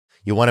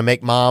You want to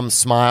make mom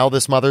smile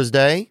this Mother's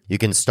Day? You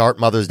can start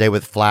Mother's Day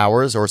with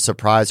flowers or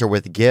surprise her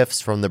with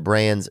gifts from the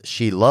brands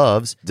she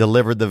loves,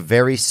 delivered the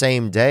very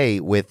same day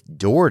with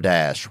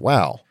DoorDash.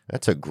 Wow,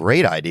 that's a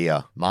great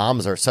idea.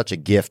 Moms are such a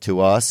gift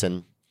to us,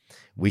 and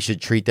we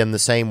should treat them the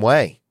same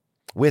way,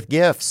 with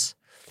gifts,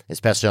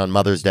 especially on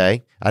Mother's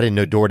Day. I didn't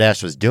know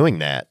DoorDash was doing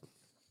that.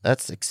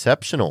 That's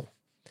exceptional.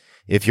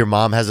 If your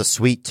mom has a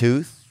sweet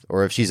tooth,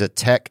 or if she's a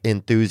tech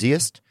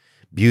enthusiast,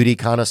 beauty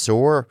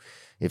connoisseur,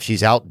 if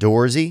she's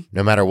outdoorsy,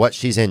 no matter what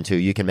she's into,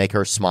 you can make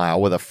her smile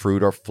with a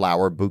fruit or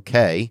flower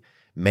bouquet,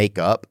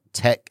 makeup,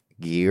 tech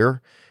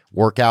gear,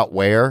 workout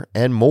wear,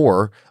 and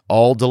more,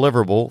 all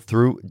deliverable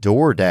through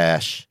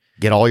DoorDash.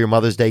 Get all your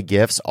Mother's Day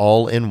gifts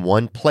all in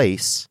one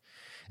place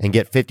and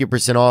get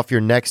 50% off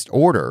your next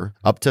order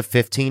up to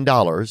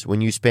 $15 when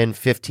you spend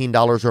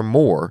 $15 or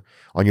more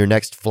on your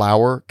next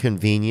flower,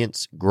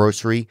 convenience,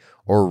 grocery,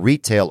 or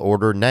retail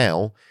order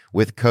now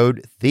with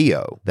code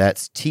THEO.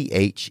 That's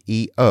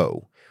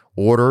THEO.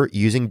 Order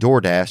using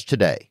DoorDash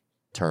today.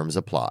 Terms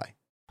apply.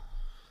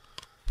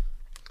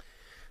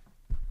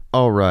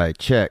 All right,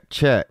 check.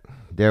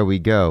 There we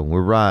go.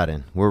 We're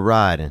riding.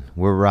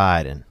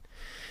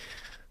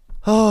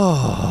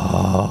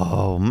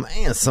 Oh,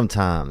 man,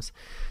 sometimes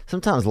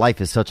life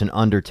is such an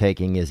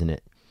undertaking, isn't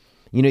it?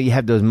 You know, you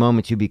have those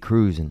moments you be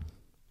cruising,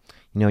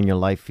 you know, and your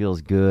life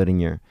feels good,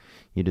 and you're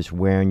just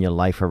wearing your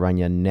life around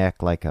your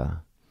neck like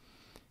a,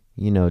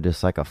 you know,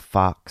 just like a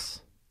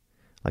fox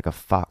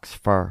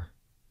fur.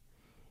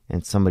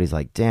 And somebody's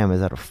like, damn,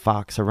 is that a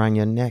fox around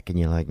your neck? And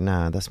you're like,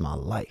 nah, that's my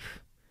life.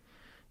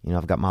 You know,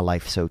 I've got my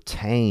life so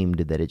tamed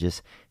that it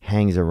just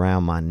hangs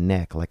around my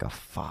neck like a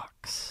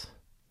fox.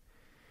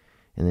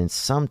 And then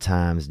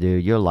sometimes,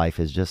 dude, your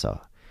life is just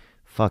a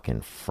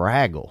fucking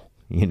Fraggle,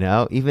 you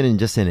know? Even in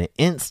an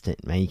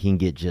instant, man, you can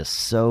get you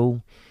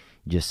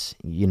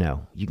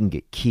know, you can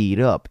get keyed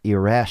up,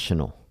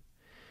 irrational,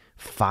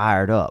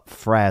 fired up,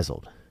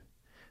 fraggled.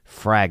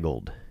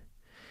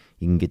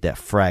 You can get that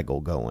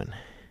Fraggle going.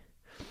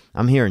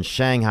 I'm here in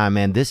Shanghai,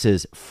 man. This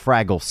is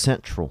Fraggle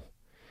Central.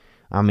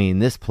 I mean,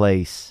 this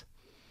place,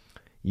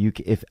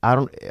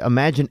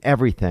 imagine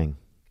everything,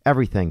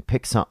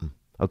 pick something.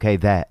 Okay,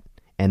 that.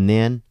 And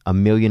then a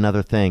million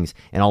other things.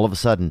 And all of a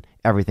sudden,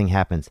 everything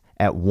happens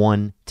at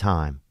one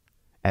time.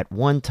 At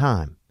one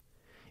time.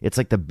 It's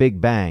like the Big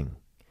Bang,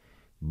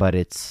 but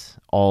it's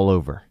all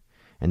over.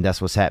 And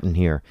that's what's happening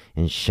here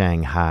in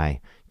Shanghai,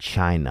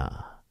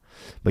 China.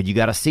 But you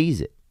got to seize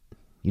it.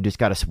 You just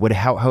got to,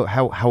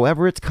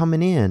 however it's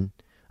coming in,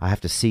 I have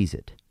to seize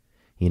it.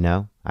 You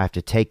know, I have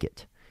to take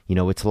it. You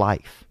know, it's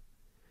life.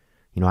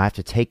 You know, I have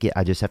to take it.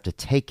 I just have to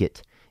take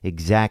it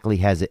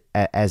exactly as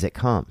it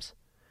comes.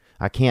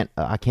 I can't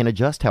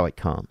adjust how it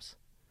comes.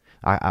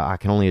 I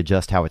can only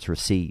adjust how it's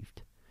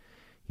received.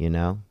 You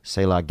know,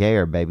 c'est la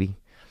guerre, baby.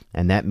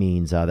 And that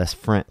means, that's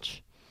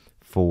French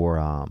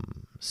for,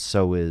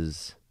 so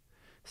is,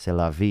 c'est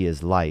la vie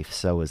is life,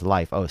 so is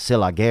life. Oh, c'est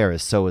la guerre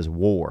is so is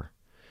war.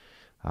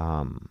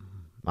 I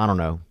don't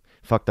know.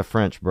 Fuck the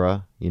French,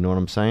 bruh. You know what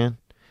I'm saying?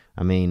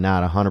 I mean,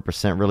 not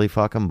 100% really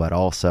fuck them, but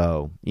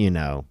also, you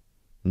know,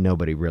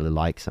 nobody really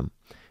likes them.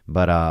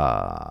 But,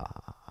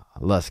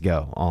 let's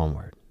go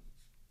onward.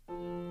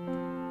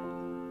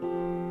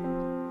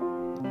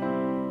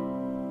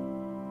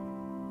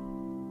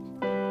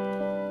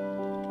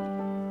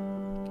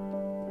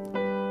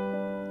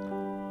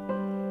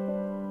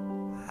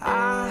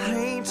 I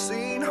ain't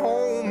seen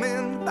home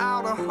in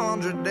about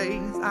 100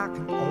 days. I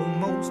can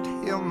almost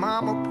hear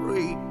mama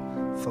pray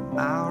for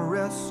my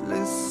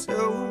restless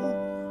soul.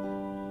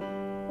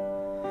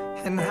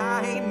 And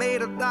I ain't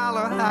made $1,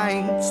 I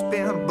ain't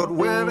spent, but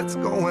where it's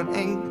going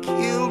ain't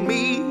killed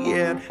me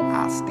yet.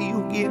 I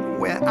still get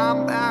where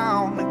I'm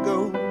bound to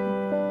go.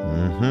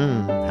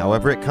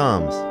 However it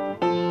comes.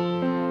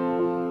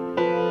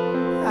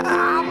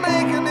 I'm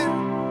making it.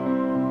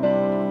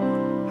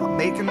 I'm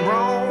making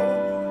wrong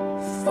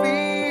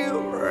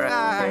feel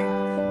right.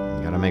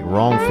 You gotta make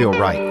wrong feel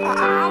right.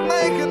 I'm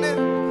making it.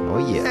 Oh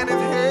yeah. And if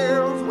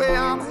hell's where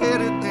I'm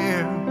headed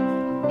there,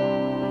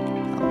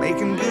 I'm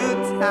making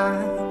good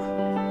time.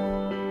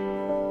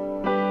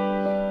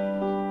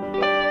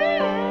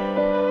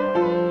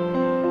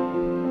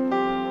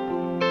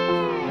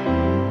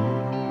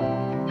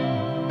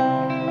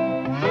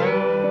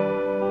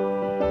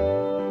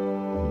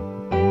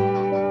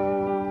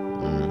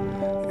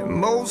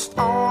 Most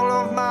all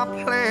of my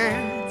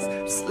plans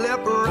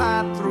slip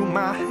right through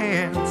my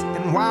hands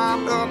and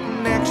wound up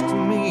next to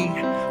me,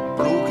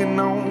 broken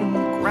on the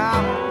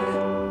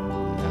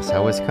ground. That's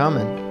how it's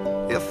coming.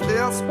 If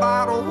this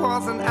bottle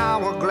was an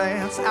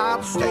hourglass,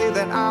 I'd say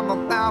that I'm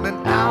about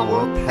an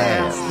hour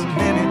past the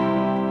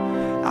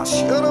minute I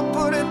should have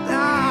put it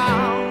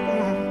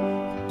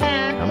down.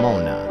 Come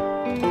on now.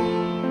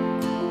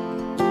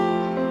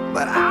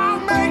 But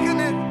I'm making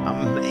it.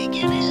 I'm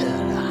making it.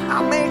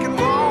 I'm making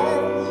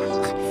wrong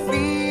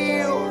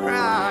feel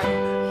right.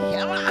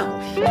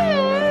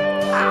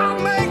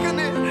 I'm making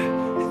it.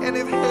 And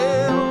if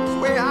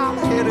hell's where I'm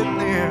headed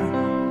there,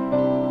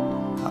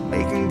 I'm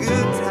making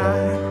good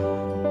time.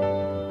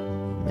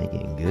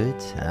 making good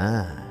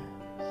time.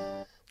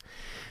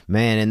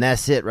 Man, and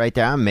that's it right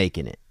there. I'm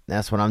making it.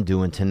 That's what I'm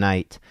doing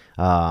tonight,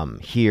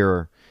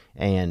 here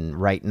and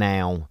right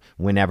now,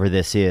 whenever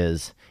this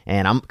is.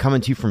 And I'm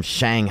coming to you from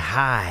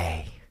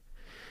Shanghai,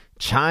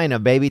 China,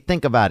 baby.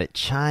 Think about it.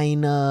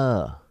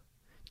 China.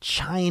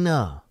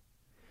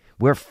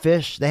 Where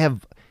fish, they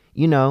have,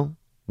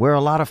 where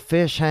a lot of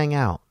fish hang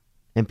out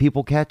and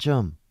people catch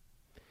them.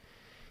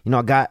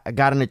 I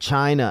got into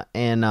China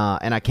and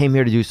I came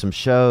here to do some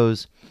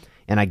shows,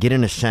 and I get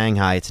into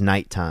Shanghai. It's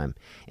nighttime.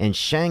 And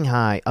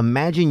Shanghai,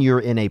 imagine you're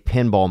in a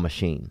pinball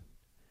machine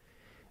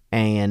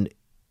and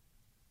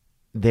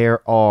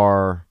there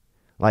are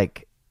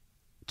like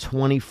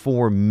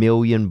 24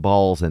 million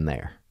balls in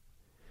there,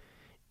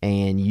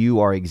 and you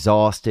are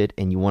exhausted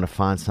and you want to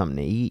find something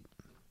to eat.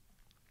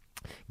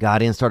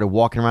 Got in, started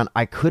walking around.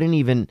 I couldn't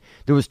even,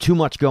 there was too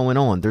much going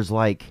on. They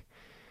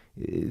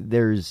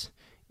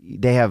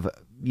have,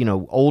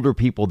 older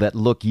people that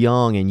look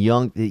young and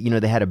young,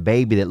 they had a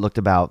baby that looked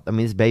about,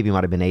 this baby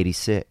might have been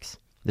 86.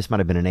 This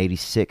might have been an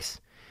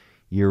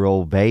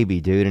 86-year-old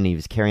baby, dude, and he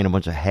was carrying a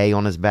bunch of hay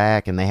on his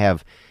back, and they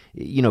have,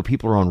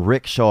 people are on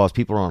rickshaws,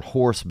 people are on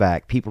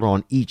horseback, people are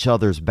on each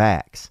other's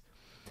backs.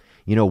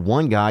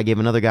 One guy gave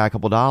another guy a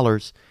couple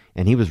dollars,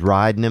 and he was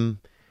riding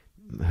him,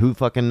 who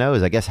fucking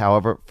knows, I guess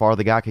however far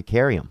the guy could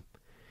carry him.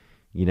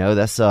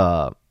 That's,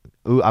 I've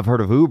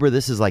heard of Uber,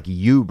 this is like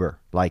Uber,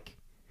 like,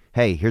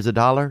 hey, here's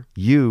 $1,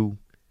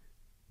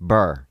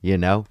 Uber,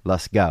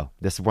 let's go.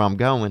 This is where I'm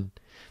going.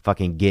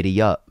 Fucking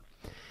giddy up.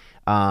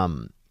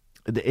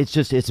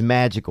 It's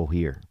magical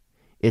here.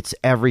 It's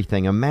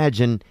everything.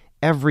 Imagine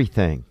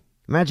everything.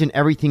 Imagine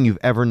everything you've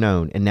ever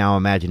known, and now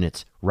imagine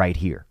it's right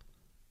here.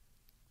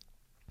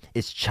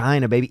 It's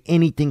China, baby.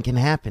 Anything can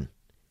happen.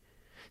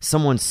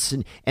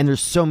 And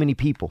there's so many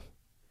people.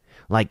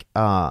 Like,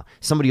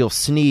 somebody will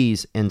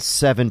sneeze, and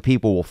 7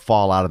 people will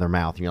fall out of their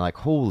mouth, and you're like,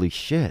 holy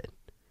shit.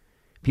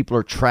 People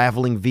are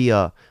traveling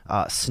via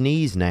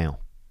sneeze now.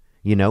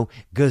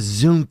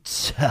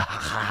 Gazunt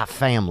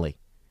family.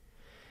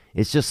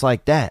 It's just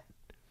like that.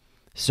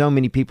 So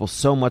many people,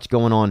 so much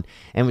going on.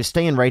 And we're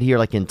staying right here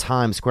like in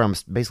Times Square. I'm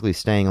basically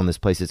staying on this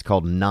place. It's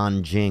called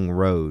Nanjing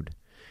Road.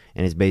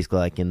 And it's basically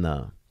like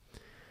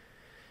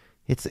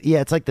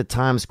it's like the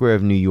Times Square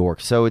of New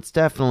York. So it's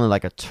definitely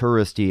like a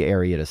touristy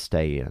area to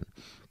stay in.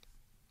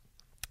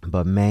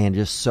 But man,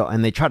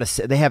 and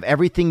they have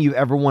everything you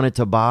ever wanted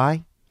to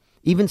buy.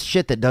 Even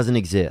shit that doesn't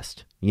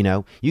exist.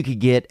 You could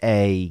get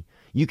a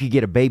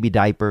baby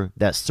diaper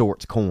that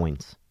sorts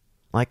coins.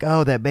 Like,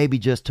 oh, that baby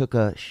just took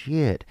a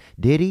shit.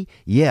 Did he?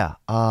 Yeah.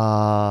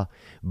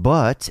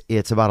 But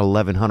it's about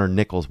 1,100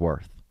 nickels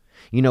worth.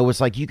 It's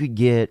like you could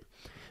get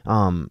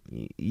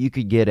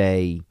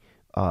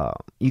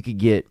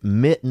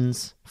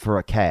mittens for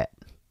a cat.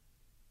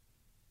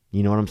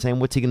 You know what I'm saying?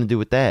 What's he going to do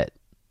with that?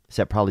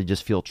 Except probably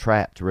just feel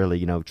trapped,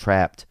 really,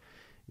 trapped.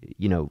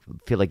 Feel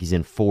like he's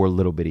in 4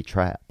 little bitty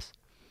traps.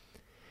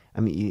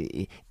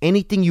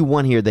 Anything you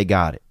want here, they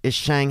got it. It's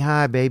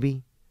Shanghai,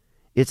 baby.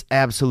 It's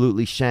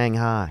absolutely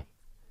Shanghai.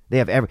 They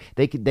have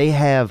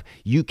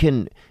you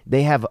can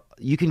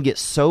get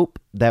soap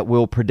that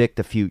will predict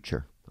the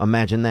future.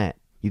 Imagine that.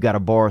 You got a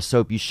bar of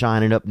soap, you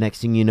shine it up,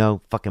 next thing you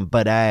know, fucking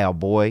Badal,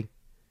 boy.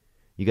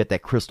 You got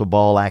that crystal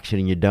ball action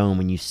in your dome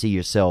when you see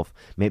yourself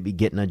maybe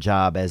getting a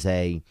job as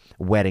a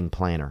wedding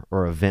planner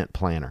or event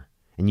planner,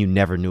 and you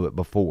never knew it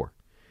before.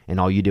 And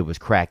all you did was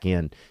crack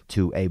in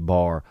to a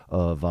bar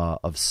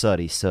of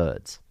Suddy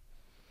Suds.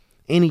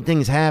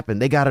 Anything's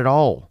happened. They got it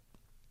all.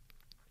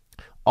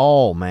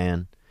 All,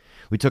 man.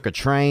 We took a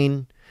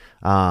train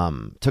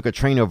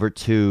over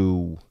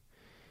to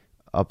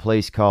a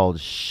place called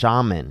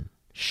Xiamen.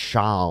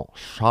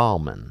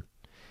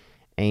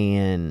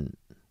 And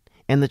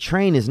the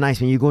train is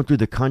nice when you're going through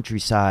the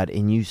countryside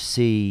and you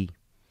see,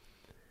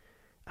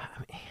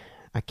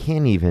 I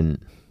can't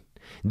even,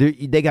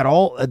 they got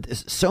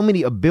so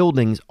many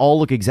buildings all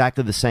look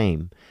exactly the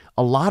same.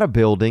 A lot of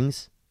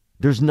buildings,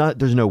 there's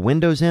no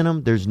windows in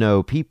them, there's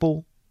no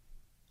people,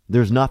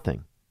 there's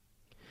nothing.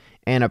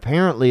 And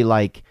apparently,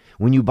 like,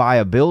 when you buy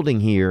a building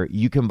here,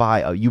 you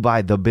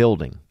buy the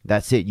building.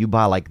 That's it. You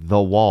buy, like,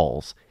 the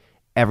walls.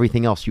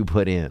 Everything else you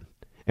put in.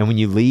 And when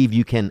you leave,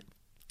 you can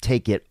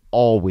take it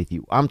all with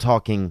you. I'm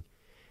talking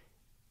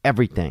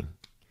everything.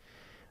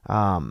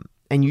 And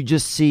you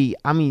just see,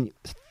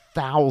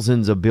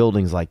 thousands of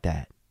buildings like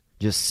that.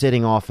 Just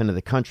sitting off into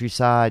the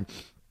countryside.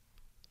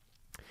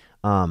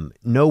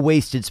 No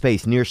wasted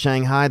space. Near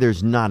Shanghai,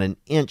 there's not an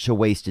inch of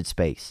wasted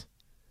space.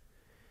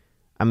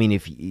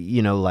 If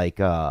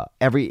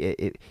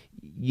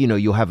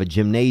you'll have a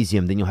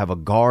gymnasium, then you'll have a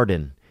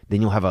garden, then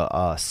you'll have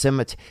a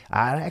cemetery.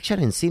 I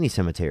didn't see any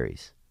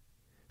cemeteries.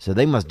 So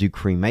they must do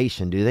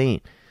cremation, do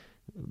they?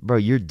 Bro,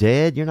 you're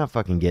dead. You're not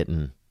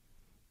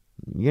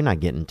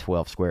getting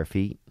 12 square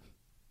feet.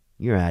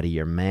 You're out of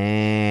your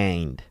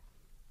mind.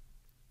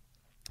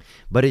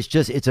 But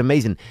it's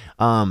amazing.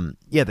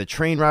 The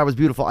train ride was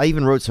beautiful. I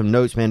even wrote some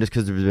notes, man, just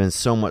because there's been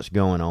so much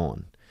going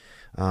on.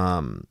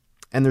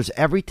 And there's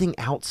everything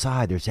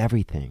outside. There's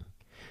everything.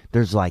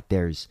 There's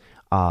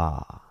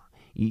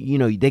You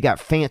know, they got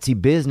fancy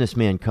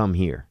businessmen come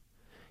here,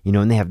 you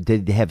know, and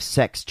they have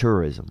sex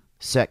tourism,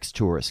 sex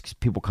tourists.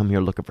 People come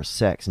here looking for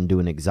sex and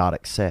doing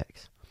exotic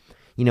sex,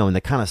 you know, and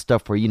the kind of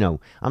stuff where, you know,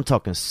 I'm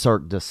talking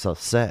Cirque du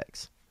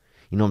Sex.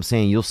 You know what I'm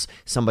saying?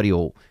 Somebody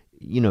will,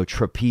 you know,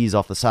 trapeze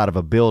off the side of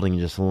a building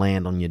and just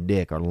land on your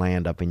dick or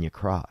land up in your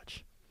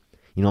crotch.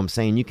 You know what I'm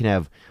saying? You can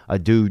have a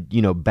dude,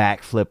 you know,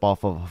 backflip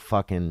off of a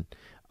fucking,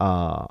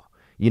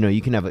 you know,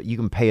 you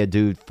can pay a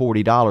dude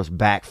 $40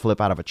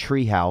 backflip out of a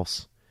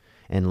treehouse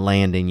and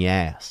land in your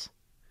ass.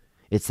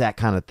 It's that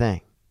kind of thing.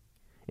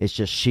 It's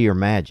just sheer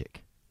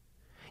magic.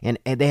 And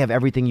they have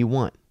everything you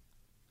want.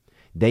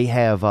 They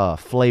have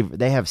flavor.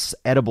 They have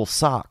edible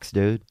socks,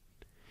 dude.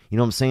 You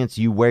know what I'm saying?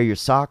 So you wear your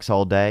socks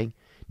all day.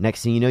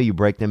 Next thing you know, you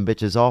break them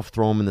bitches off,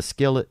 throw them in the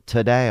skillet.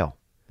 Ta-dow.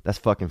 That's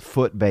fucking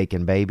foot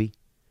bacon, baby.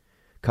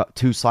 Cut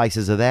 2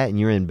 slices of that and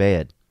you're in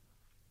bed.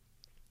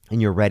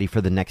 And you're ready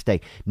for the next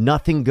day.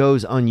 Nothing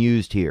goes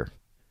unused here.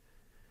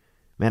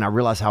 Man, I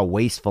realize how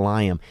wasteful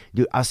I am.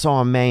 Dude, I saw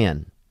a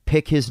man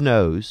pick his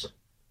nose,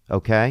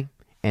 okay,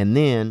 and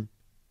then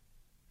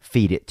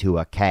feed it to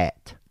a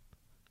cat.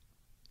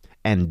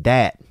 And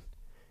that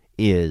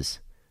is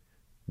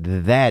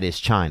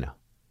China.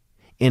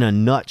 In a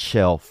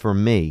nutshell, for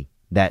me,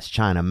 that's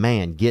China.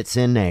 Man gets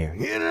in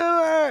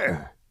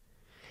there,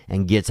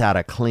 and gets out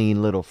a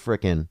clean little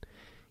frickin',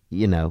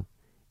 you know,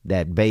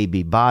 that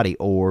baby body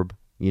orb,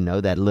 you know,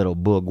 that little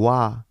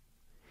bourgeois,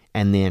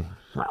 and then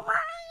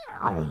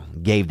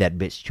gave that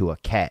bitch to a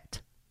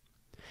cat.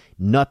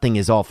 Nothing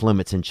is off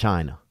limits in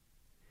China.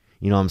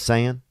 You know what I'm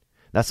saying?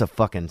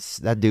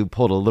 That dude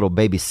pulled a little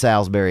baby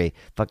Salisbury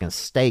fucking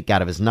steak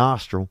out of his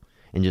nostril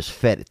and just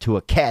fed it to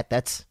a cat.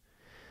 That's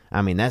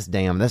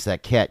that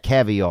cat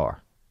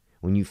caviar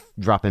when you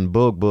dropping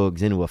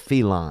bugs into a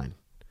feline.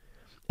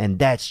 And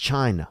that's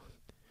China.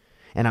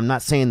 And I'm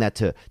not saying that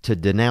to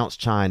denounce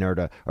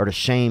China or to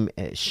shame.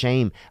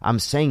 I'm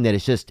saying that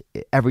it's just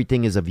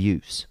everything is of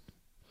use.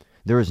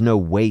 There is no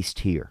waste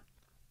here.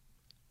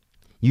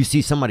 You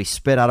see somebody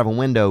spit out of a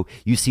window,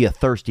 you see a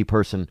thirsty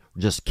person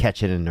just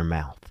catch it in their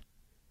mouth.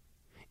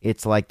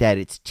 It's like that.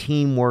 It's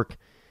teamwork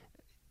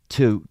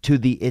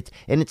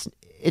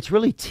it's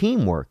really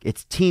teamwork.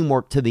 It's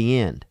teamwork to the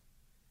end.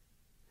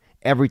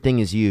 Everything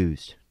is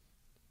used.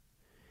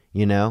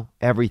 You know,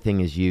 everything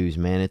is used,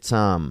 man. It's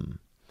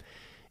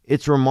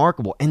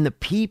remarkable. And the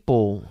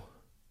people,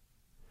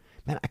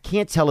 man, I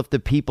can't tell if the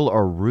people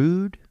are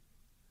rude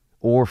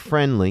or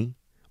friendly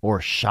or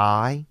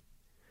shy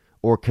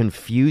or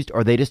confused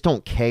or they just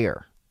don't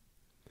care.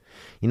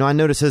 You know, I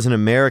notice as an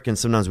American,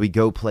 sometimes we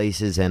go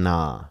places and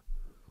I'm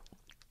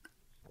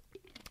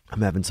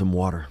having some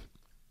water.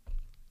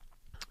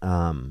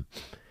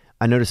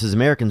 I notice as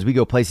Americans, we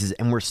go places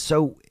and we're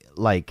so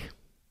like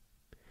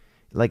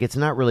it's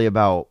not really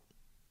about,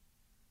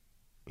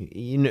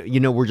 you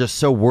know, we're just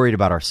so worried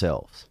about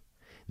ourselves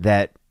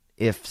that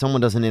if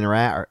someone doesn't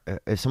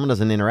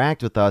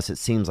interact with us, it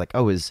seems like,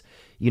 oh, is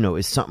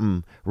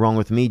something wrong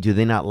with me? Do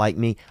they not like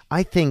me?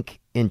 I think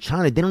in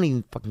China, they don't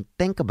even fucking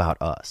think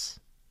about us.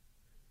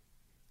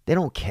 They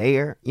don't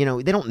care. You know,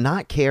 they don't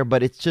not care,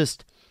 but it's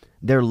just,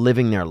 they're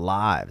living their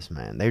lives,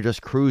 man. They're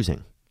just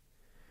cruising.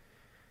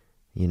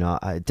 You know,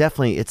 what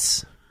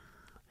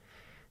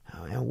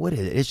is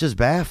it? It's just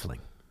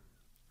baffling.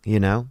 You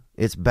know,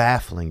 it's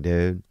baffling,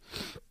 dude.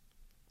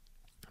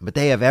 But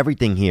they have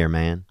everything here,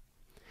 man.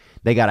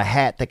 They got a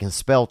hat that can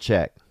spell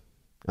check.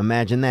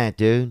 Imagine that,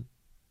 dude.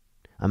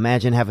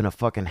 Imagine having a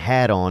fucking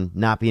hat on,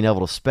 not being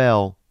able to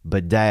spell,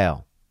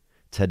 Badal.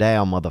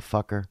 Tadal,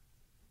 motherfucker.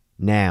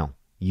 Now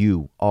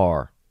you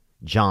are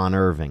John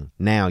Irving.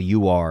 Now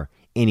you are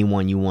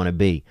anyone you want to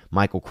be.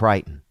 Michael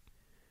Crichton.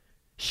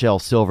 Shel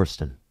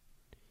Silverstein.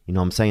 You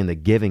know what I'm saying? The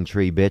Giving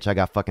Tree, bitch. I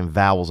got fucking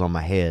vowels on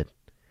my head.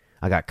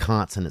 I got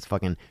consonants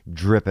fucking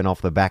dripping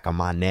off the back of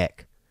my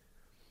neck.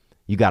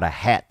 You got a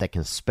hat that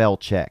can spell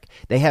check.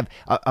 They have,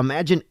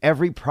 imagine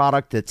every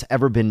product that's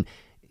ever been,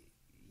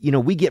 you know,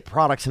 we get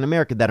products in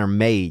America that are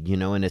made, you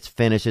know, and it's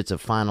finished. It's a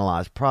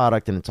finalized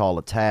product and it's all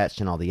attached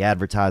and all the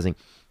advertising.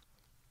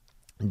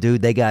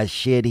 Dude, they got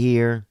shit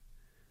here.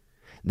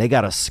 They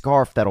got a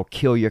scarf that'll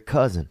kill your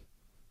cousin.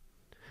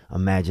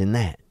 Imagine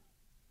that.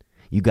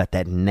 You got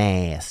that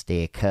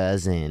nasty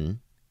cousin.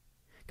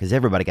 Because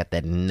everybody got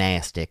that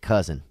nasty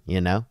cousin,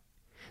 you know?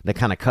 The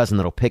kind of cousin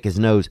that'll pick his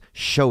nose,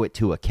 show it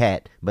to a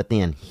cat, but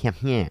then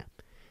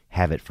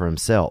have it for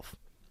himself.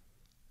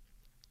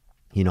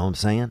 You know what I'm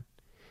saying?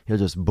 He'll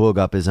just boog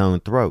up his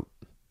own throat.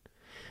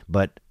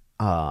 But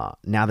now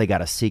they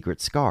got a secret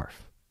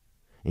scarf.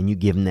 And you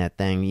give him that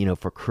thing, you know,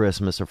 for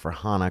Christmas or for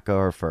Hanukkah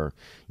or for,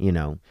 you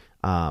know,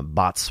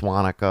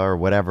 Botswanica or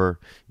whatever,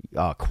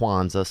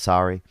 Kwanzaa,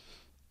 sorry.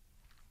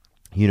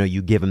 You know,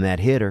 you give him that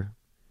hitter.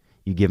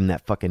 You give him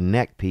that fucking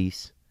neck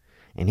piece.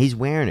 And he's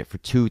wearing it for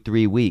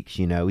 2-3 weeks,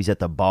 you know. He's at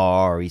the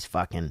bar or he's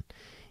fucking,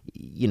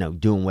 you know,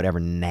 doing whatever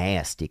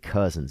nasty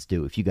cousins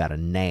do. If you got a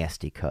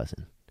nasty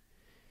cousin.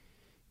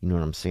 You know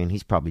what I'm saying?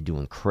 He's probably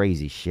doing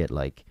crazy shit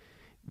like,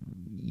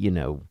 you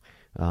know,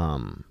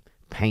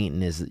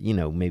 painting his, you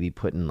know, maybe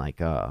putting like,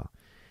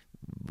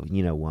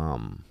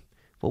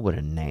 what would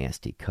a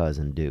nasty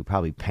cousin do?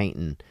 Probably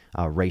painting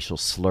racial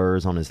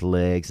slurs on his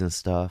legs and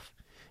stuff.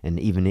 And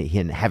even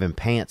having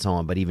pants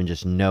on, but even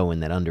just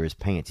knowing that under his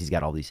pants he's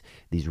got all these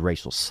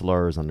racial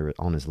slurs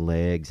on his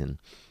legs. And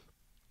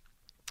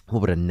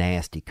what would a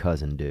nasty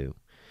cousin do?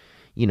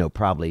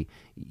 Probably,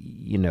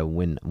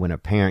 when a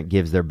parent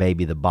gives their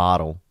baby the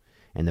bottle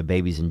and the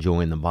baby's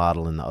enjoying the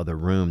bottle in the other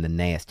room, the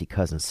nasty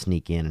cousins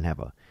sneak in and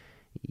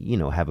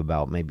have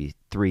about maybe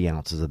 3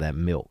 ounces of that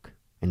milk.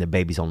 And the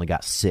baby's only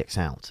got 6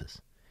 ounces.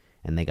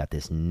 And they got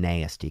this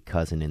nasty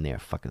cousin in there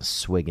fucking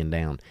swigging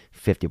down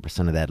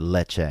 50% of that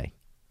leche.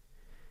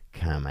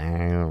 Come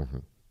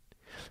on.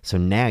 So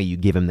now you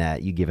give him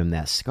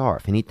that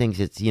scarf, and he thinks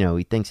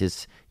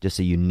it's just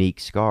a unique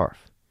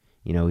scarf.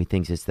 He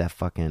thinks it's that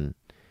fucking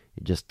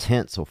just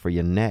tinsel for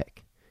your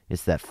neck.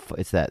 It's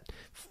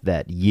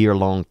that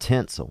year-long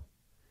tinsel.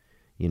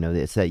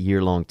 It's that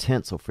year-long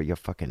tinsel for your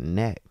fucking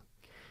neck.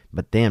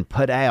 But then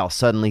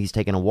suddenly he's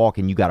taking a walk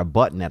and you got a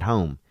button at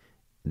home.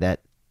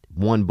 That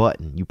one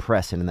button, you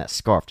press it and that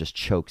scarf just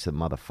chokes the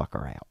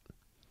motherfucker out.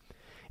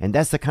 And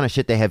that's the kind of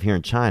shit they have here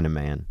in China,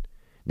 man.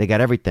 They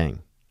got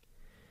everything.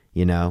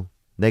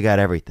 They got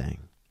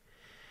everything.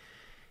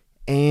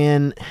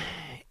 And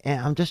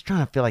I'm just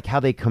trying to feel like how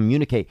they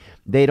communicate.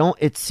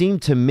 It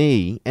seemed to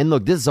me, and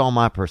look, this is all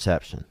my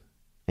perception.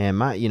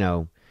 And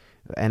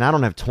and I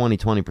don't have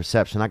 20/20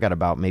 perception. I got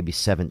about maybe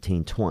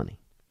 17/20.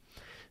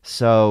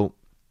 So,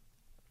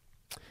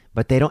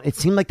 but it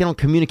seemed like they don't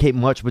communicate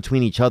much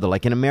between each other.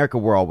 Like in America,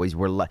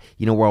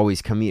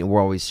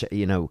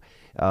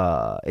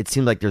 it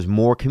seems like there's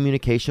more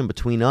communication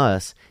between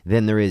us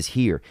than there is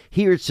here.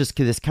 Here, it's just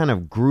this kind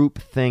of group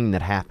thing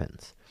that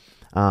happens.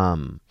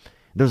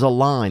 There's a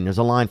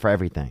line for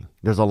everything.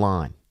 There's a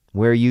line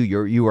where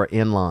you are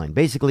in line.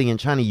 Basically, in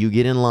China, you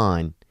get in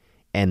line,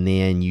 and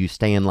then you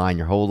stay in line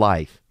your whole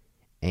life,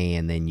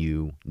 and then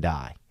you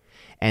die.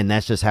 And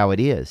that's just how it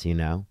is,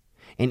 And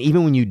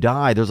even when you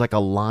die, there's like a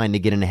line to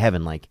get into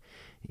heaven. Like,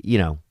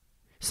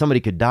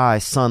 somebody could die.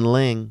 Sun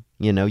Ling,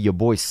 your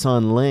boy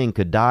Sun Ling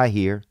could die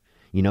here.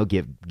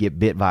 Get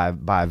bit by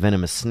a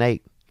venomous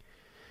snake.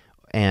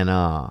 And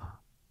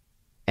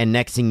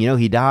next thing you know,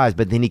 he dies,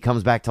 but then he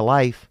comes back to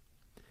life,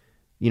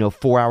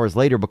 4 hours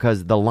later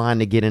because the line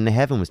to get into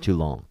heaven was too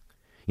long.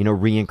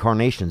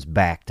 Reincarnation's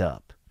backed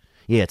up.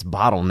 Yeah, it's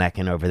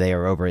bottlenecking over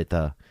there, over at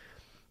the,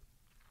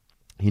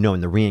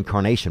 in the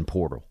reincarnation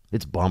portal.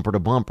 It's bumper to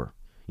bumper.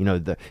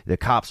 The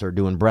cops are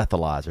doing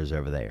breathalyzers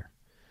over there.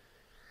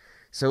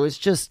 So it's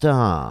just,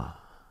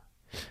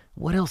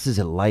 what else is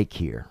it like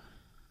here?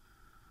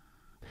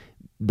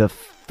 The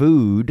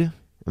food,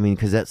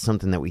 because that's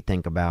something that we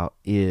think about,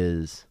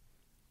 is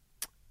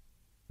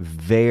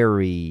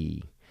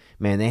very,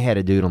 man, they had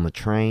a dude on the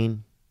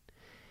train.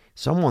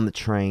 So I'm on the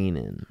train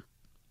and,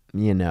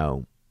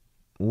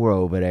 we're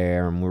over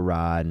there and we're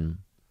riding.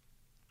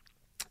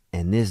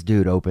 And this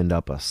dude opened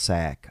up a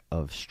sack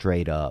of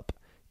straight up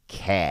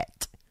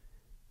cat.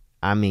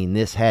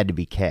 This had to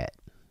be cat.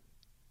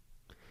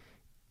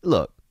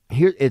 Look,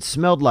 here it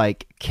smelled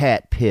like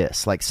cat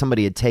piss, like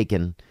somebody had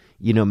taken,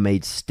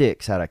 made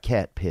sticks out of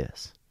cat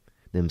piss.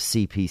 Them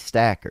CP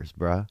stackers,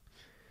 bruh.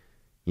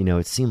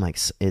 It seemed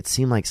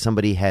like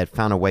somebody had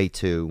found a way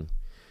to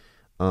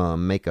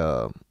make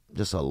a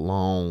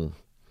long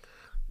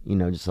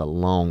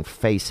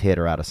face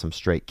hitter out of some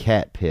straight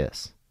cat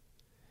piss.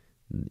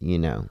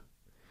 A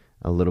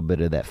little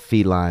bit of that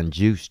feline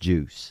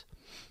juice.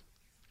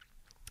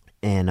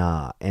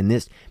 And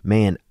this,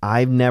 man,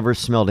 I've never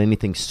smelled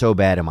anything so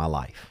bad in my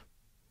life.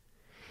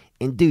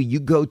 And dude, you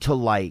go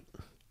to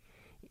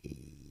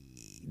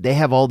they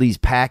have all these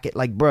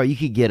bro, you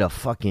could get a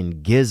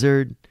fucking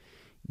gizzard.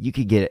 You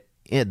could get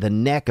the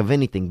neck of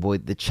anything, boy.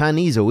 The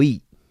Chinese will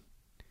eat.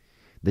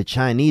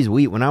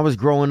 When I was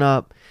growing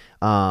up,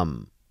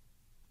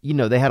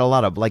 they had a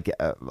lot of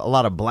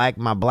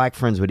my black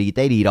friends would eat.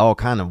 They'd eat all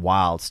kind of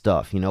wild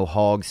stuff,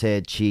 hog's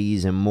head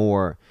cheese and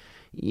more.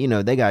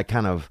 They got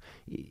kind of,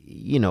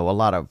 a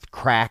lot of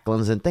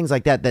cracklings and things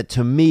like that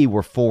to me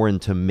were foreign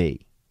to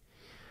me.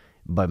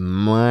 But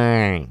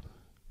man,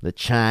 the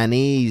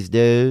Chinese,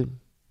 dude.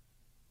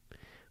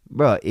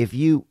 Bro, if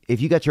you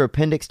got your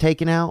appendix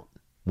taken out,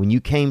 when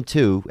you came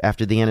to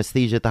after the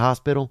anesthesia at the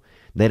hospital,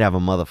 they'd have a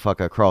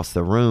motherfucker across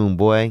the room,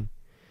 boy.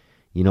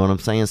 You know what I'm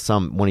saying?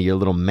 One of your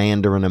little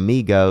Mandarin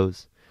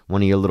amigos,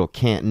 one of your little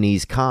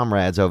Cantonese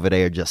comrades over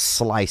there just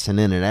slicing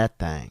into that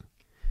thing.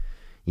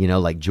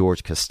 Like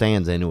George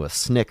Costanza into a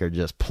Snicker,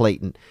 just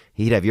plating.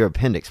 He'd have your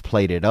appendix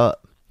plated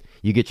up.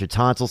 You get your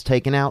tonsils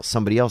taken out,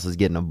 somebody else is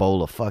getting a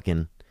bowl of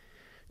fucking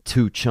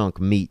 2-chunk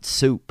meat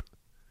soup.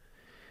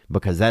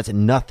 Because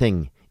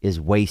nothing is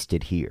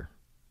wasted here.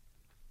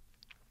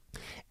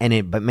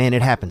 But man,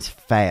 it happens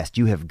fast.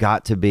 You have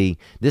got to be,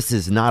 this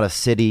is not a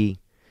city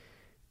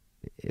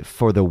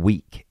for the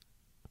weak.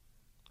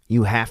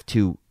 You have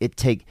to,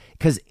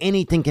 because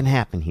anything can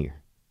happen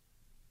here.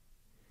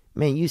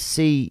 Man, you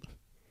see,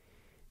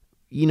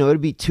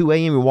 it'd be 2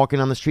 a.m. You're walking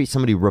down the street,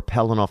 somebody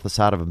rappelling off the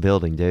side of a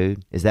building,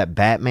 dude. Is that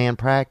Batman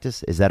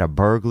practice? Is that a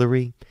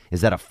burglary?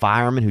 Is that a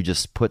fireman who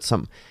just put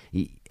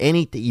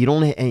anything? You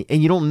don't,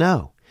 and you don't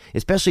know.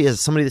 Especially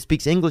as somebody that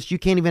speaks English, you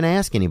can't even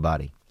ask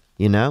anybody,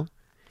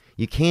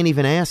 You can't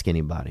even ask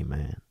anybody,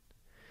 man.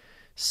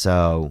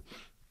 So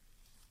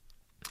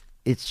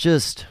it's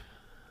just,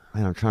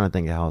 man, I'm trying to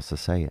think of how else to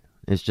say it.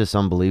 It's just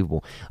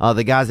unbelievable.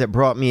 The guys that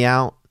brought me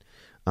out,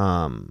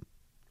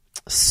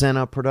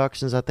 Sina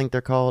Productions, I think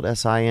they're called,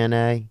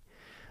 Sina.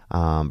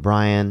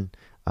 Brian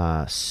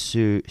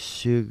Sugu,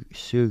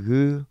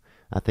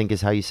 I think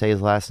is how you say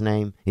his last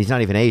name. He's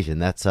not even Asian.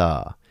 That's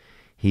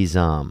he's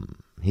an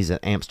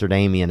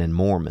Amsterdamian and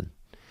Mormon.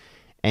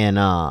 And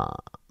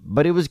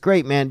but it was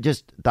great, man.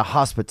 Just the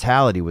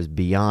hospitality was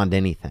beyond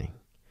anything.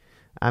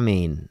 I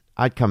mean,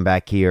 I'd come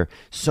back here.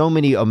 So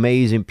many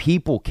amazing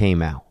people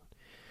came out.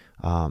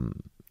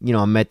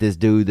 I met this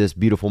dude, this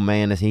beautiful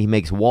man. He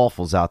makes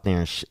waffles out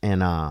there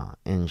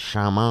in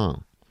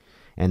Shaman.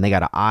 And they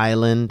got an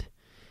island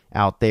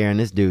out there, and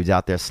this dude's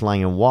out there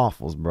slanging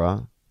waffles,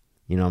 bro.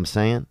 You know what I'm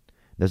saying?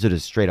 Those are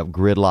just straight up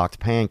gridlocked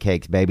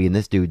pancakes, baby, and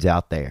this dude's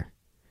out there.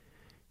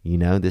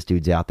 This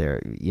dude's out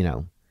there,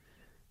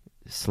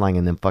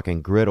 slanging them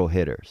fucking griddle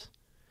hitters.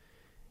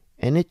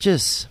 And it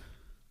just,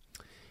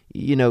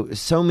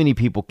 so many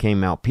people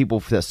came out. People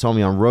that saw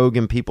me on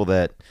Rogan, people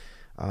that,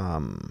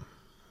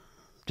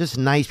 just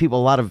nice people,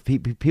 a lot of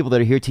people that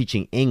are here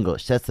teaching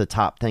English. That's the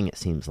top thing, it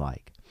seems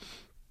like.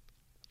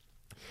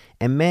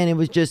 And man, it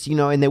was just,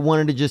 and they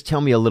wanted to just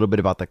tell me a little bit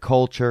about the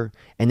culture,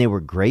 and they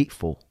were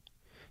grateful.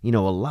 A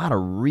lot of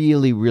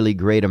really, really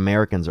great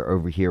Americans are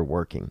over here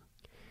working.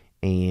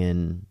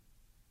 And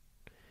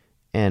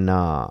I'm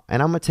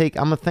gonna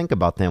think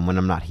about them when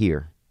I'm not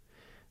here.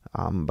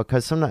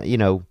 Because sometimes,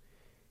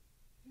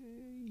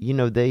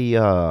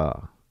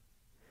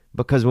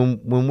 because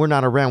when we're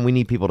not around, we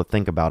need people to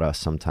think about us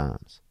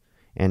sometimes.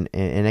 And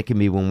it can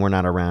be when we're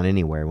not around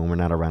anywhere, when we're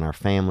not around our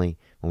family,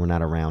 when we're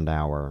not around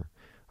our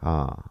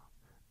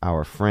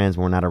friends,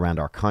 when we're not around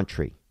our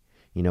country.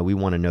 We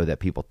want to know that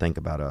people think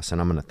about us, and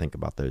I'm going to think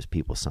about those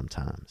people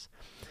sometimes.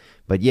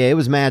 But yeah, it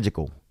was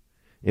magical.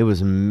 It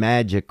was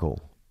magical.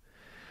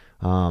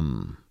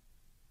 And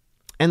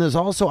there's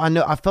also,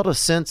 I felt a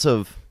sense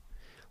of,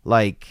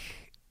 like,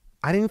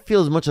 I didn't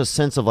feel as much a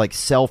sense of, like,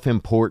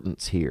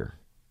 self-importance here.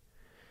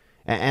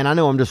 And I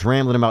know I'm just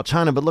rambling about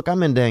China, but look,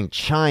 I'm in dang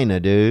China,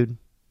 dude.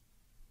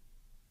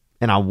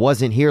 And I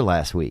wasn't here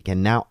last week,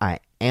 and now I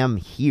am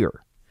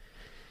here.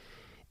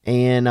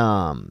 And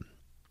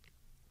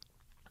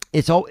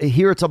it's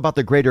about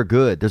the greater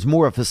good. There's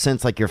more of a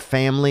sense like your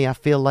family. I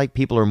feel like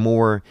people are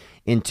more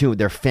into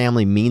their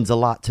family means a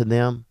lot to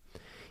them.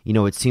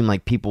 It seemed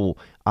like people,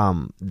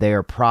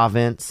 their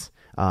province,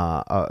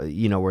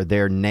 or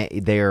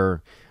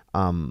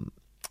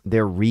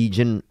their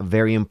region,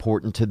 very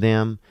important to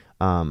them.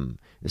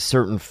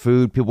 Certain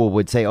food, people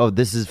would say, oh,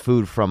 this is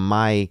food from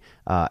my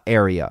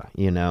area,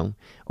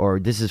 or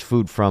this is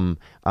food from,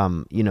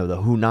 the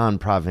Hunan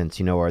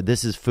province, or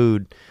this is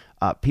food.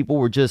 People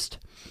were just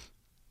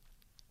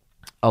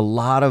a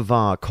lot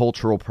of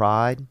cultural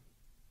pride.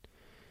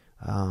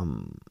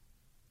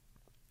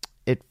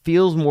 It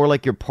feels more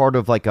like you're part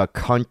of like a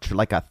country,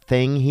 like a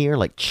thing here,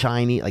 like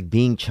Chinese, like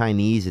being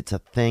Chinese. It's a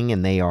thing,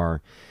 and they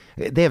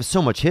have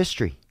so much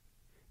history.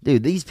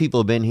 Dude, these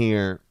people have been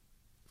here.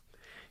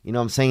 You know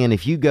what I'm saying?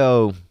 If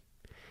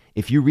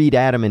you read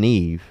Adam and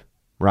Eve,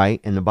 right,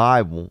 in the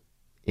Bible,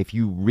 if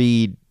you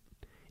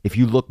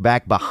look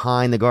back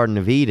behind the Garden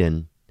of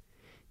Eden,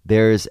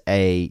 there's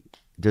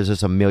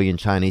just a million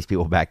Chinese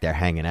people back there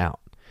hanging out.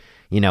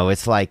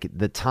 It's like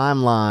the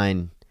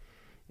timeline.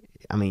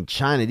 I mean,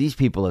 China, these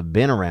people have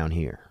been around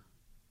here.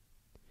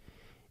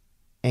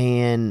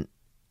 And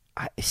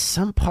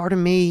some part of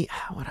me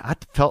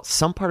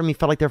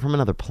felt like they're from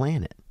another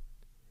planet.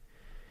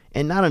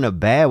 And not in a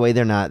bad way.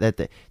 They're not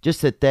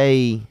just that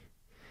they,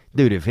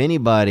 dude, if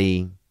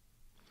anybody,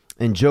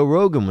 and Joe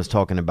Rogan was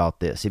talking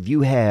about this. If you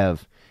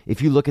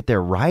look at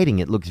their writing,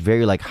 it looks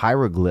very like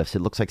hieroglyphs.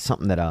 It looks like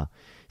something that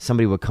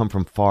somebody would come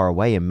from far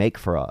away and make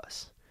for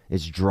us.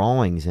 It's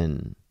drawings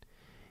and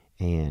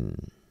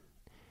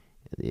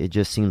it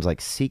just seems like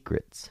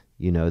secrets,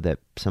 that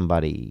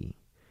somebody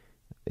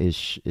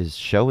is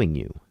showing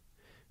you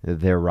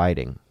their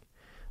writing.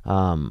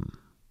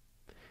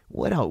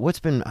 What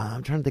else?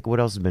 I'm trying to think what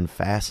else has been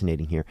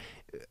fascinating here.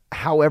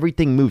 How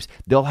everything moves.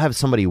 They'll have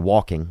somebody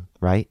walking,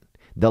 right?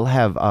 They'll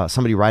have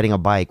somebody riding a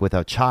bike with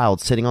a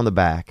child sitting on the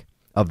back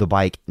of the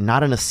bike,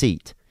 not in a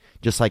seat,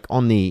 just like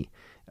on a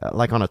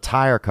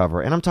tire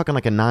cover. And I'm talking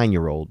like a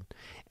 9-year-old.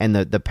 And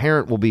the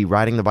parent will be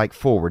riding the bike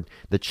forward.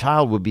 The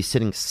child would be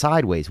sitting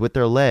sideways with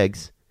their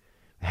legs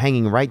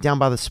hanging right down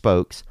by the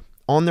spokes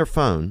on their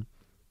phone,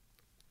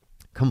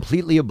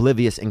 completely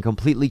oblivious and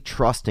completely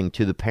trusting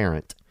to the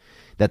parent,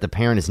 that the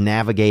parent is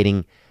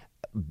navigating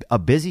a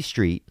busy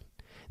street.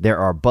 There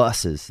are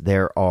buses.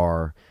 There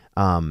are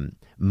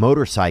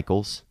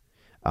motorcycles,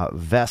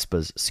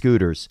 Vespas,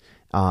 scooters,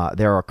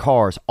 There are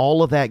cars,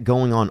 all of that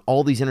going on,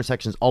 all these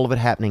intersections, all of it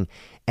happening,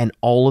 and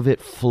all of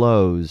it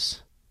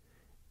flows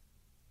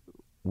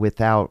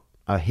without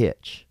a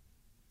hitch.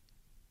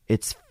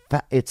 It's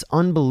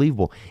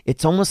unbelievable.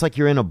 It's almost like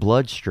you're in a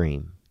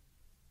bloodstream.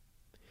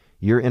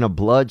 You're in a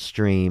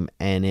bloodstream,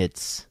 and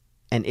it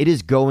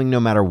is going no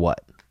matter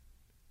what.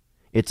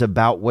 It's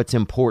about what's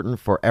important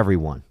for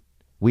everyone.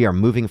 We are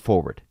moving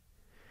forward.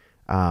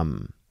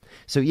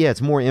 So yeah,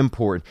 it's more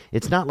important.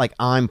 It's not like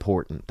I'm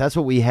important. That's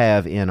what we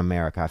have in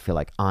America. I feel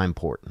like I'm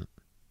important.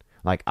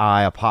 Like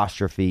I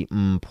apostrophe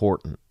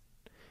important.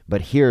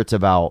 But here it's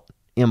about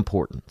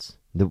importance.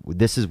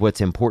 This is what's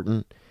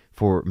important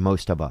for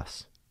most of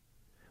us.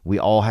 We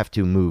all have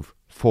to move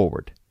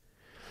forward.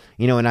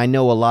 And I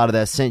know a lot of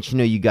that sense,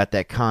 you got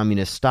that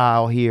communist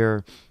style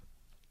here,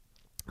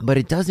 but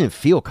it doesn't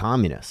feel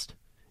communist.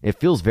 It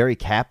feels very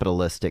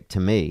capitalistic to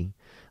me.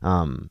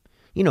 I've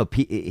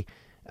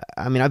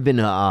been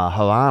to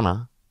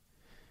Havana,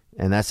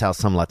 and that's how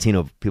some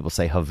Latino people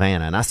say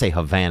Havana, and I say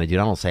Havana, dude.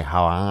 I don't say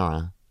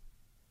Havana.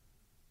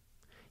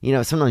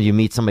 Sometimes you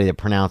meet somebody that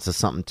pronounces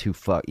something too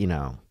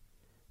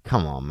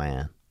come on,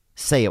 man.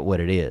 Say it what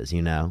it is,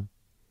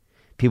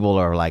 People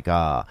are like,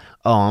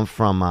 I'm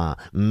from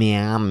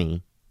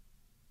Miami.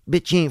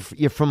 Bitch,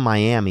 you're from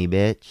Miami,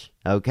 bitch,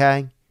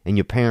 okay? And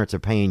your parents are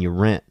paying your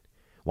rent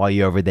while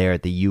you're over there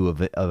at the U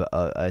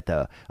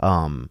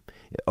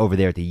over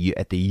there at the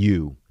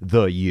U.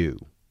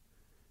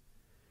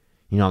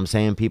 You know what I'm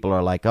saying? People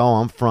are like,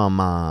 I'm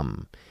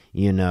from,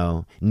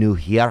 New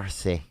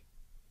Jersey.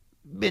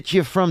 Bitch,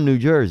 you're from New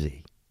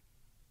Jersey.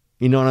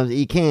 You know what I'm saying?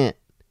 You can't.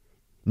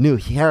 New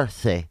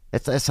Jersey.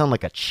 That sounds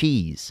like a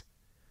cheese.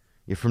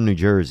 You're from New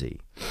Jersey.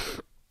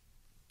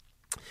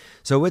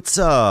 So it's,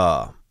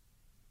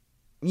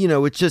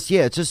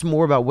 it's just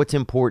more about what's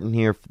important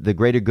here. The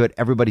greater good,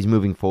 everybody's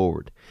moving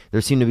forward.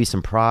 There seemed to be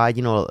some pride,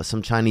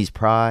 some Chinese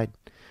pride.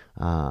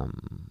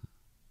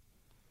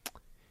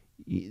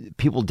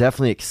 People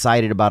definitely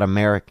excited about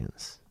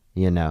Americans,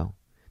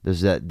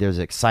 There's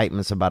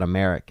excitements about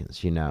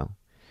Americans,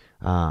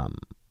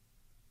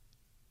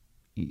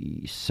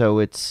 So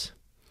it's,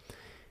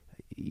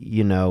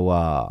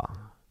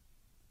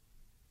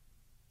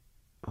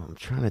 I'm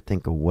trying to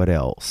think of what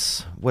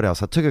else. I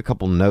took a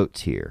couple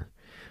notes here.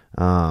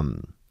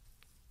 And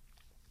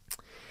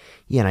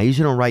I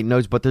usually don't write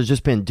notes, but there's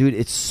just been, dude,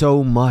 it's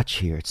so much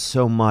here. It's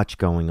so much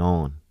going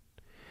on.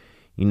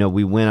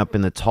 We went up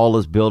in the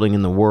tallest building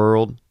in the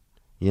world,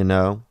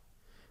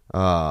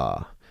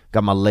 got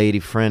my lady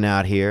friend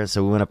out here.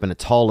 So we went up in the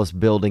tallest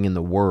building in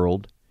the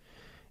world,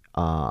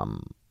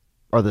 or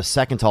the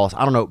second tallest.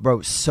 I don't know,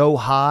 bro, so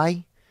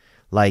high.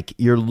 Like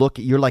you're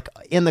like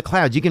in the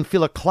clouds. You can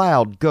feel a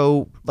cloud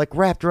go like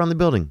wrapped around the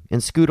building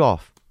and scoot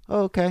off.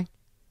 Oh, okay.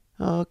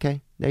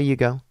 There you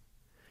go.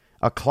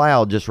 A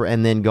cloud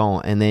and then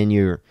gone. And then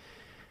you're,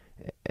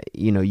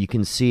 you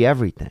can see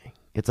everything.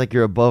 It's like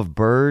you're above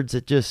birds.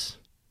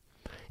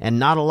 And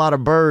not a lot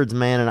of birds,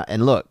 man.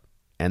 And look,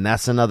 and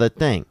that's another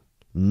thing.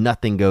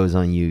 Nothing goes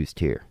unused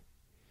here.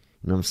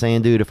 You know what I'm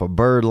saying, dude? If a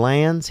bird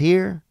lands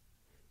here,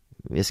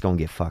 it's going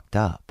to get fucked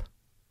up.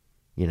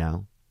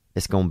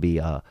 It's going to be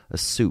a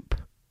soup. You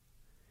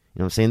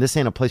know what I'm saying? This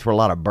ain't a place where a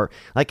lot of birds...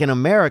 Like in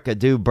America,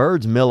 dude,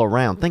 birds mill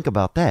around. Think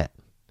about that.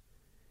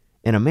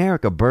 In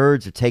America,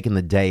 birds are taking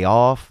the day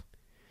off.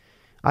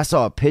 I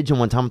saw a pigeon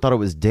one time. I thought it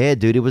was dead,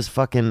 dude. It was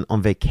fucking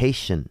on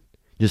vacation.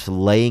 Just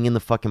laying in the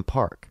fucking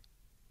park.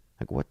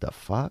 Like, what the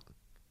fuck?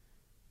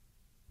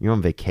 You're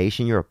on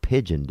vacation? You're a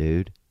pigeon,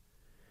 dude.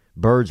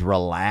 Birds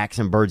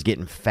relaxing. Birds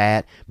getting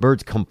fat.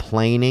 Birds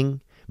complaining.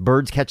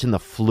 Birds catching the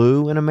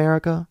flu in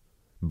America.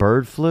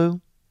 Bird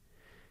flu.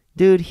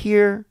 Dude,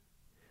 here,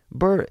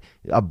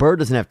 a bird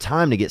doesn't have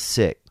time to get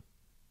sick.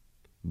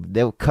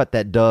 They'll cut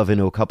that dove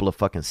into a couple of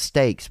fucking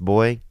steaks,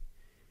 boy.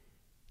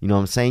 You know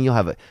what I'm saying?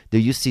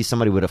 You see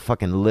somebody with a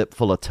fucking lip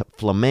full of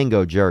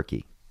flamingo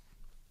jerky.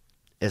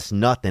 It's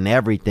nothing.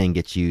 Everything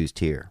gets used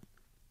here.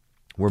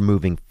 We're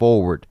moving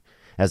forward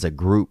as a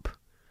group.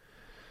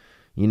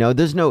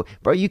 There's no...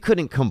 Bro, you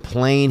couldn't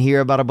complain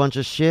here about a bunch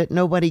of shit.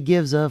 Nobody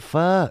gives a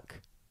fuck.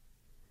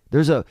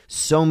 There's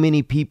so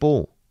many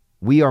people.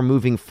 We are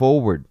moving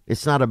forward.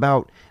 It's not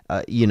about,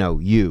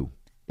 you.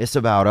 It's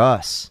about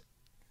us.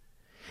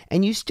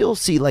 And you still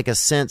see like a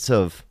sense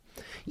of,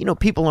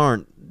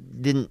 people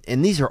didn't,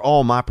 and these are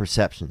all my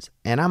perceptions,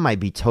 and I might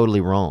be totally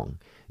wrong.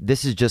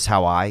 This is just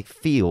how I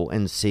feel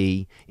and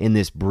see in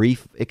this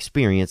brief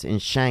experience in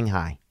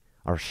Shanghai,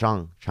 or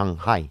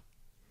Shanghai.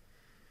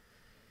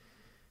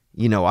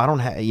 I don't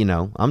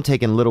have, I'm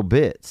taking little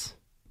bits.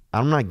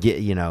 I'm not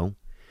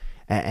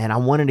and I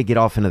wanted to get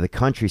off into the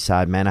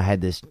countryside, man. I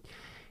had this,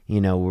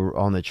 we're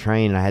on the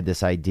train and I had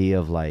this idea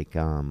of like,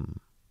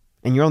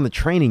 and you're on the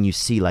train and you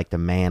see like the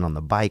man on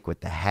the bike with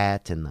the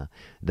hat and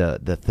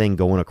the thing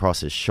going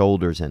across his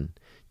shoulders and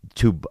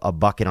a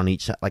bucket on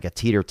each side, like a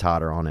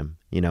teeter-totter on him,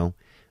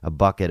 a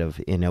bucket of,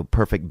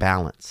 perfect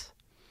balance.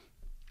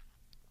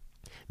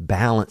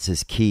 Balance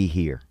is key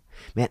here.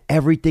 Man,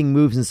 everything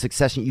moves in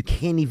succession. You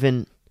can't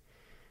even,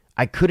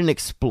 I couldn't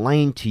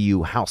explain to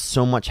you how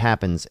so much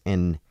happens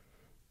and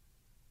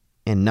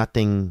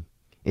nothing.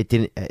 I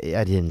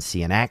didn't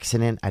see an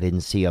accident. I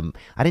didn't see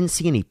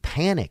any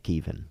panic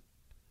even.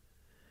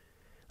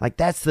 Like,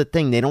 that's the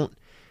thing.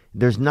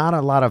 There's not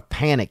a lot of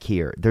panic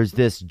here. There's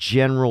this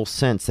general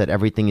sense that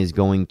everything is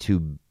going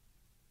to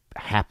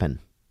happen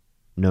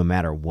no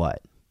matter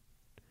what.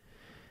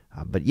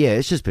 But yeah,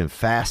 it's just been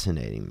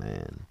fascinating,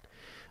 man.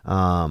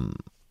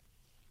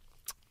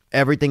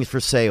 Everything's for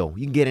sale.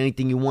 You can get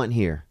anything you want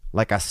here.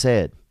 Like I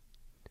said,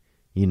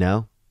 you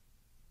know,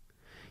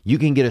 you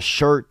can get a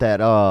shirt that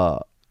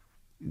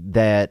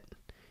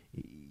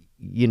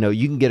you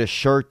can get a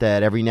shirt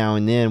that every now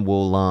and then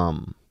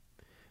will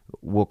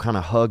kind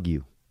of hug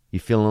you. You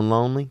feeling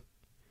lonely?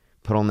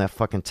 Put on that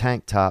fucking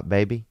tank top,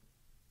 baby.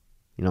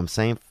 You know what I'm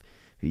saying?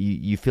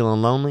 You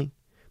feeling lonely?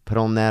 Put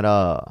on that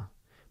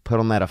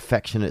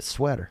affectionate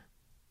sweater.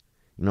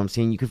 You know what I'm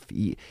saying? You could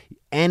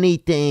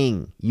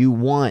anything you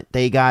want,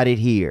 they got it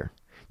here.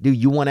 Dude,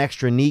 you want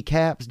extra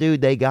kneecaps? Dude,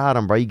 they got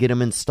them, bro. You get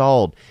them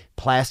installed.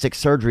 Plastic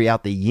surgery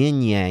out the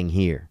yin-yang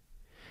here.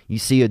 You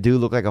see a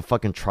dude look like a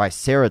fucking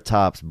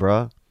triceratops,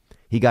 bro.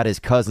 He got his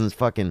cousin's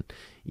fucking,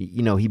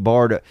 he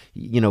borrowed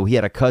he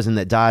had a cousin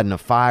that died in a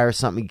fire or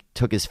something. He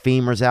took his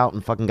femurs out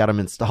and fucking got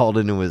them installed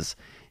into his,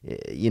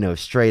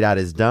 straight out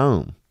his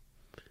dome.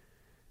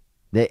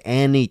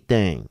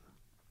 Anything.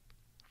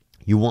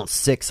 You want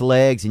 6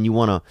 legs and you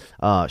want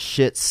a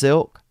shit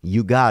silk?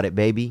 You got it,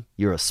 baby.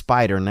 You're a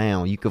spider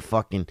now. You could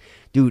fucking...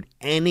 Dude,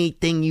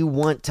 anything you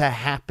want to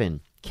happen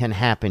can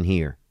happen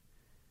here.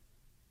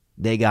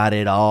 They got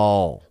it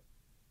all.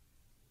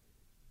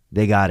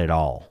 They got it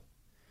all.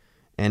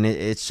 And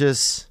it's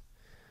just...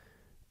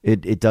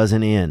 It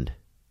doesn't end.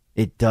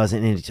 It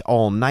doesn't end. It's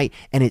all night.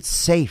 And it's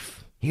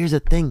safe. Here's the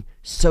thing.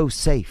 So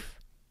safe.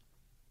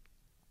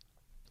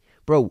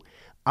 Bro,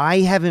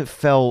 I haven't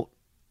felt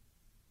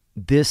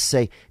this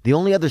safe. The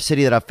only other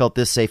city that I felt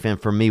this safe in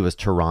for me was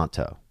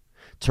Toronto.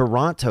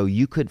 Toronto,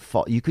 you could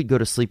go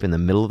to sleep in the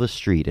middle of the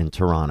street in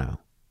Toronto,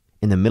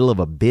 in the middle of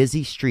a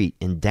busy street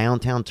in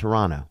downtown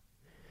Toronto,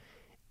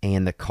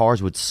 and the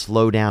cars would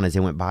slow down as they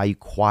went by you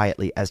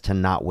quietly as to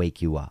not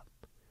wake you up.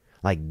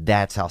 Like,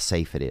 that's how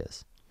safe it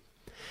is.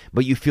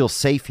 But you feel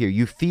safe here.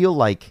 You feel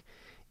like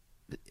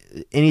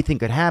anything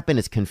could happen.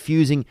 It's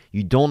confusing.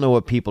 You don't know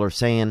what people are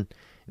saying.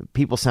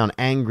 People sound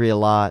angry a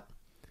lot.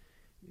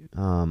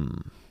 I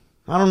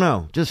don't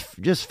know.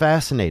 Just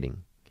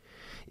fascinating.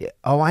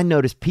 Oh, I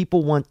noticed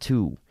people want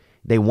to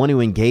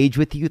engage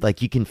with you.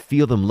 Like, you can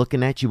feel them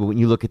looking at you, but when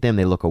you look at them,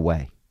 they look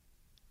away.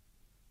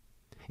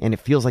 And it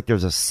feels like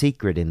there's a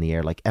secret in the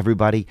air. Like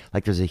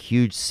there's a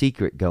huge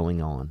secret going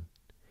on,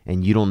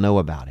 and you don't know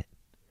about it.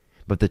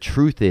 But the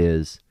truth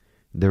is,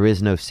 there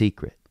is no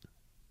secret.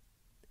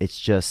 It's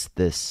just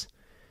this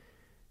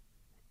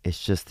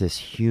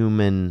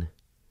human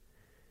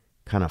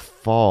kind of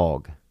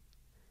fog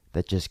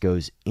that just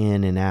goes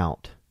in and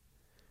out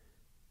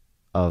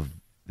of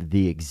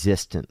the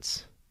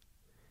existence,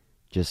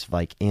 just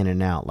like in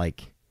and out,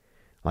 like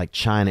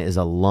China is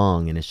a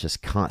lung, and it's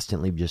just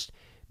constantly just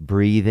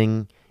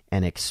breathing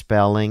and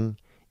expelling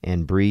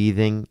and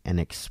breathing and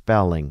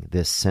expelling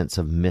this sense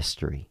of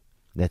mystery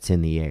that's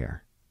in the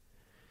air.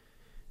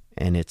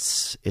 And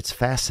it's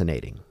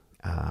fascinating.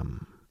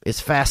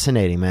 It's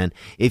fascinating, man.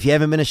 If you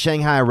haven't been to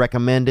Shanghai, I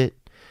recommend it.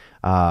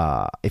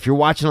 If you're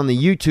watching on the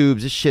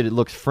YouTubes, this shit, it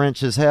looks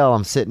French as hell.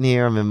 I'm sitting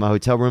here, I'm in my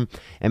hotel room,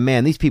 and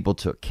man, these people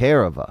took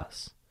care of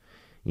us.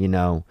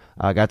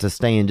 I got to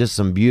stay in just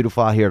some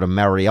beautiful out here at a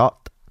Marriott.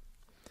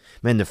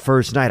 Man, the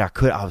first night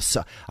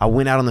I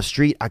went out on the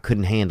street, I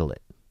couldn't handle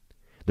it.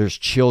 There's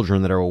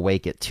children that are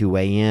awake at 2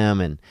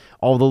 a.m. and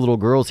all the little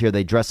girls here,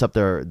 they dress up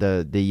their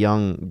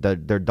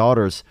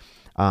daughters.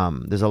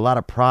 There's a lot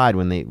of pride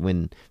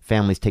when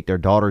families take their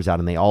daughters out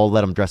and they all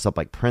let them dress up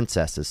like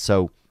princesses.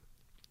 So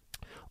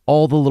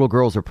all the little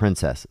girls are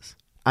princesses.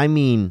 I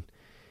mean,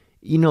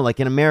 like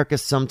in America,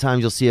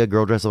 sometimes you'll see a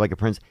girl dressed up like a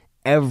prince.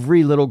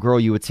 Every little girl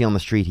you would see on the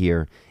street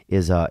here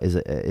is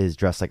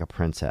dressed like a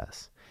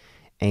princess,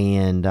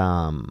 and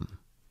so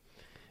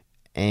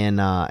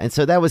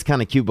that was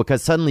kind of cute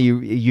because suddenly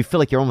you feel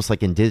like you're almost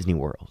like in Disney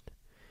World.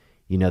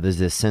 There's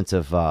this sense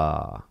of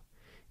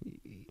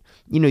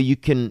you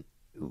can,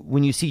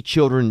 when you see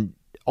children,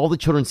 all the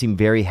children seem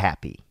very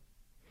happy,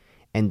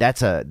 and that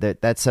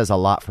says a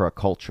lot for a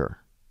culture.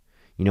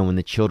 When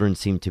the children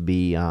seem to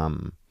be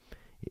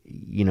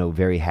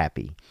very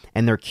happy,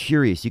 and they're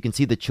curious. You can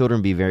see the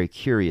children be very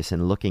curious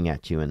and looking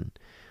at you, and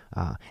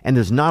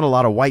there's not a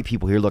lot of white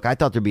people here. Look, I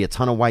thought there'd be a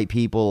ton of white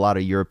people, a lot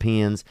of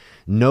Europeans,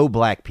 no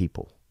black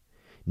people,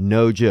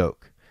 no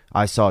joke.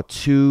 I saw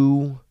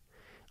 2.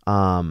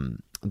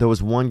 There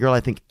was one girl, I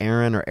think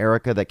Erin or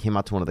Erica, that came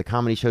out to one of the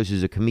comedy shows.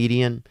 Who's a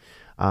comedian,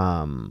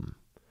 and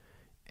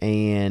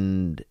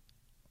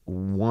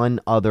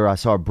one other. I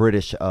saw a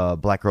British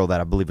black girl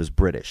that I believe was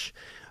British.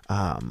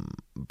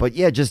 But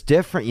yeah, just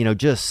different,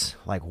 just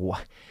like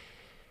what,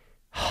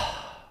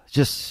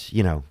 just,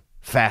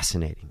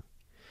 fascinating.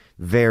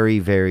 Very,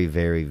 very,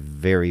 very,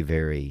 very,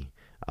 very,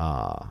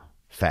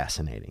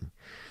 fascinating.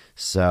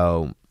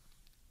 So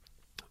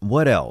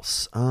What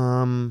else?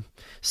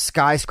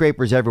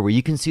 Skyscrapers everywhere.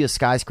 You can see a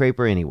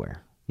skyscraper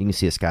anywhere. You can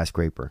see a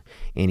skyscraper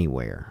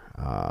anywhere.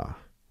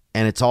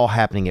 And it's all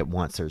happening at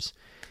once.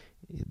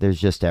 There's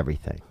just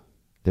everything.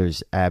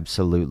 There's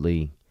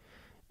absolutely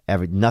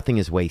nothing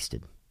is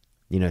wasted.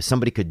 You know,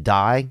 somebody could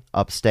die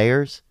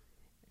upstairs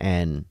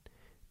and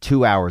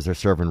 2 hours they're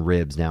serving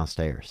ribs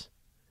downstairs.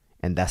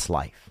 And that's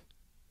life.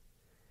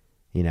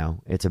 You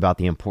know, it's about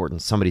the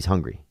importance. Somebody's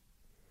hungry.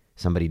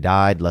 Somebody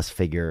died. Let's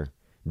figure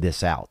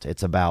this out.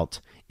 It's about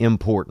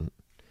important,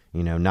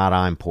 you know, not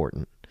I'm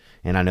important.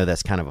 And I know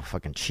that's kind of a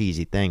fucking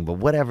cheesy thing, but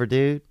whatever,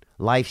 dude.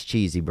 Life's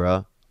cheesy,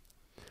 bro.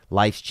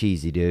 Life's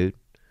cheesy, dude.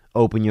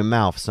 Open your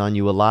mouth, son.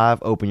 You alive?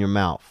 Open your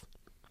mouth.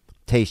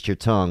 Taste your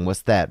tongue.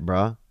 What's that,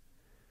 bro?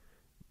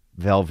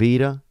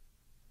 Velveeta?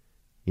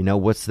 You know,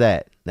 what's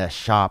that? That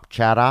shop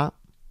chata?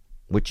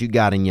 What you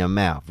got in your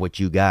mouth? What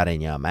you got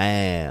in your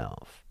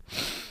mouth?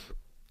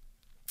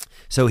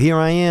 So here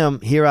I am.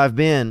 Here I've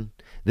been.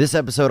 This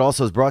episode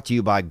also is brought to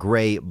you by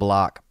Gray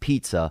Block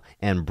Pizza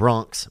and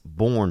Bronx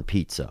Born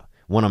Pizza.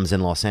 One of them's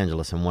in Los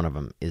Angeles and one of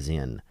them is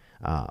in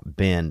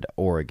Bend,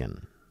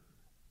 Oregon.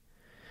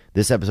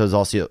 This episode is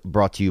also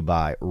brought to you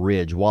by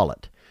Ridge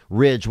Wallet.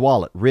 Ridge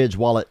Wallet,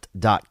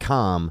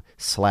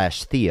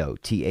 ridgewallet.com/Theo,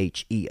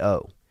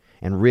 Theo.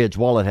 And Ridge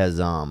Wallet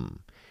has,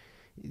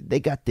 they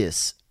got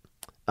this,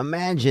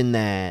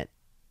 imagine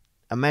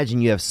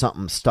you have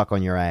something stuck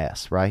on your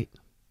ass, right?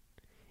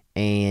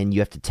 And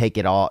you have to take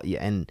it all,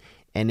 and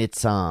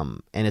it's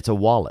a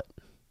wallet.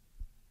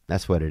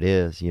 That's what it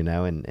is, you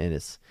know, and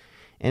it's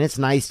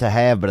nice to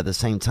have, but at the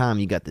same time,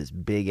 you got this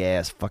big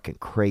ass, fucking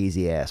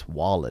crazy ass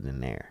wallet in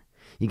there.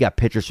 You got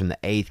pictures from the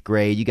 8th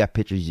grade. You got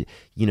pictures,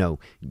 you know,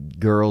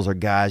 girls or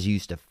guys you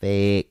used to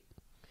fake.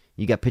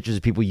 You got pictures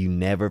of people you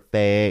never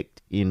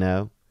faked, you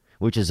know,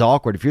 which is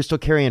awkward. If you're still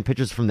carrying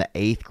pictures from the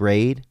 8th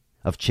grade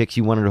of chicks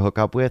you wanted to hook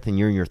up with and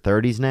you're in your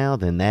 30s now,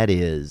 then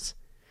that's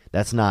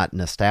not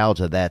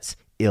nostalgia. That's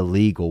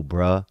illegal,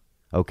 bruh.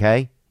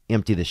 Okay?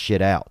 Empty the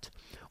shit out.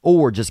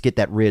 Or just get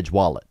that Ridge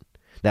wallet,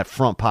 that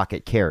front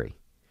pocket carry.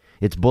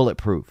 It's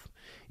bulletproof.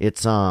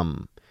 It's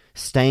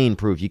stain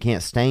proof. You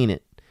can't stain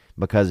it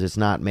because it's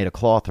not made of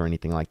cloth or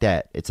anything like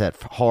that. It's that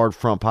hard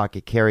front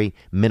pocket carry.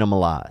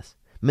 Minimalize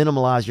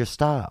your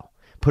style.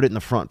 Put it in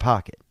the front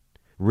pocket.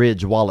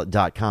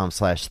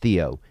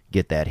 ridgewallet.com/Theo.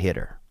 Get that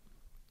hitter.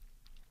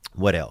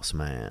 What else,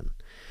 man?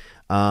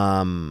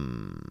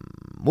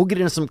 We'll get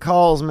into some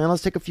calls, man.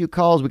 Let's take a few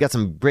calls. We got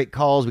some great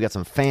calls. We got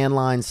some fan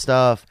line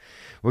stuff.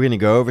 We're going to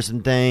go over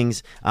some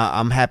things.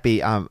 I'm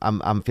happy.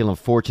 I'm feeling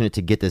fortunate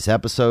to get this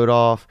episode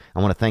off.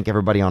 I want to thank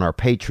everybody on our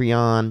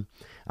Patreon.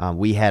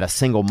 We had a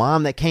single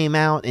mom that came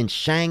out in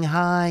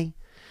Shanghai.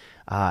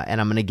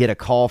 And I'm going to get a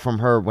call from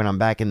her when I'm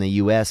back in the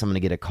U.S. I'm going to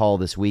get a call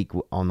this week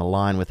on the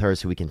line with her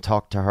so we can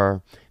talk to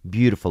her.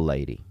 Beautiful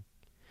lady.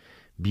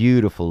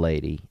 2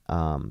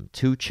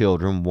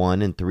 children,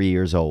 1 and 3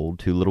 years old,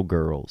 2 little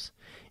girls.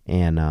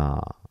 And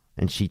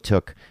she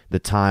took the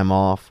time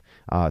off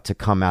to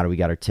come out. We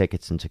got her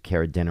tickets and took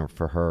care of dinner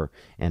for her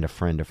and a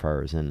friend of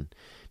hers. And,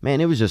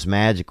 man, it was just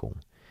magical.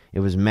 It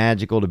was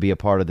magical to be a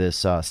part of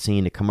this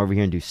scene, to come over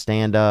here and do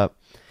stand-up.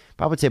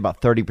 But I would say about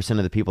 30%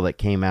 of the people that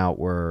came out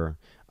were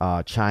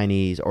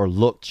Chinese or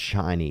looked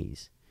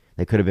Chinese.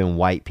 They could have been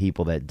white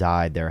people that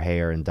dyed their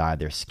hair and dyed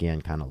their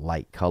skin kind of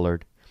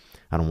light-colored.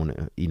 I don't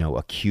want to,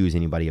 accuse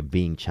anybody of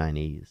being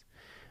Chinese.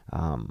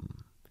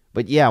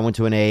 But, yeah, I went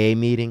to an AA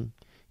meeting.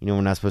 We're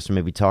not supposed to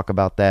maybe talk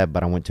about that,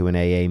 but I went to an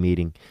AA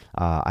meeting.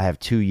 I have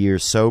 2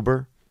 years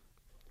sober,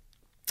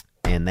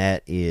 and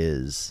that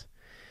is...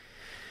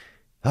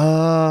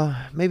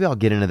 maybe I'll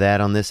get into that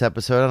on this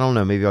episode. I don't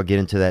know. Maybe I'll get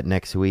into that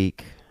next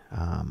week.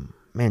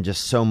 Man,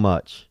 just so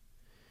much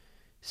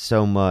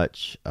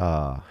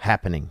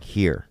happening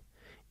here.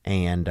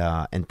 And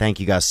thank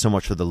you guys so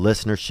much for the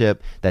listenership.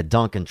 That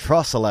Duncan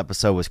Trussell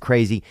episode was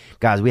crazy.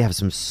 Guys, we have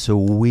some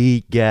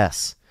sweet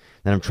guests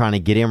that I'm trying to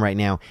get in right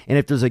now. And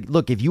if there's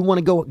if you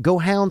want to go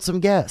hound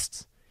some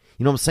guests.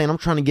 You know what I'm saying? I'm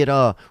trying to get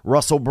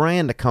Russell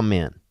Brand to come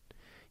in.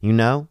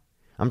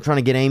 I'm trying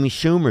to get Amy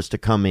Schumer's to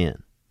come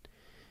in.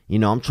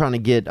 I'm trying to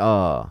get,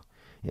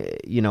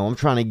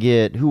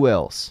 who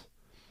else?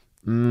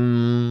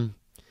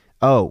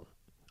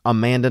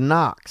 Amanda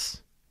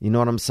Knox. You know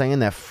what I'm saying?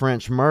 That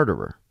French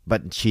murderer.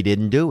 But she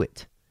didn't do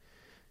it.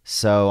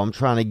 So I'm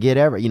trying to get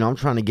I'm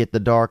trying to get the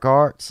dark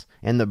arts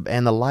and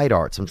the light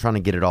arts. I'm trying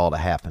to get it all to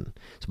happen.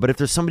 But if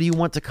there's somebody you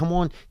want to come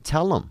on,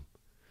 tell them.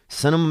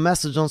 Send them a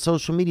message on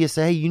social media.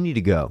 Say, hey, you need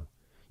to go.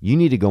 You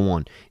need to go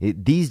on.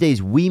 These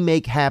days, we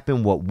make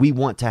happen what we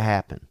want to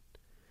happen.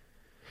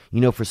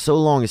 For so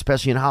long,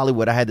 especially in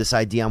Hollywood, I had this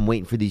idea. I'm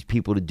waiting for these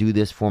people to do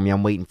this for me.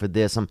 I'm waiting for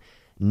this. I'm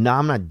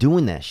not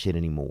doing that shit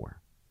anymore.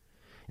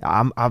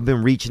 I've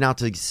been reaching out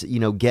to,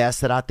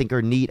 guests that I think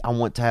are neat. I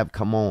want to have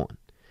come on,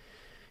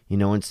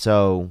 and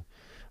so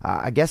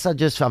I guess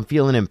I'm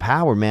feeling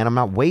empowered, man. I'm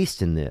not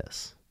wasting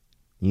this.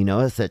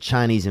 It's that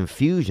Chinese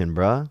infusion,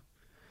 bruh.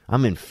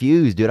 I'm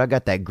infused, dude. I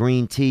got that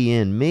green tea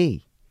in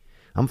me.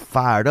 I'm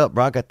fired up,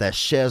 bro. I got that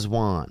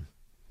Szechuan.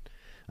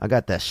 I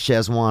got that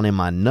Szechuan in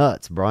my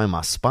nuts, bro, in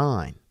my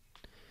spine.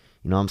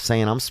 You know what I'm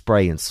saying? I'm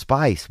spraying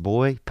spice,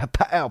 boy.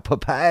 Pa-pow,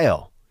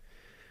 pa-pow.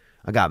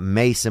 I got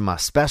mace in my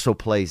special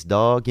place,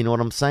 dog. You know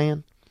what I'm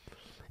saying?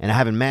 And I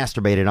haven't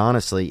masturbated,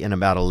 honestly, in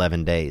about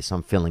 11 days, so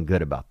I'm feeling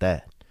good about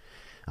that.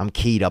 I'm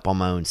keyed up on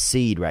my own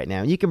seed right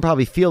now. You can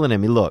probably feel it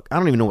in me. Look, I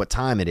don't even know what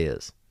time it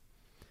is.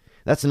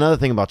 That's another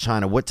thing about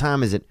China. What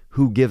time is it?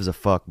 Who gives a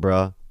fuck,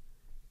 bruh?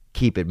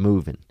 Keep it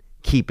moving.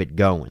 Keep it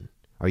going.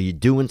 Are you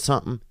doing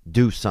something?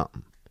 Do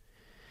something.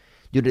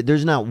 Dude,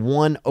 there's not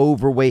one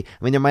overweight.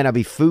 I mean, there might not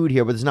be food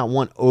here, but there's not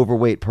one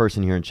overweight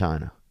person here in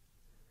China.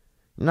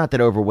 Not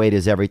that overweight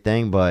is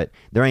everything, but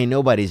there ain't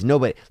nobody.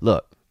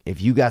 Look,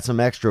 if you got some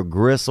extra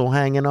gristle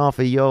hanging off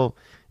of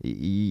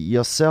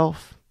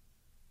yourself,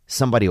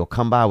 somebody will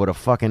come by with a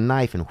fucking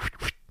knife and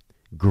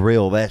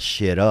grill that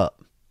shit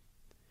up.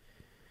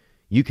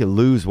 You can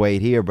lose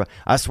weight here, but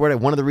I swear that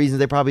one of the reasons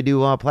they probably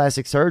do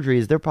plastic surgery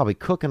is they're probably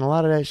cooking a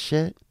lot of that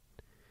shit.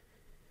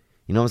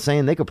 You know what I'm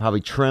saying? They could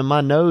probably trim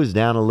my nose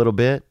down a little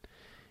bit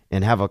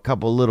and have a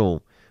couple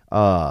little,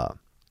 at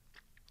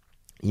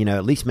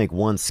least make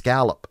one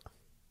scallop.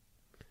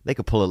 They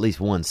could pull at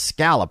least one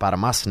scallop out of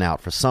my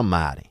snout for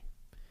somebody.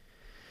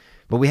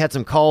 But we had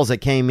some calls that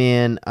came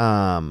in.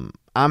 I'm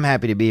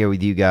happy to be here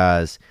with you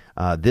guys.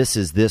 This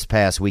is this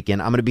past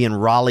weekend. I'm going to be in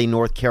Raleigh,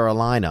 North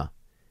Carolina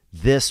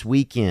this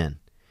weekend.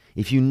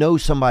 If you know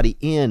somebody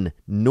in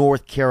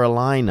North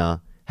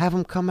Carolina, have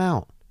them come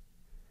out.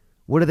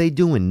 What are they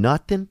doing?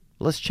 Nothing?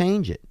 Let's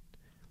change it.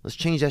 Let's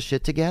change that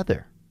shit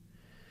together.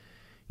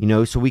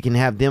 So we can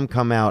have them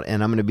come out,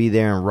 and I'm going to be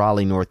there in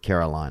Raleigh, North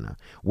Carolina.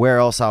 Where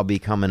else I'll be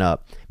coming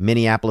up?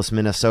 Minneapolis,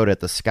 Minnesota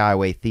at the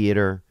Skyway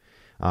Theater.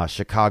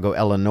 Chicago,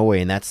 Illinois,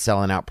 and that's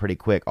selling out pretty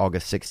quick,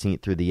 August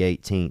 16th through the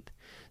 18th.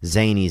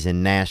 Zanies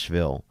in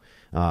Nashville,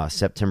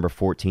 September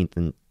 14th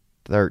and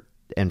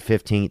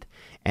 15th.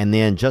 And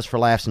then Just for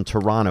Laughs in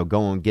Toronto,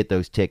 go and get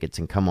those tickets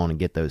and come on and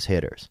get those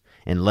hitters.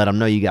 And let them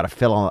know you got to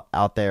fill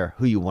out there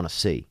who you want to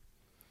see.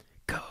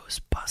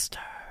 Ghostbusters.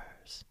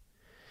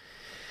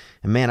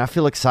 And man, I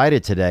feel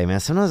excited today,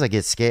 man. Sometimes I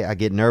get scared. I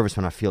get nervous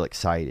when I feel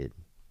excited.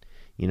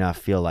 I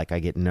feel like I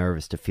get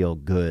nervous to feel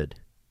good.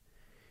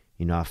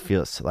 I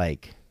feel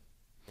like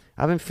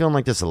I've been feeling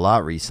like this a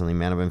lot recently,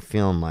 man. I've been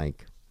feeling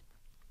like,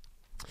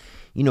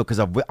 because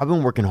I've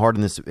been working hard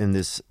in this, in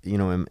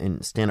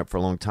stand up for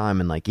a long time,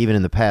 and like even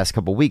in the past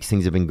couple of weeks,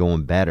 things have been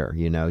going better.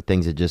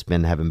 Things have just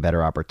been having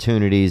better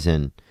opportunities,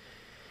 and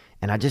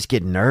I just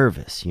get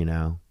nervous,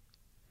 And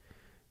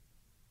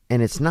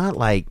it's not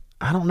like,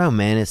 I don't know,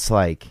 man. It's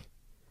like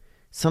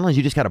sometimes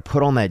you just got to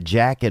put on that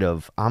jacket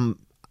of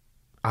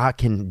I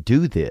can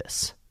do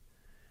this.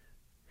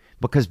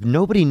 Because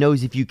nobody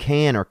knows if you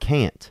can or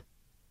can't.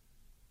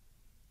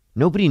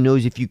 Nobody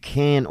knows if you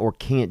can or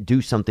can't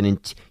do something.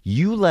 And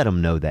you let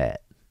them know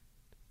that.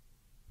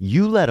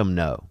 You let them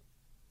know.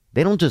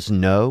 They don't just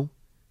know.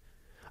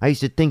 I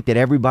used to think that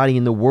everybody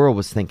in the world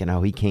was thinking,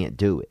 oh, he can't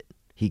do it.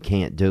 He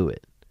can't do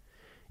it.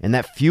 And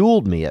that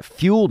fueled me. It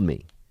fueled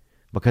me.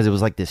 Because it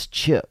was like this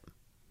chip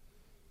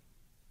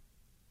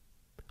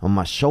on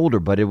my shoulder.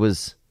 But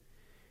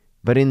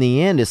in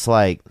the end, it's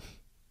like,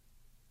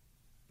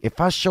 if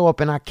I show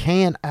up and I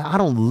can, I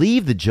don't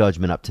leave the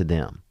judgment up to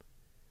them.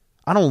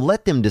 I don't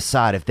let them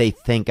decide if they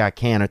think I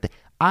can or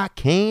I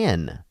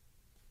can.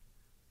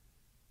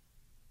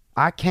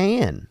 I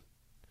can.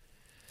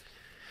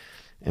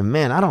 And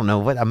man, I don't know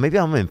what. Maybe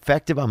I'm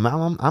infected. I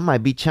might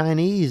be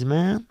Chinese,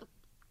 man.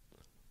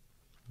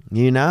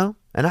 And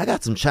I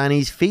got some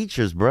Chinese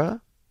features,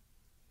 bruh.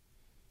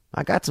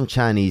 I got some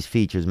Chinese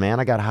features, man.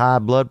 I got high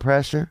blood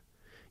pressure.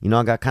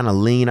 I got kind of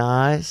lean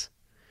eyes.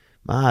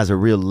 My eyes are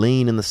real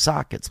lean in the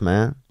sockets,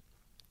 man.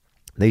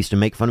 They used to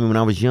make fun of me when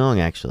I was young,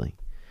 actually.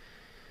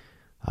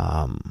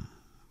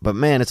 But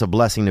man, it's a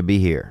blessing to be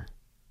here.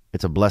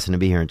 It's a blessing to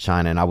be here in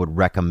China, and I would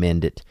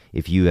recommend it.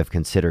 If you have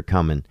considered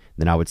coming,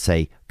 then I would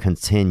say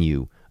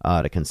continue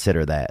to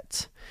consider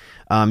that.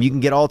 You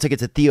can get all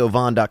tickets at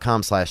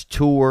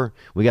theovon.com/tour.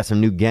 We got some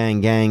new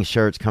gang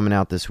shirts coming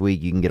out this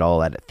week. You can get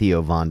all that at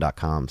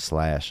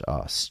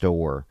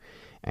theovon.com/store.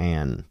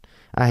 And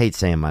I hate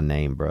saying my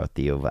name, bro,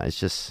 Theovon. It's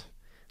just...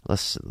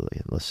 Let's go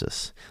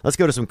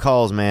to some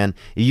calls, man.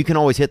 You can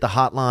always hit the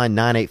hotline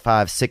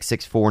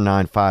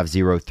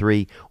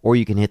 985-664-9503, or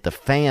you can hit the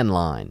fan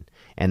line,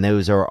 and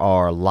those are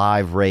our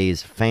live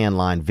raise fan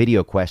line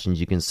video questions.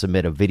 You can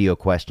submit a video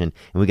question,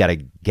 and we got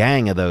a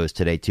gang of those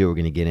today too. We're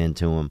going to get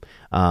into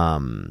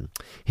them.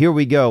 Here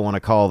we go on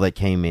a call that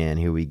came in.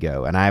 Here we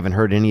go, and I haven't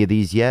heard any of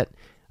these yet.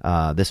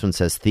 This one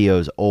says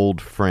Theo's old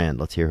friend.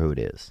 Let's hear who it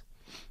is.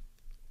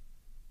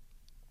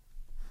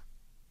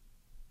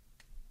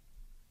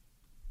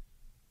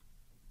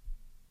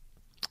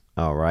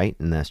 All right,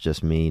 and that's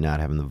just me not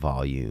having the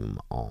volume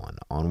on.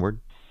 Onward.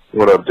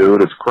 What up,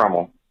 dude? It's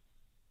Crummel.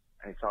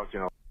 Hey, talk to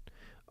you.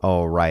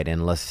 All right,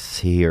 and let's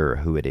hear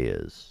who it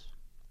is.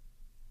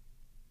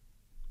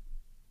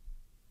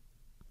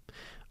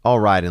 All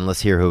right, and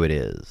let's hear who it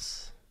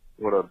is.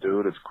 What up,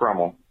 dude? It's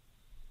Crummel.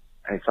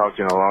 Ain't talked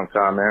to you in a long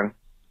time, man.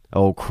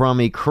 Oh,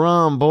 Crummy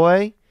Crumb,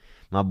 boy.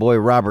 My boy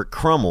Robert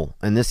Crummel.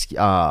 And this,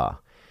 I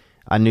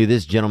knew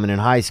this gentleman in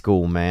high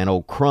school, man.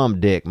 Old Crumb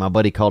Dick. My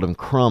buddy called him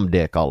Crumb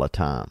Dick all the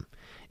time.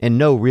 And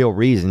no real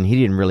reason.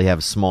 He didn't really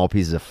have small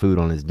pieces of food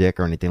on his dick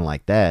or anything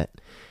like that.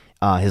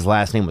 His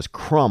last name was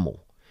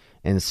Crummel.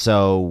 And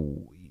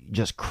so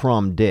just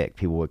Crumb Dick,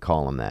 people would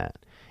call him that.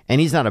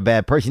 And he's not a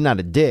bad person. He's not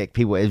a dick.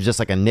 It was just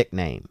like a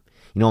nickname.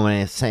 You know what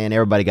I'm saying?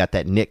 Everybody got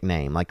that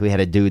nickname. Like we had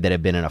a dude that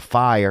had been in a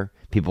fire.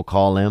 People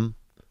call him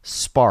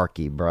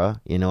Sparky, bruh.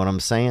 You know what I'm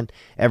saying?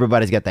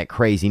 Everybody's got that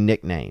crazy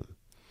nickname.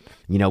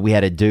 You know, we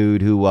had a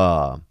dude,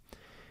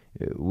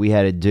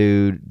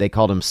 they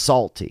called him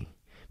Salty.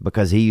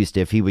 Because he used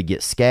to, if he would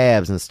get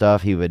scabs and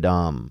stuff, he would,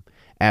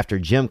 after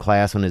gym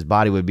class, when his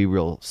body would be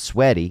real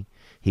sweaty,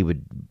 he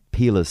would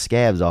peel his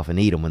scabs off and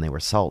eat them when they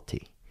were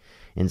salty.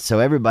 And so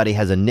everybody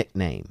has a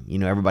nickname. You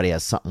know, everybody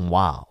has something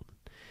wild.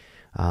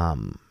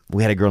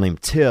 We had a girl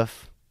named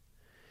Tiff,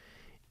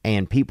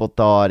 and people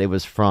thought it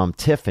was from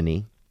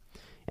Tiffany.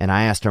 And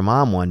I asked her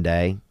mom one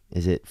day,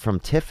 is it from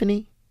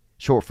Tiffany?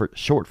 Short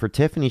for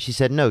Tiffany? She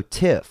said, no,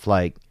 Tiff.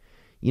 Like,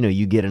 you know,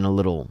 you get into a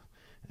little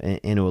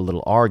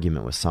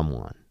argument with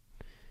someone.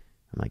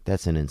 I'm like,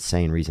 that's an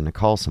insane reason to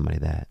call somebody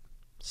that.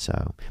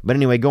 So, but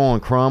anyway, go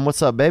on, Crumb.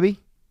 What's up, baby?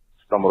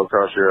 Stumbled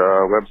across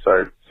your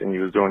website, seen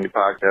you was doing your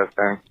podcast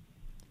thing.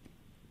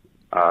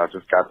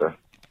 Just got to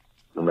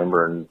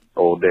remembering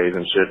old days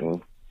and shit,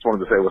 and just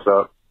wanted to say what's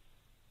up.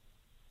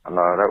 And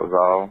that was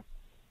all.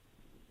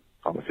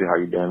 I'm gonna see how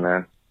you doing,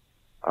 man.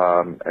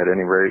 At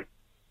any rate,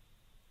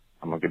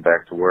 I'm gonna get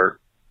back to work.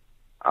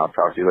 I'll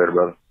talk to you later,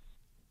 brother.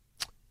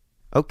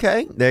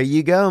 Okay, there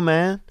you go,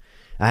 man.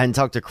 I hadn't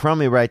talked to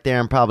Crummy right there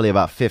in probably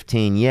about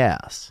 15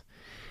 years.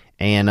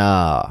 And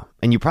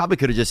you probably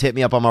could have just hit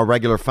me up on my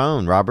regular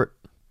phone, Robert.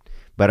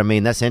 But, I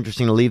mean, that's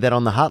interesting to leave that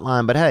on the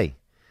hotline. But, hey,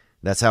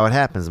 that's how it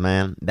happens,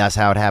 man. That's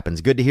how it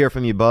happens. Good to hear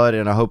from you, bud,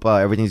 and I hope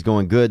everything's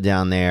going good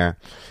down there.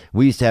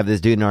 We used to have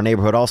this dude in our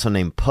neighborhood also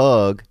named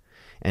Pug,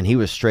 and he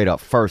was straight up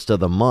first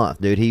of the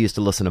month, dude. He used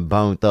to listen to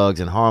Bone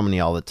Thugs and Harmony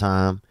all the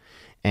time.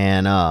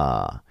 And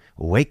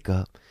Wake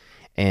Up.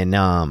 And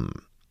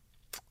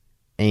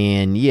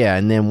yeah,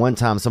 and then one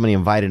time somebody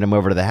invited him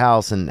over to the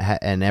house,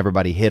 and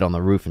everybody hid on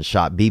the roof and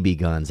shot BB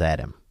guns at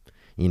him,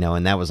 you know,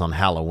 and that was on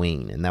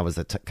Halloween, and that was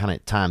the kind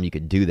of time you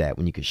could do that,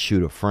 when you could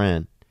shoot a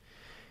friend,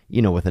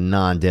 you know, with a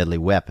non-deadly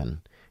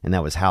weapon, and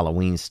that was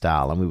Halloween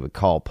style, and we would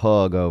call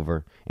Pug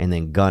over and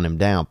then gun him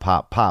down,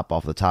 pop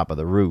off the top of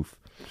the roof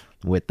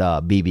with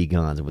BB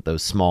guns, with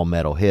those small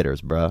metal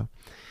hitters, bruh.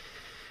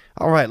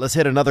 All right, let's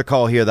hit another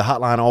call here. The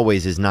hotline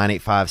always is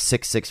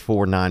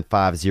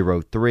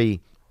 985-664-9503.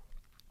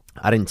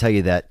 I didn't tell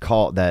you that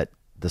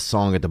the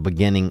song at the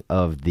beginning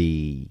of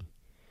the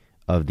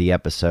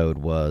episode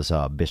was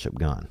Bishop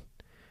Gunn.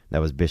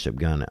 That was Bishop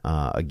Gunn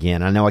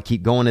again. I know I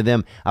keep going to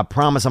them. I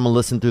promise I'm going to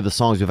listen through the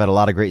songs. We've had a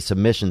lot of great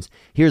submissions.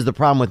 Here's the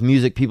problem with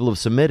music people have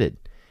submitted.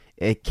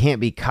 It can't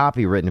be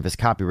copywritten. If it's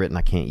copywritten,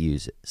 I can't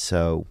use it.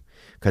 So,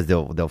 because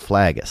they'll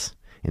flag us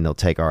and they'll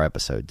take our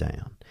episode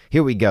down.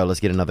 Here we go.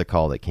 Let's get another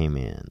call that came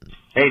in.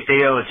 Hey,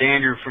 Theo. It's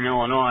Andrew from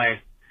Illinois.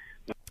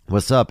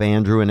 What's up,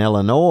 Andrew in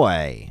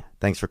Illinois?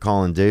 Thanks for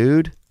calling,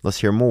 dude.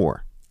 Let's hear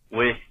more.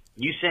 With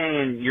you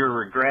saying your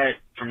regret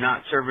from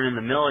not serving in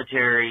the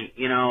military,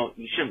 you know,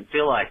 you shouldn't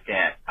feel like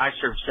that. I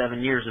served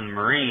 7 years in the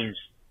Marines,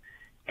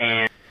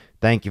 and...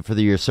 Thank you for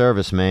your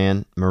service,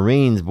 man.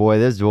 Marines, boy,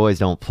 those boys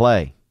don't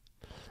play.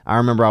 I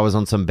remember I was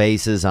on some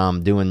bases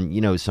doing,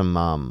 you know,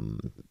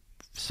 some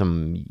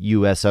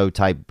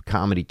USO-type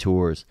comedy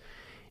tours,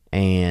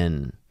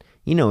 and,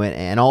 you know,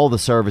 and all the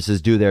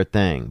services do their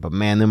thing. But,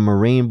 man, the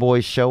Marine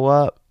boys show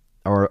up,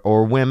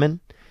 or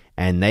women...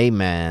 And they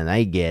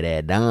get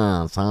it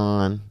done,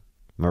 son.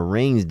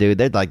 Marines, dude,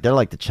 they're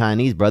like the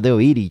Chinese, bro.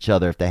 They'll eat each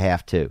other if they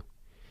have to. You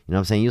know what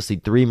I'm saying? You'll see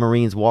 3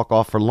 Marines walk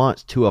off for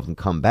lunch, 2 of them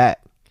come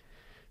back.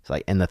 It's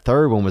like, and the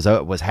third one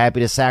was happy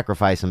to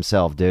sacrifice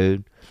himself,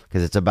 dude,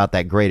 because it's about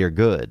that greater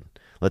good.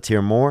 Let's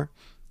hear more.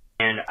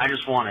 And I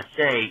just want to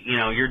say, you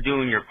know, you're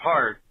doing your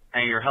part,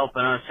 and you're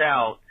helping us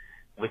out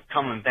with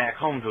coming back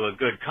home to a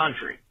good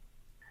country.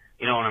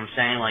 You know what I'm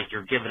saying? Like,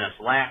 you're giving us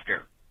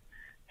laughter.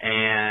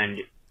 And...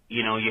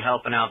 you know, you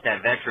helping out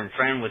that veteran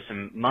friend with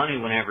some money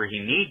whenever he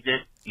needs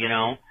it, you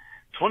know.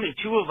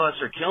 22 of us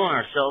are killing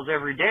ourselves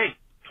every day.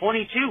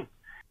 22.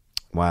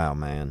 Wow,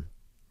 man.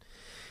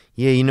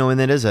 Yeah, you know, and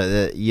that is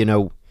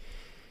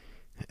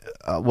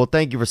well,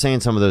 thank you for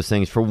saying some of those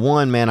things. For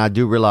one, man, I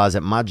do realize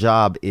that my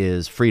job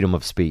is freedom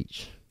of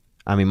speech.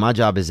 I mean, my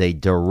job is a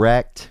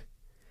direct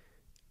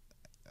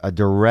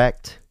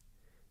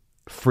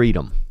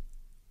freedom.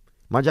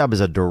 My job is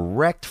a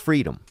direct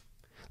freedom.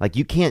 Like,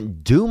 you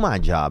can't do my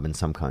job in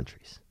some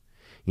countries.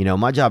 You know,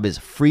 my job is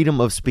freedom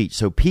of speech.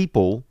 So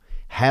people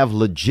have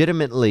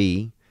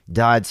legitimately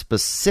died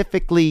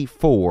specifically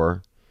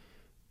for,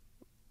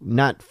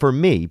 not for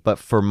me, but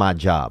for my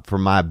job, for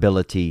my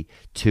ability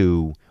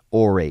to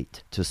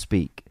orate, to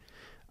speak,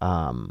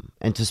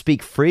 and to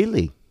speak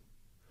freely.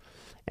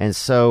 And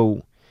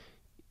so,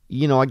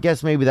 you know, I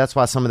guess maybe that's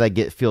why some of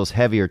that feels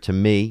heavier to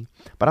me.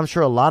 But I'm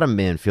sure a lot of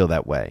men feel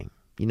that way.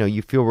 You know,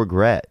 you feel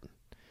regret.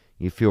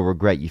 You feel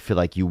regret. You feel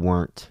like you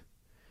weren't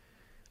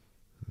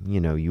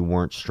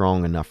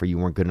strong enough or you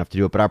weren't good enough to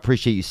do it. But I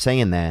appreciate you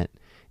saying that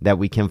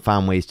we can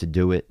find ways to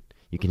do it.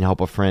 You can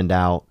help a friend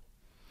out.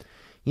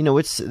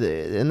 That's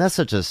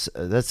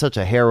such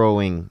a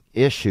harrowing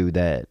issue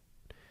that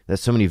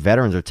so many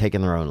veterans are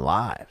taking their own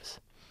lives.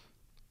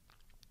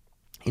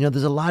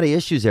 There's a lot of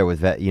issues there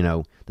with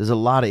there's a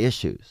lot of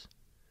issues.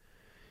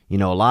 A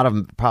lot of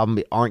them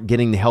probably aren't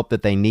getting the help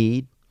that they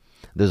need.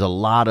 There's a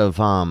lot of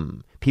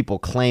people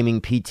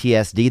claiming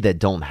PTSD that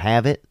don't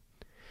have it.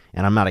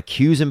 And I'm not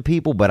accusing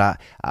people, but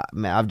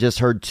I've just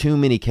heard too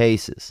many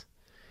cases.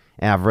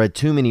 And I've read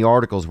too many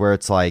articles where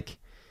it's like,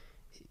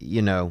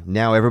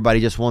 now everybody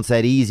just wants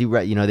that easy,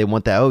 they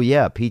want that, oh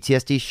yeah,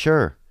 PTSD,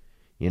 sure.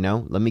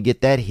 Let me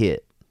get that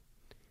hit.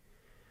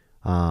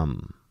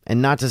 And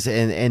not just,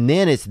 and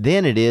then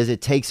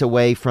it takes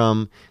away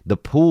from the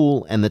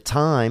pool and the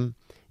time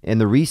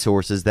and the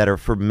resources that are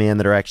for men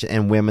that are actually,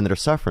 and women that are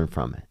suffering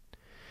from it.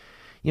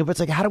 But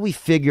it's like, how do we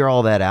figure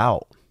all that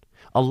out?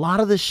 A lot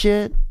of the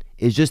shit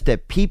is just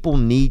that people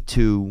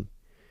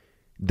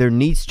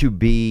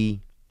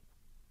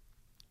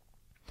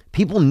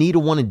people need to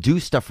want to do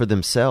stuff for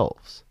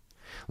themselves.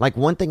 Like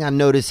one thing I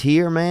notice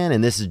here, man,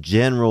 and this is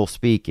general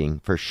speaking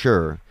for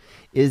sure,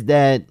 is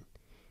that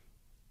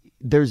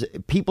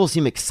people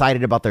seem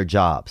excited about their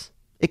jobs.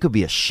 It could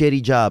be a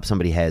shitty job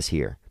somebody has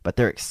here, but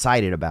they're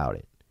excited about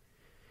it.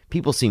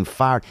 People seem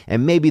fired,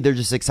 and maybe they're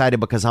just excited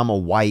because I'm a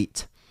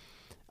white,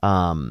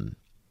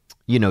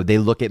 they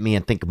look at me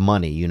and think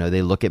money.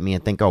 They look at me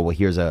and think, oh, well,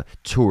 here's a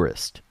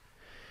tourist.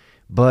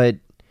 But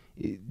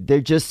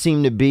there just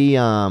seem to be,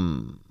 I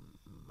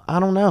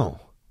don't know.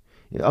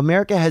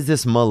 America has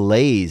this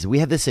malaise. We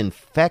have this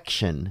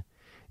infection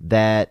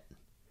that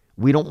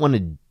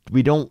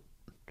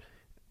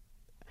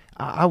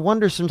I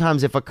wonder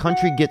sometimes if a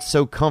country gets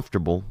so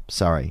comfortable,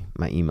 sorry,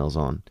 my email's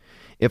on.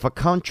 If a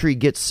country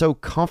gets so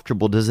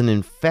comfortable, does an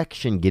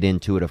infection get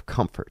into it of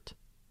comfort?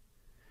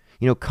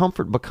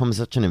 Comfort becomes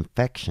such an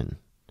infection.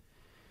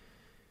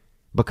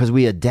 Because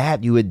you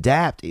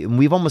adapt, and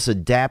we've almost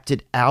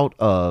adapted out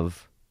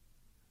of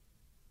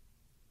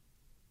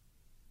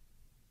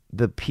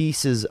the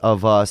pieces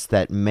of us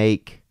that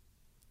make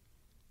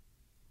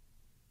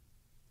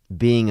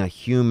being a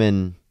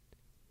human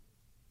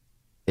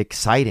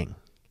exciting.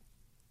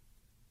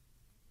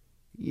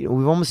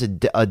 We've almost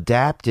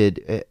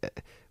adapted.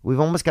 We've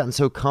almost gotten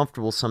so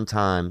comfortable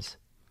sometimes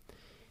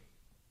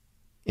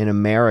in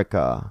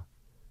America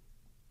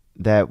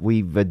that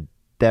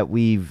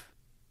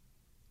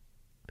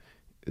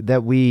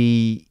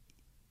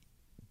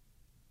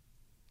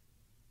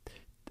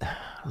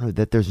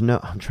there's no,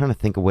 I'm trying to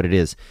think of what it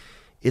is.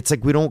 It's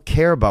like we don't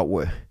care about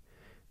what,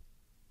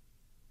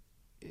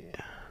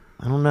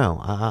 I don't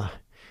know.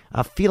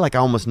 I feel like I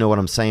almost know what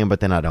I'm saying, but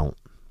then I don't.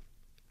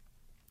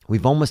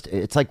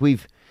 It's like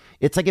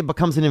it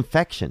becomes an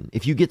infection.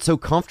 If you get so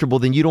comfortable,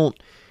 then you don't,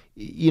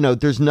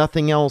 there's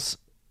nothing else.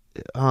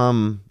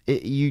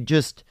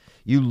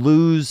 You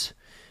lose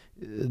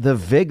the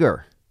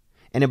vigor,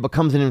 and it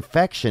becomes an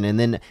infection. And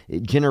then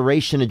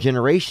generation to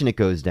generation, it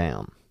goes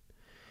down.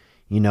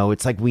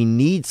 It's like we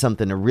need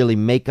something to really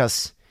make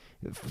us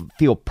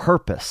feel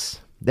purpose.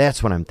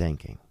 That's what I'm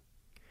thinking.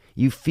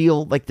 You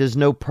feel like there's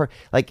no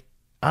I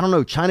don't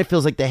know. China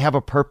feels like they have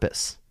a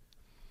purpose.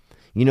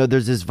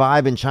 There's this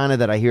vibe in China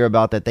that I hear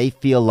about that they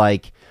feel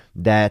like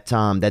that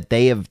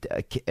they have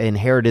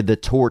inherited the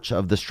torch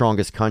of the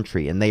strongest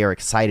country, and they are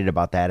excited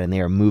about that, and they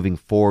are moving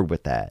forward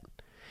with that.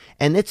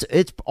 And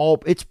it's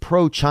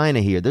pro-China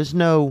here. There's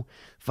no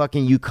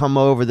fucking you come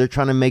over, they're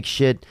trying to make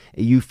shit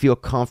you feel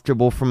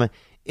comfortable from it.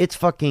 It's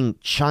fucking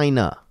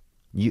China.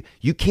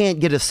 You can't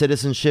get a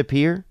citizenship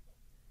here.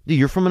 Dude,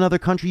 you're from another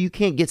country. You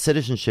can't get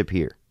citizenship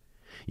here.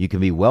 You can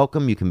be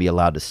welcome. You can be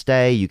allowed to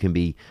stay. You can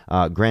be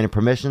granted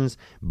permissions.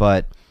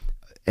 But,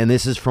 and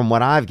this is from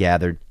what I've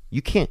gathered,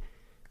 you can't.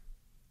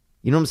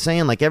 You know what I'm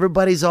saying? Like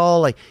everybody's all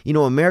like,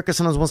 America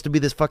sometimes wants to be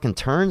this fucking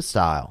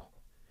turnstile.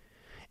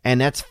 And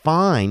that's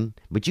fine.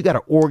 But you got to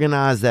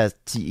organize that,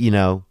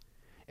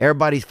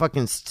 everybody's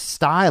fucking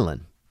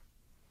styling.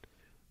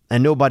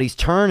 And nobody's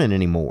turning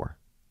anymore.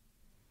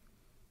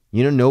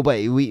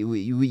 Nobody,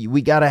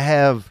 we got to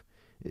have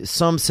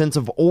some sense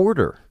of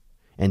order.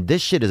 And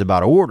this shit is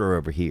about order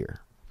over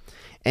here.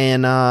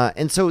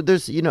 And so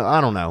there's,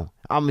 I don't know.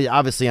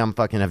 Obviously I'm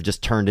fucking have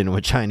just turned into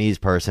a Chinese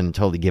person and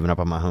totally given up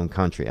on my home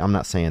country. I'm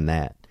not saying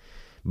that.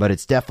 But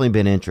it's definitely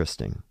been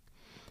interesting.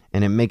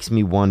 And it makes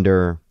me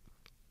wonder,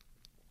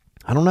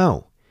 I don't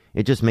know.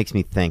 It just makes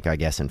me think, I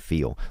guess, and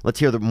feel.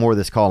 Let's hear more of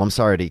this call. I'm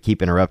sorry to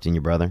keep interrupting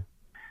you, brother.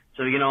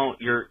 So,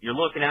 you're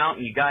looking out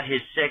and you got his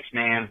 6,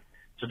 man.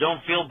 So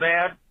don't feel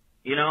bad,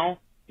 you're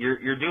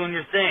doing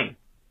your thing.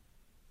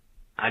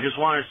 I just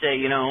want to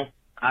say,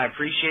 I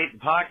appreciate the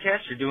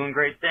podcast. You're doing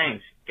great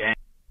things. Gang,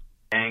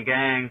 gang,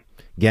 gang.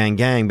 Gang,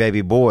 gang, baby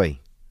boy.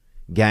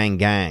 Gang,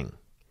 gang.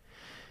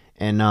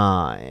 And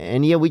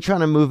yeah, we're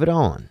trying to move it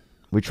on.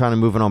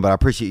 But I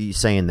appreciate you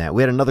saying that.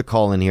 We had another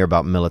call in here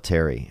about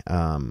military.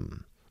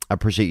 I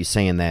appreciate you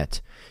saying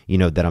that,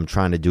 that I'm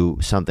trying to do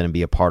something and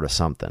be a part of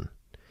something.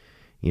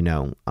 We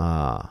had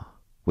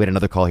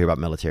another call here about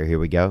military. Here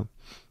we go.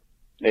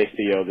 Hey,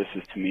 Theo, this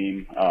is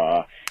Tamim.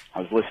 I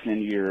was listening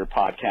to your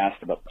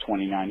podcast about the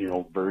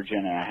 29-year-old virgin,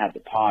 and I had to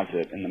pause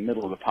it in the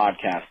middle of the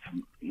podcast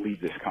to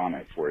leave this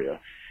comment for you.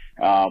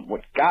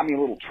 What got me a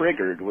little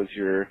triggered was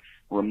your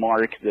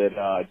remark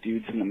that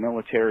dudes in the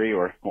military,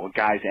 or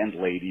guys and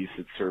ladies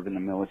that serve in the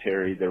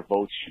military, their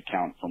votes should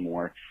count for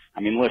more. I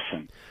mean,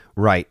 listen.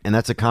 Right, and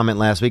that's a comment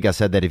last week. I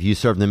said that if you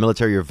serve in the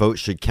military, your vote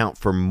should count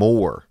for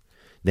more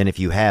than if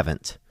you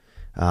haven't.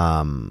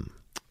 And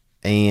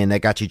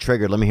that got you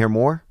triggered. Let me hear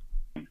more.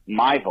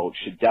 My vote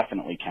should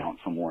definitely count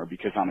for more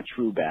because I'm a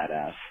true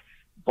badass.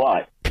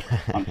 But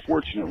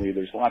unfortunately,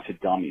 there's lots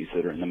of dummies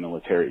that are in the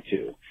military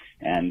too,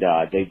 and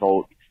they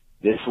vote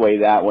this way,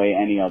 that way,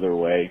 any other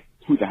way.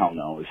 Who the hell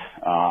knows?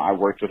 I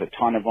worked with a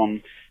ton of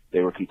them. They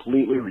were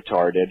completely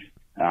retarded.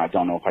 I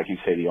don't know if I can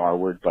say the R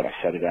word, but I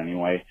said it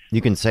anyway. You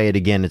can say it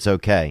again. It's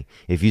okay.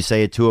 If you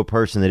say it to a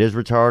person that is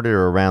retarded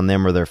or around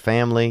them or their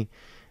family,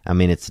 I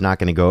mean, it's not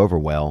going to go over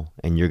well,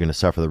 and you're going to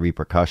suffer the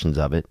repercussions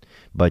of it.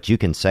 But you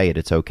can say it.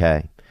 It's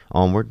okay.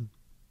 Onward.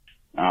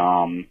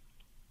 And,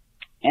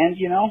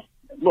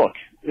 look,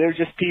 they're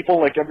just people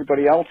like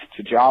everybody else.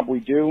 It's a job we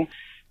do.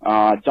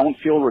 Don't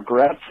feel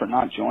regret for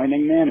not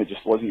joining, man. It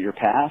just wasn't your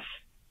path.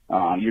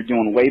 You're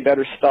doing way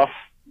better stuff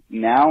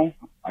now.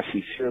 I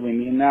sincerely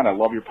mean that. I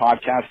love your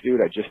podcast,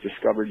 dude. I just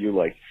discovered you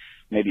like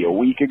maybe a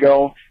week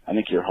ago. I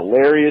think you're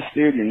hilarious,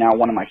 dude. You're now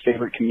one of my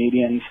favorite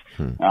comedians.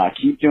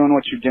 Keep doing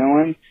what you're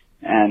doing,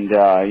 and,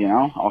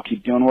 I'll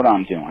keep doing what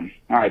I'm doing.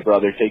 All right,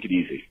 brother, take it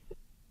easy.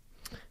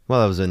 Well,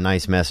 that was a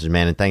nice message,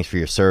 man, and thanks for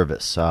your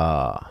service.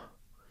 And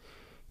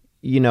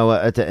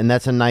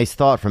that's a nice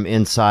thought from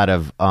inside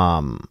of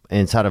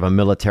a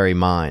military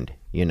mind,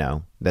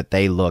 that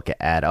they look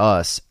at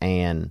us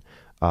and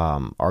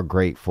are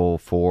grateful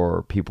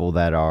for people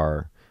that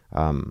are,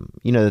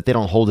 that they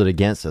don't hold it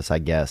against us, I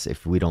guess,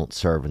 if we don't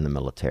serve in the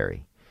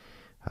military.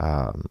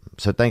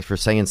 So thanks for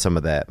saying some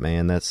of that,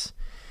 man. That's,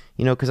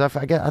 because I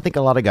think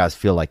a lot of guys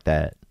feel like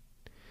that.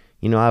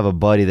 I have a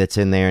buddy that's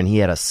in there, and he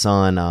had a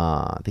son.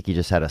 I think he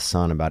just had a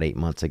son about 8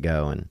 months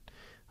ago, and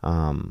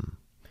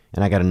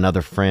I got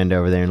another friend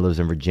over there and lives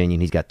in Virginia,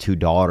 and he's got 2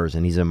 daughters,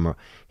 and he's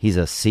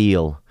a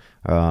SEAL,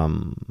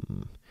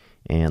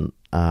 and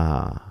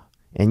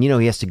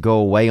he has to go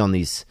away on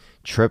these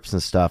trips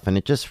and stuff, and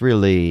it just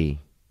really,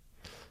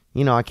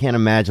 I can't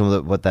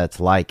imagine what that's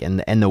like,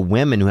 and the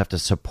women who have to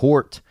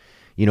support,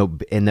 and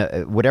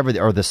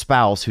the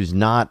spouse who's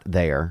not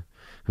there,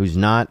 who's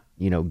not,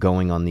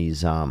 going on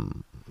these,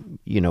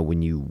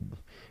 when you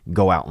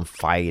go out and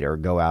fight or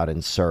go out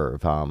and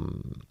serve, I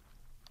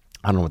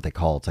don't know what they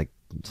call it.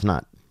 It's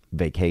not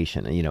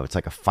vacation, it's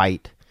like a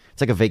fight.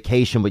 It's like a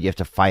vacation, but you have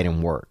to fight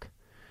and work.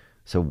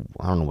 So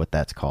I don't know what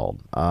that's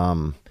called.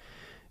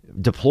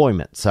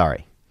 Deployment,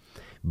 sorry.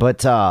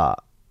 But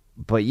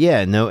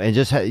yeah, no, and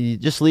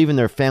just leaving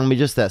their family,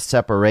 just that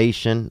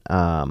separation,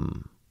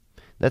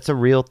 that's a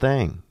real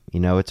thing.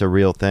 It's a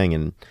real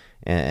thing,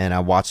 and I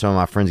watch some of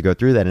my friends go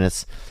through that, and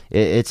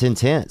it's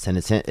intense, and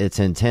it's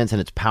intense,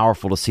 and it's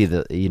powerful to see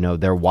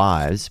their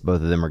wives,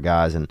 both of them are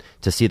guys, and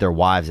to see their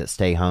wives that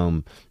stay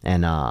home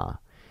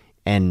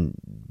and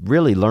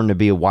really learn to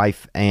be a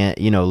wife and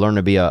learn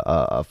to be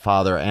a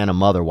father and a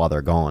mother while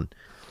they're gone.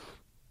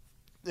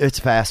 It's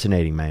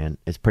fascinating, man.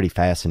 It's pretty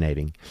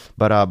fascinating.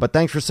 But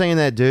thanks for saying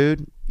that,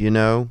 dude.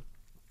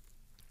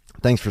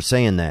 Thanks for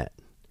saying that.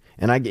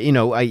 And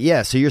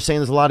yeah. So you're saying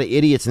there's a lot of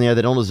idiots in there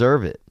that don't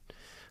deserve it.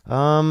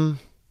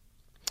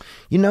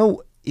 You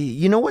know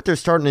what they're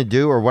starting to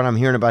do, or what I'm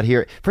hearing about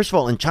here? First of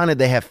all, in China,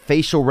 they have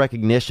facial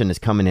recognition is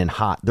coming in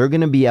hot. They're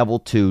going to be able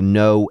to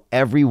know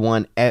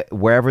everyone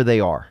wherever they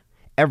are.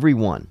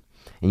 Everyone.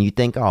 And you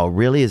think, oh,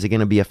 really? Is it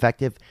going to be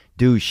effective?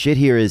 Dude, shit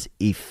here is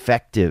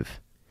effective.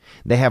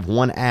 They have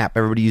one app.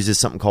 Everybody uses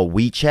something called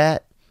WeChat,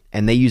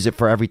 and they use it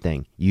for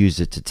everything. You use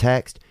it to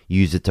text.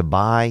 You use it to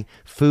buy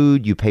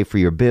food. You pay for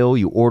your bill.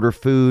 You order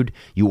food.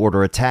 You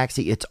order a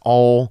taxi. It's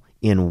all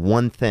in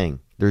one thing.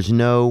 There's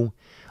no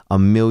a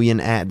million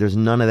ads. There's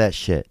none of that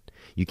shit.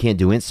 You can't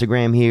do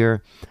Instagram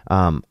here.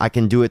 I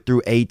can do it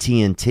through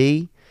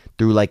AT&T,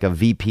 through like a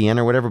VPN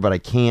or whatever, but I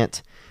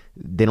can't.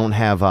 They don't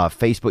have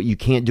Facebook. You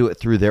can't do it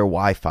through their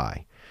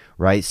Wi-Fi,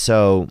 right?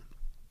 So,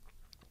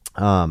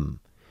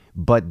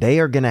 but they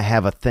are going to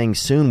have a thing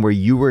soon where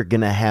you are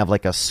going to have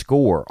like a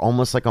score,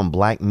 almost like on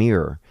Black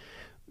Mirror,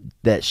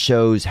 that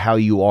shows how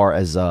you are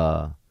as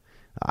a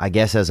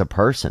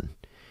person,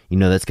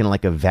 that's going to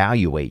like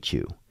evaluate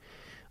you.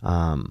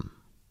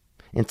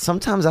 And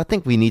sometimes I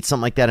think we need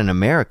something like that in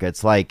America.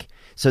 It's like,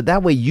 so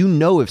that way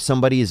if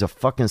somebody is a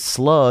fucking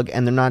slug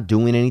and they're not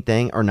doing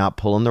anything or not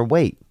pulling their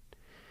weight,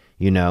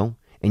 and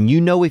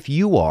if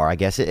you are, I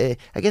guess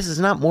it's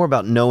not more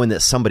about knowing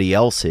that somebody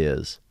else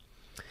is.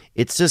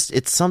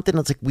 It's something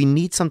that's like, we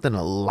need something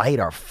to light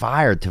our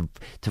fire to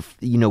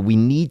we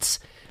need,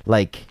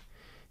 like,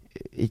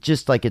 it's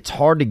just like, it's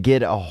hard to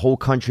get a whole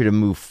country to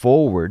move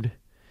forward.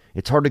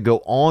 It's hard to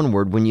go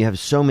onward when you have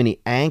so many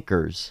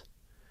anchors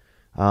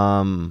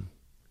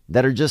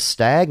that are just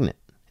stagnant.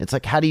 It's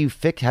like, how do you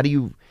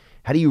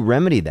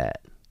remedy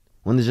that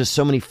when there's just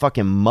so many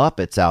fucking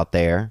Muppets out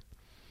there,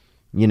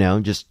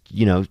 just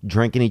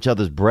drinking each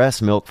other's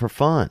breast milk for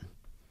fun?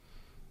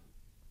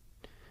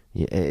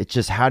 It's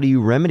just, how do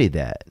you remedy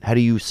that? How do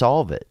you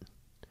solve it?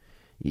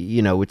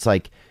 It's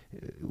like,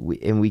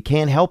 we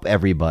can't help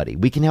everybody.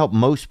 We can help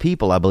most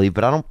people, I believe,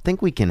 but I don't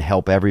think we can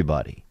help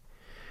everybody.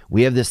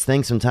 We have this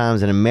thing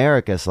sometimes in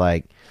America. It's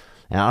like,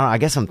 and I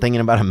guess I'm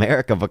thinking about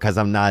America because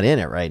I'm not in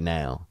it right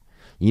now.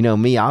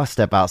 Me, I'll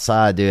step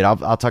outside, dude.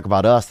 I'll talk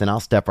about us, then I'll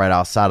step right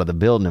outside of the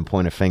building and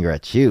point a finger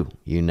at you,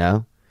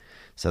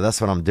 So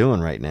that's what I'm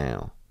doing right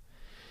now.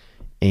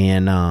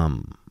 And,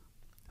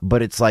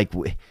 but it's like,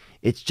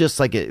 it's just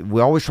like,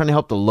 we're always trying to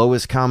help the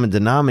lowest common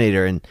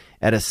denominator.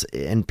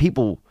 And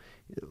people,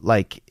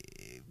 like,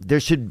 there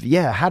should,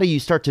 how do you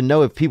start to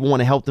know if people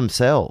want to help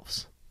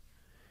themselves?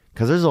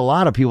 Because there's a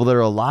lot of people that are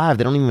alive,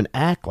 they don't even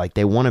act like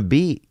they want to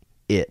be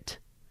it,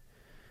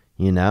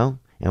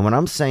 And what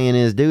I'm saying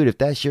is, dude, if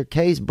that's your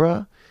case,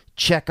 bruh,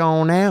 check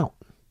on out,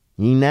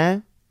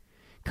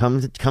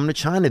 Come to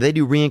China. They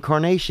do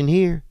reincarnation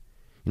here.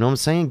 You know what I'm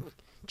saying?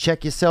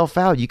 Check yourself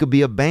out. You could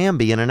be a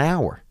Bambi in an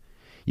hour.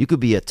 You could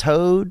be a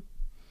toad.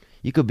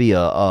 You could be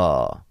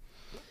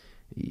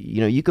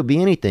you could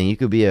be anything. You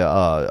could be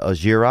a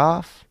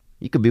giraffe.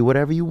 You could be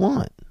whatever you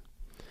want.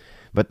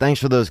 But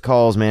thanks for those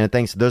calls, man. And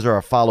thanks. Those are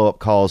our follow-up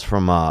calls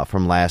from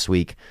last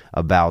week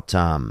about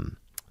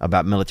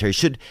military.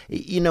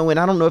 And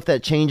I don't know if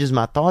that changes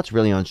my thoughts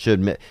really on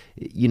should.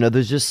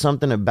 There's just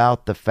something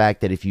about the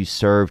fact that if you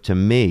serve, to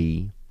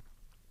me,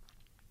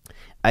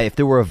 if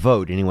there were a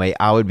vote anyway,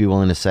 I would be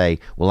willing to say,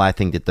 well, I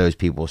think that those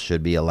people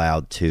should be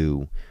allowed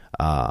to,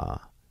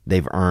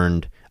 they've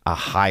earned a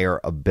higher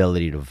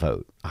ability to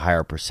vote, a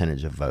higher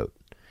percentage of vote.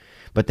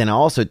 But then I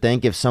also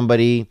think if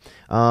somebody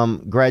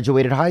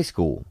graduated high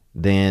school,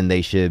 then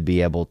they should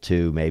be able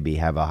to maybe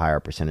have a higher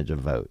percentage of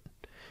vote.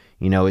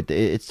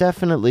 It's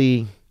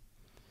definitely.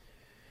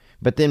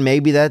 But then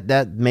maybe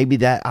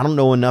that I don't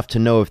know enough to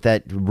know if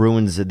that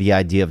ruins the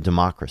idea of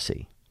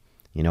democracy.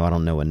 I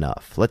don't know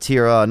enough. Let's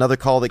hear another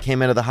call that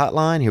came into the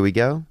hotline. Here we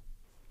go.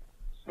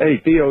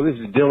 Hey, Theo, this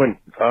is Dylan.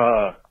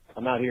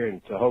 I'm out here in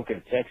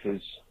Tahoka,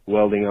 Texas,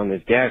 welding on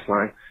this gas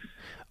line.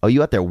 Oh,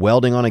 you out there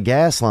welding on a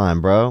gas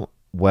line, bro?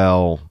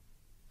 Well,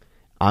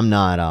 I'm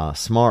not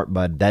smart,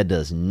 but that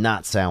does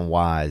not sound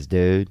wise,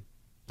 dude.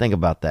 Think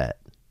about that.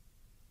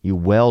 You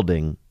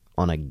welding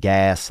on a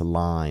gas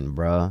line,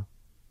 bruh.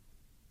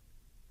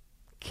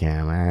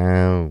 Come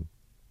on.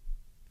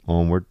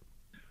 Onward.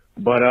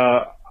 But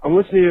I'm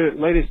listening to your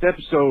latest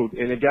episode,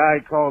 and a guy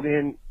called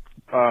in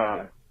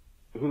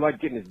who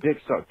liked getting his dick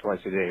sucked twice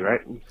a day,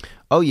 right?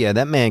 Oh, yeah,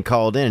 that man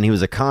called in, and he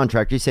was a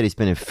contractor. He said he's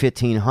spending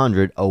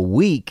 $1,500 a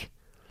week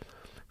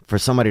for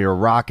somebody to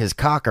rock his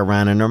cock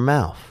around in their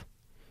mouth.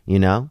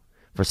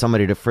 For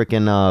somebody to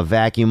freaking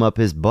vacuum up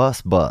his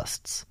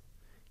busts.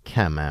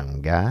 Come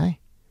on, guy.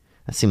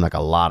 That seemed like a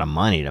lot of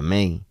money to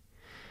me.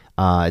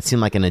 It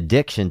seemed like an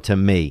addiction to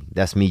me.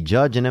 That's me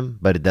judging him,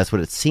 but that's what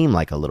it seemed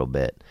like a little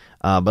bit.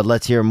 But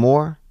let's hear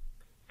more.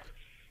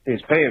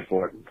 He's paying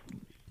for it.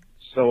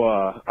 So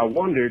I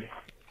wondered,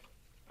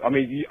 I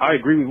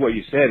agree with what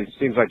you said. It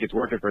seems like it's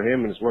working for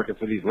him and it's working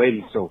for these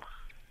ladies. So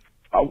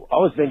I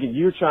was thinking,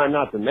 you're trying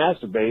not to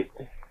masturbate.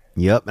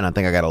 Yep, and I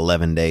think I got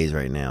 11 days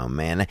right now,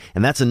 man.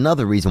 And that's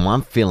another reason why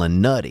I'm feeling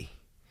nutty.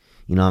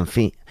 I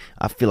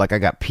feel like I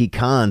got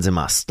pecans in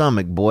my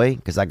stomach, boy,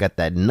 because I got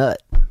that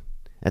nut.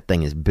 That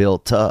thing is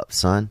built up,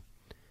 son.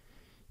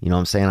 You know what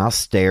I'm saying? I'll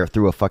stare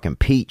through a fucking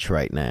peach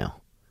right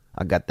now.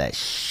 I got that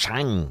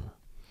shang.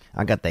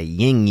 I got that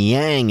yin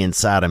yang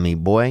inside of me,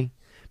 boy.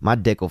 My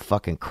dick will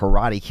fucking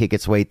karate kick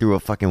its way through a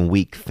fucking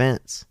weak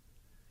fence.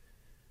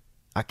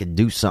 I could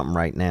do something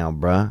right now,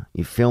 bruh.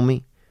 You feel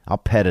me? I'll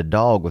pet a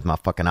dog with my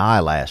fucking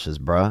eyelashes,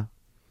 bruh.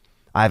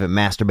 I haven't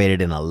masturbated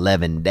in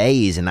 11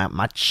 days, and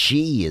my chi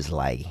is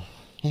like,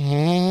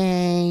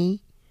 hey.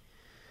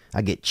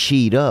 I get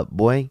cheed up,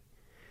 boy.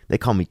 They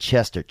call me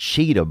Chester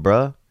Cheetah,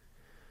 bruh.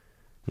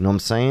 You know what I'm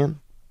saying?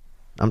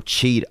 I'm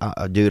cheat,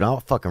 dude. I'll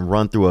fucking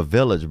run through a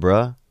village,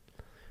 bruh.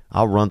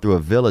 I'll run through a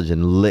village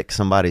and lick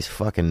somebody's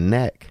fucking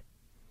neck.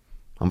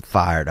 I'm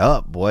fired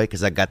up, boy,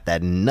 because I got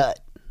that nut.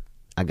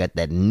 I got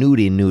that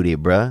nudie,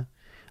 bruh.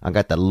 I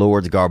got the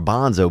Lord's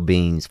garbanzo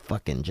beans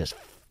fucking just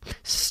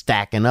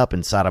stacking up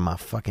inside of my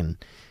fucking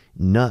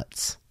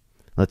nuts.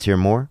 Let's hear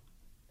more.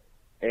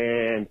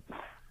 And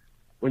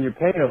when you're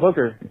paying a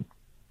hooker,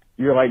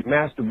 you're like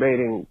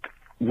masturbating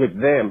with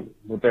them,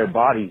 with their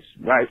bodies,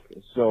 right?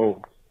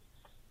 So,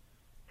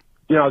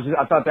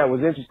 I thought that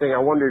was interesting. I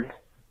wondered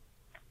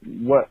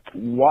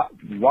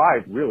why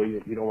really,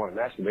 if you don't want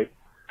to masturbate,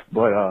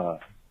 but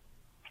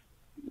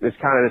it's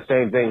kind of the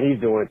same thing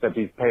he's doing, except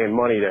he's paying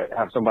money to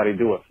have somebody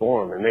do it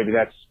for him, and maybe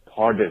that's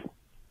hard to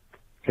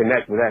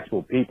connect with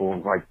actual people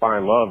and like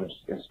find love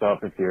and stuff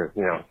if you're,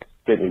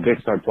 getting your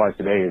dick sucked twice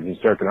a day and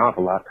just jerking off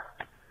a lot.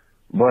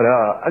 But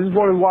I just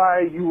wondered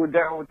why you were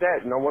down with that,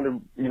 and I wondered,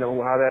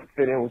 how that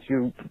fit in with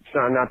you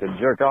trying not to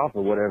jerk off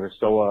or whatever.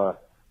 So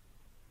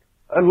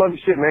I love your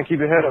shit, man. Keep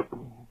your head up.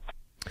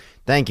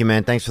 Thank you,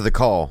 man. Thanks for the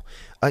call.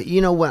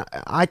 You know what?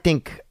 I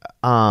think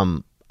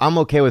I'm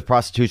okay with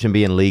prostitution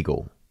being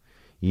legal.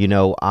 You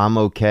know, I'm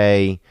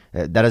okay.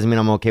 That doesn't mean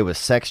I'm okay with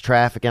sex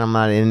trafficking. I'm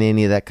not in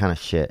any of that kind of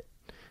shit.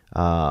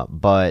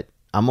 But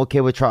I'm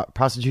okay with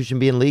prostitution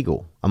being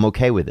legal. I'm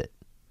okay with it.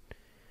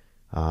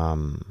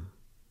 I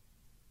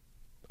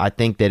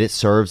think that it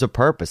serves a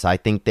purpose. I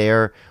think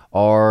there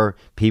are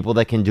people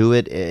that can do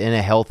it in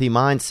a healthy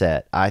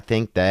mindset. I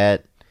think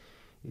that,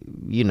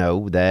 you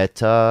know,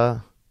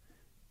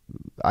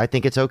 I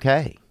think it's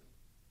okay.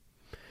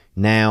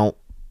 Now,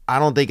 I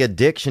don't think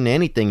addiction to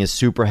anything is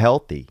super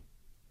healthy.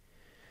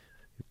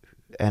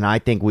 And I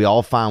think we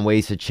all find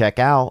ways to check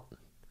out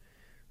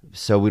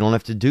so we don't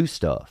have to do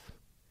stuff.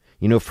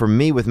 You know, for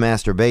me with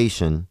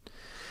masturbation,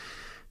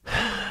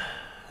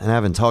 and I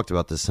haven't talked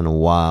about this in a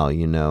while,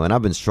 you know, and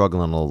I've been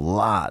struggling a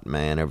lot,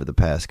 man, over the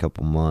past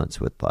couple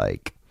months with,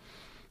 like,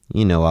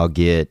 you know, I'll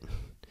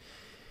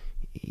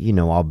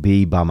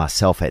be by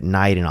myself at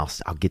night and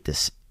I'll get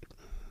this,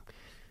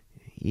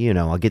 you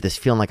know, I'll get this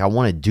feeling like I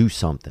want to do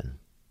something.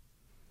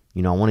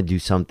 You know, I want to do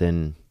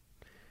something.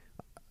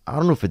 I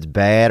don't know if it's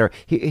bad or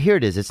here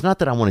it is. It's not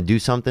that I want to do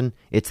something.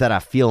 It's that I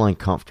feel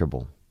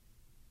uncomfortable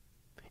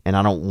and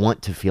I don't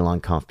want to feel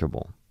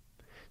uncomfortable.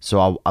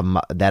 So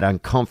that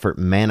uncomfort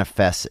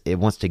manifests. It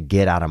wants to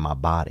get out of my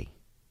body.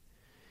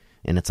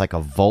 And it's like a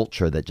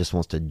vulture that just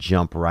wants to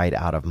jump right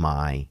out of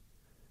my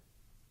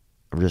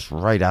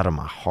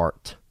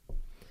heart.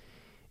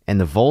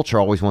 And the vulture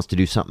always wants to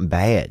do something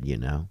bad, you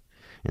know.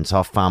 And so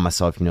I'll find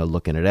myself, you know,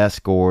 looking at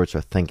escorts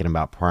or thinking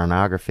about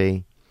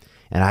pornography.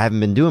 And I haven't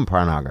been doing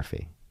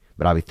pornography,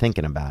 but I'll be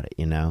thinking about it,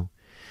 you know.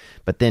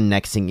 But then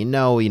next thing you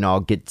know,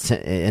 I'll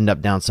end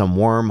up down some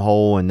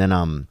wormhole, and then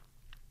I'm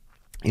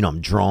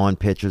drawing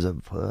pictures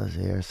of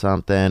pussy or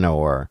something,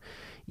 or,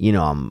 you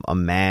know,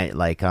 I'm mad,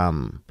 like,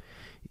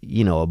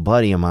 you know, a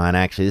buddy of mine,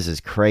 actually, this is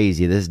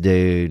crazy. This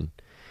dude,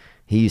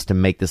 he used to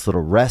make this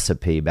little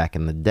recipe back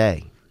in the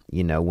day.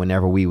 You know,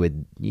 whenever we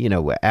would, you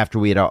know, after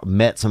we had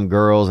met some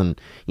girls,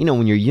 and, you know,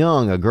 when you're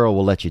young, a girl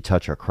will let you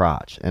touch her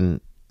crotch. And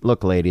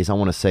look, ladies, I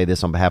want to say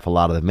this on behalf of a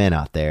lot of the men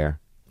out there.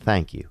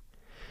 Thank you.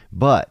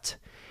 But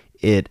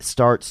it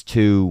starts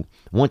to,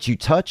 once you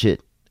touch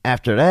it,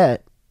 after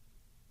that,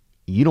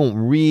 you don't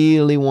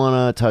really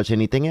want to touch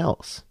anything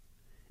else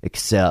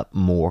except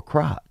more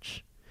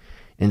crotch.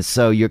 And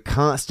so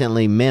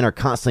men are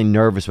constantly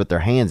nervous with their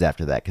hands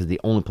after that, because the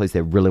only place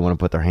they really want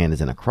to put their hand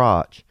is in a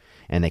crotch.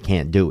 And they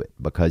can't do it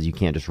because you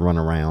can't just run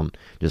around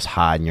just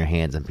hiding your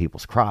hands in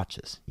people's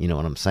crotches. You know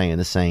what I'm saying?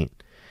 This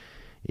ain't,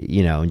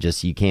 you know, and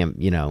just, you can't,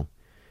 you know,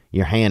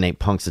 your hand ain't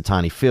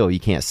Punxsutawney Phil. You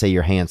can't say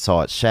your hand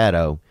saw its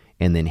shadow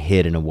and then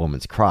hid in a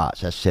woman's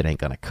crotch. That shit ain't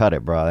going to cut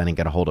it, bro. That ain't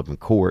going to hold up in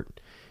court.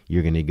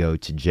 You're going to go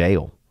to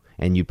jail.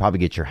 And you probably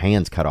get your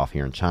hands cut off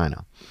here in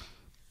China.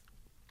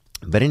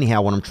 But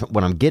anyhow,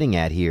 what I'm getting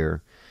at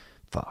here,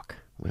 what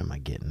am I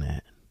getting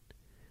at?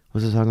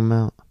 What's it talking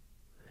about?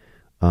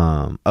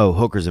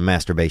 Hookers and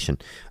masturbation.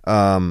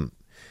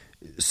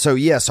 So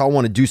yes, I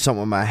want to do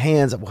something with my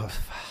hands.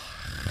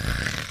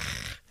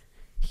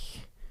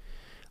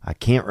 I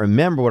can't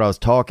remember what I was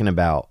talking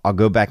about. I'll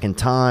go back in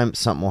time.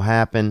 Something will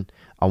happen.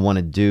 So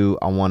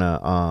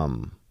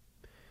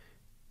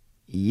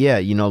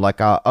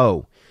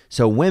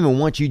women,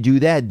 once you do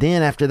that,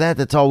 then after that,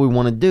 that's all we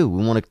want to do.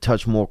 We want to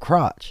touch more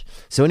crotch.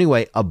 So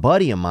anyway, a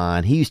buddy of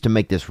mine, he used to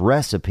make this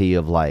recipe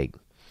of, like,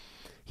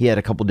 he had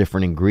a couple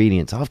different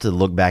ingredients. I'll have to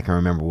look back and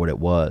remember what it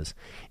was.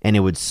 And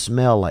it would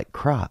smell like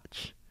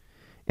crotch.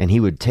 And he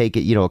would take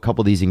it, you know, a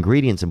couple of these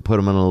ingredients and put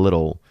them in a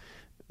little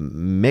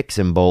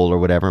mixing bowl or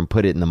whatever and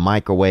put it in the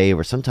microwave,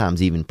 or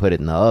sometimes even put it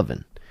in the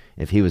oven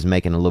if he was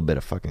making a little bit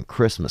of fucking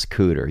Christmas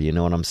cooter. You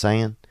know what I'm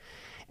saying?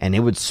 And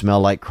it would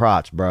smell like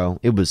crotch, bro.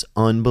 It was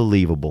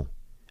unbelievable.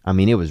 I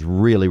mean, it was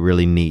really,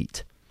 really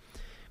neat.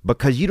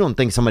 Because you don't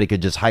think somebody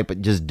could just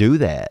do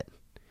that.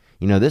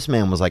 You know, this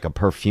man was like a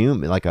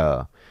perfume,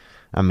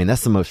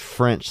 that's the most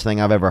French thing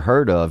I've ever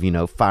heard of, you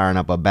know, firing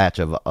up a batch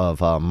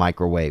of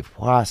microwave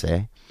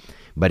poissy.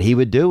 But he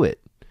would do it.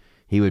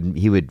 He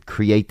would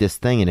create this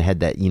thing, and it had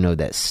that, you know,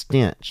 that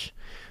stench.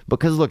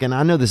 Because look, and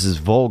I know this is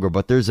vulgar,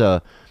 but there's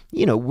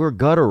we're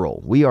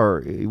guttural. We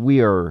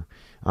are,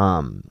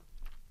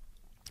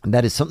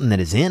 that is something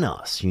that is in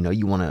us. You know,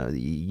 you want to,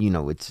 you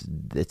know, it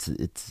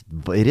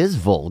is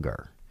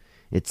vulgar.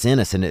 It's in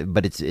us,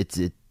 but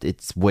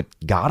it's what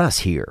got us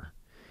here.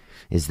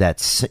 Is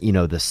that, you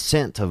know, the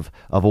scent of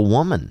a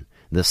woman,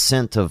 the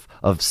scent of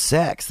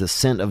sex, the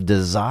scent of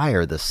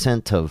desire, the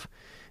scent of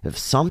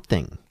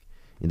something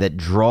that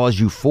draws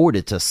you forward.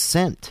 It's a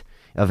scent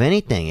of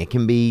anything. It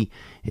can be,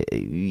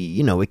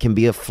 you know, it can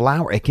be a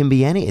flower. It can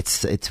be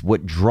it's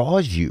what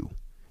draws you.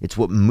 It's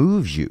what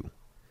moves you.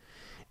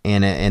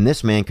 And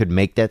this man could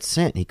make that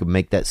scent. He could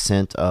make that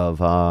scent of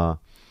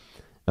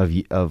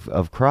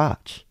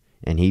crotch.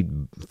 And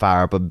he'd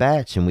fire up a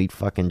batch, and we'd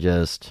fucking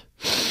just...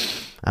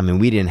 I mean,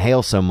 we'd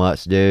inhale so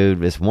much, dude.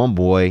 This one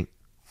boy,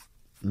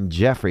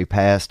 Jeffrey,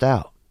 passed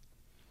out.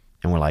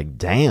 And we're like,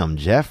 damn,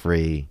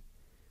 Jeffrey,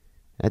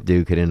 that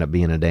dude could end up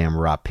being a damn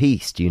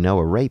rapiste,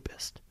 a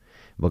rapist.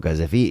 Because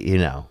if he,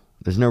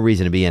 there's no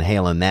reason to be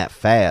inhaling that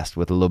fast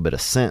with a little bit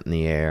of scent in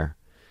the air,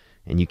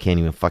 and you can't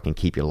even fucking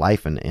keep your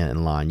life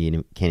in line.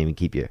 You can't even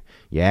keep your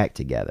act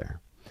together.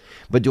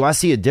 But do I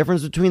see a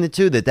difference between the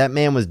two? That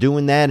man was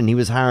doing that and he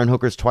was hiring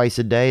hookers twice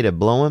a day to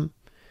blow him?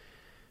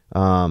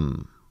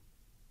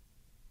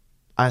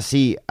 I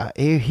see,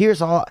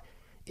 here's all,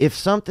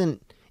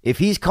 if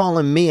he's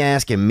calling me,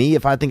 asking me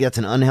if I think that's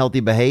an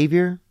unhealthy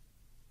behavior,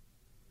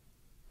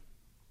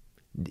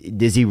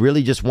 does he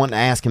really just want to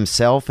ask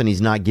himself and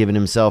he's not giving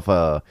himself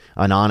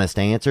an honest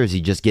answer? Is he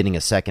just getting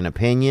a second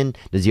opinion?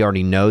 Does he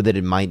already know that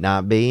it might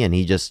not be and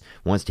he just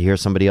wants to hear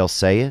somebody else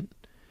say it?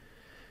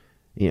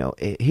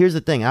 Here's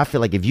the thing. I feel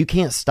like if you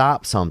can't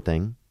stop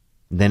something,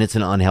 then it's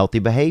an unhealthy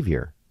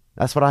behavior.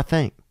 That's what I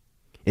think.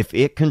 If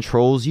it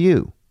controls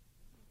you.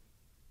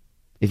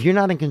 If you're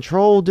not in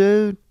control,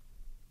 dude,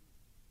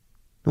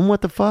 then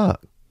what the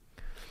fuck?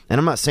 And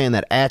I'm not saying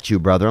that at you,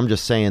 brother. I'm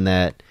just saying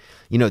that,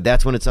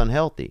 that's when it's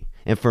unhealthy.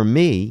 And for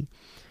me,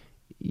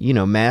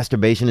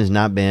 masturbation has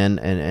not been,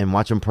 and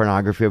watching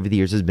pornography over the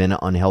years has been an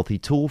unhealthy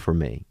tool for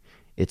me.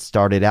 It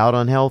started out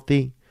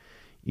unhealthy.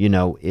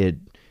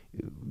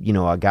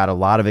 I got a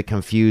lot of it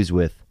confused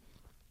with,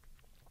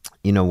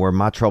 where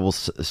my trouble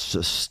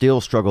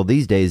still struggle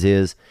these days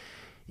is,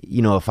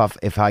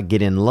 if I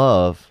get in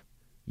love,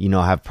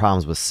 I have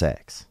problems with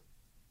sex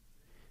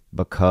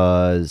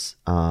because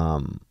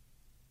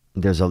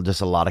there's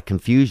just a lot of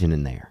confusion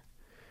in there.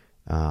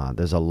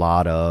 There's a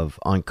lot of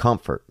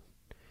uncomfort,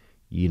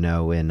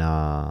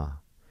 and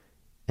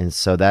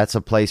so that's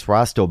a place where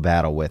I still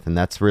battle with, and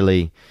that's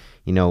really,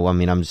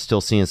 I'm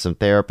still seeing some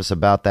therapists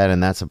about that,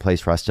 and that's a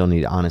place where I still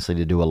need, honestly,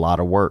 to do a lot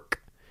of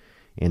work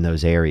in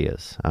those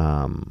areas.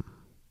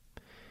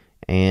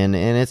 And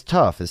it's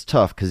tough. It's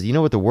tough because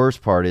what the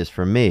worst part is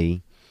for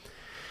me,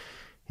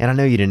 and I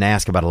know you didn't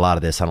ask about a lot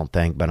of this, I don't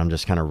think, but I'm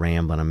just kind of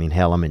rambling.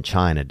 Hell, I'm in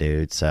China,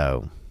 dude,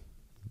 so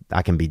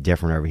I can be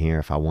different over here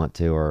if I want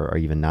to, or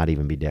even not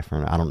even be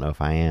different. I don't know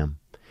if I am.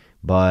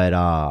 But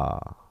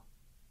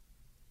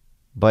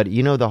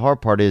the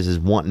hard part is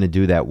wanting to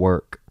do that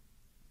work.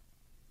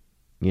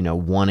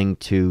 Wanting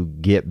to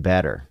get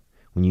better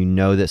when you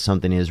know that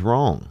something is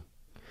wrong.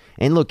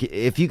 And look,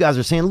 if you guys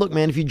are saying, look,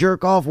 man, if you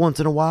jerk off once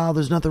in a while,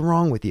 there's nothing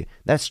wrong with you.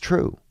 That's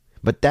true.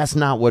 But that's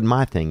not what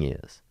my thing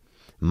is.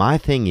 My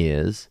thing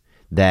is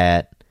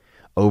that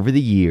over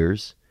the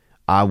years,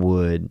 I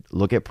would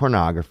look at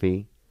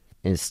pornography,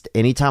 and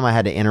anytime I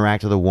had to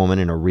interact with a woman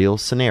in a real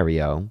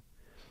scenario,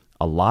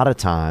 a lot of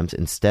times,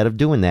 instead of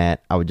doing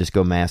that, I would just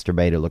go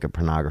masturbate or look at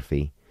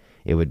pornography.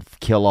 It would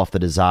kill off the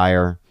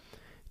desire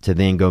to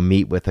then go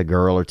meet with a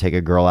girl or take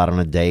a girl out on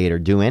a date or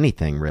do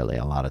anything, really,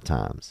 a lot of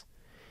times.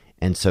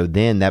 And so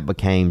then that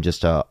became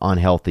just an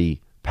unhealthy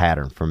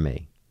pattern for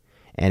me.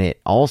 And it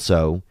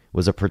also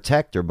was a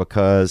protector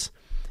because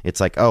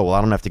it's like, oh, well,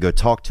 I don't have to go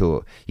talk to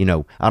her.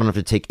 I don't have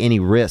to take any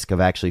risk of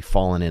actually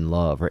falling in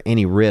love or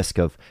any risk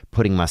of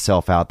putting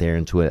myself out there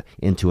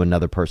into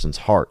another person's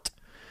heart,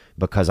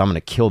 because I'm going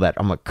to kill that.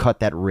 I'm going to cut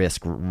that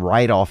risk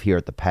right off here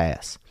at the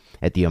pass,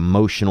 at the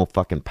emotional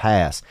fucking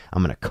pass.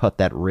 I'm going to cut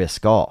that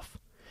risk off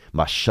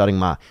by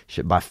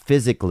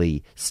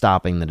physically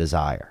stopping the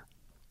desire.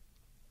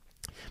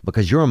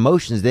 Because your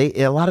emotions,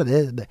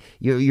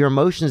 your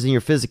emotions and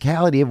your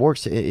physicality, it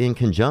works in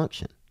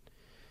conjunction.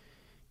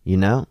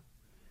 Your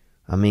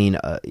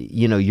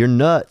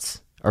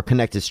nuts are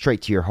connected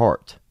straight to your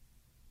heart.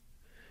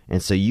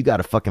 And so you got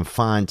to fucking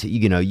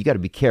you got to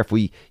be careful.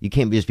 You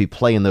can't just be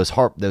playing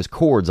those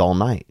chords all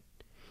night.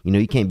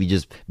 You can't be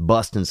just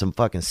busting some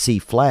fucking C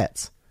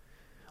flats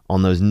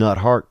on those nut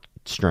heart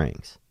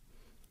strings.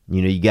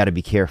 You got to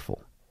be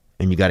careful,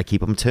 and you got to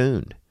keep them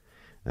tuned,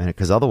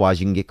 because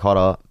otherwise you can get caught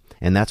up.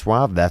 And that's where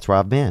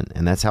I've been,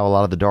 and that's how a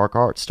lot of the dark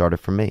arts started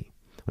for me,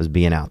 was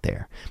being out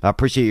there. I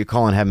appreciate you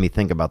calling and having me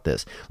think about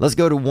this. Let's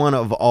go to one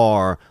of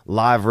our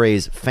Live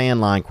Raise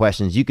fan line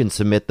questions. You can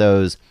submit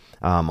those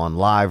on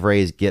Live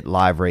Raise. Get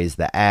Live Raise,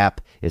 the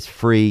app. It's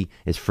free.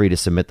 It's free to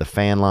submit the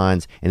fan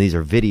lines, and these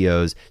are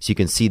videos, so you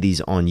can see these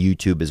on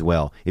YouTube as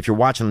well. If you're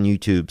watching on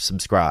YouTube,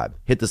 subscribe.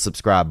 Hit the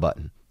subscribe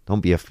button.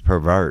 Don't be a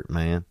pervert,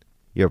 man.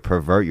 You're a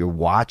pervert. You're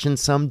watching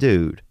some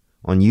dude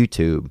on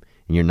YouTube,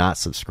 and you're not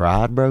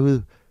subscribed,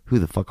 bro. Who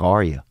the fuck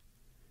are you?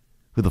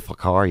 Who the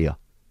fuck are you?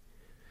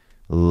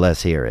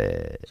 Let's hear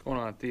it. What's going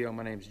on, Theo?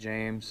 My name's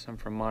James. I'm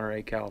from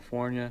Monterey,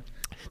 California.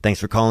 Thanks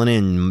for calling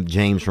in,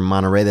 James from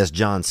Monterey. That's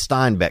John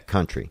Steinbeck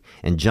country.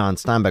 And John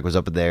Steinbeck was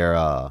up there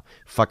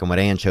fucking with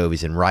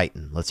anchovies in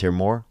Wrighton. Let's hear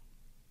more.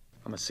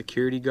 I'm a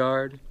security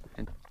guard.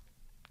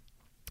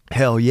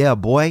 Hell yeah,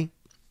 boy.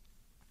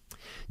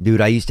 Dude,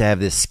 I used to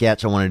have this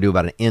sketch I wanted to do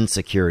about an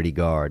insecurity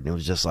guard. And it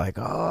was just like,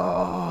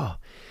 oh...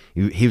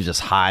 He was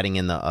just hiding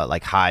in the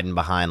hiding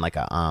behind like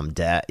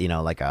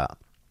a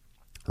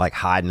like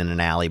hiding in an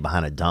alley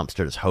behind a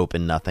dumpster, just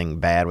hoping nothing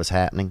bad was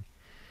happening.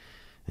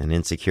 An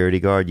insecurity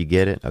guard, you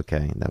get it?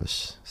 Okay, that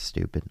was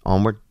stupid.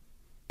 Onward.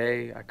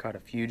 Today, I caught a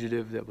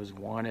fugitive that was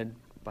wanted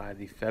by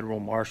the federal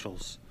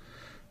marshals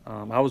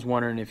I was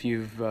wondering if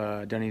you've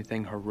done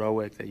anything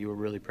heroic that you were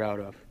really proud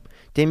of.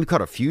 Damn, you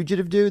caught a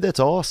fugitive, dude? That's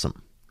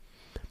awesome.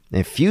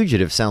 And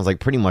fugitive sounds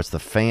like pretty much the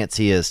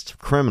fanciest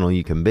criminal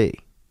you can be.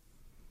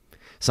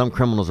 Some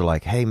criminals are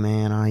like, hey,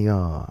 man,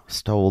 I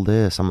stole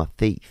this. I'm a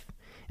thief.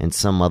 And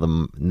some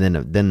other, then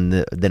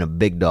a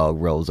big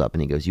dog rolls up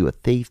and he goes, you a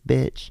thief,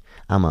 bitch?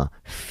 I'm a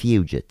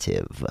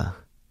fugitive.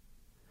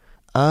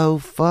 Oh,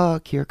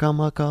 fuck, here come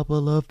a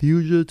couple of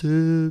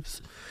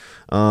fugitives.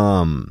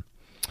 Have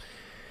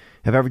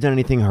I ever done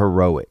anything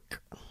heroic?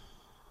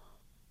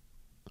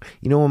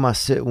 You know, when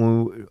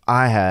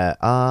I had,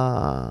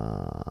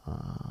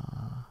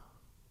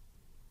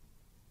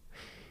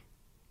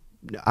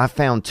 I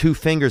found 2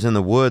 fingers in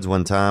the woods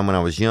one time when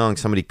I was young.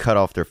 Somebody cut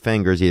off their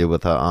fingers either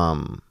with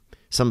a,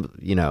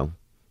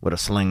 with a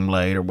sling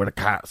blade or with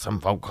some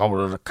folk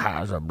call it a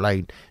Kaiser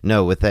blade.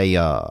 No, with a,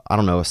 I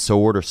don't know, a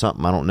sword or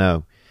something. I don't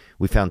know.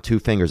 We found 2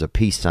 fingers, a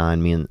peace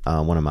sign, me and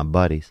one of my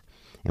buddies,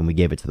 and we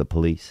gave it to the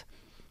police.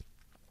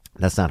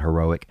 That's not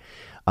heroic.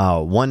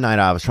 One night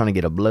I was trying to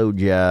get a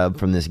blowjob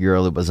from this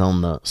girl that was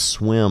on the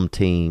swim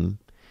team,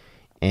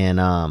 and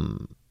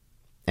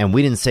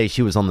we didn't say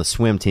she was on the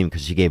swim team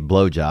because she gave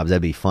blowjobs.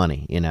 That'd be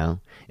funny, you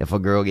know? If a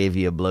girl gave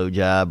you a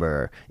blowjob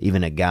or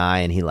even a guy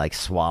and he like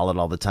swallowed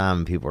all the time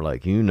and people were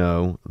like, you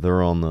know,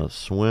 they're on the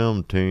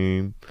swim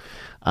team.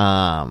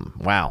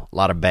 Wow, a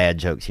lot of bad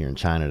jokes here in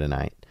China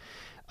tonight.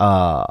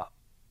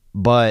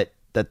 But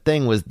the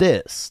thing was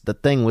this.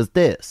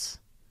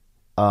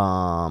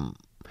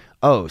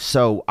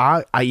 So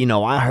I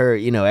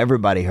heard,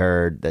 everybody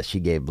heard that she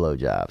gave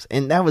blowjobs.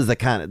 And that was the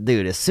kind of,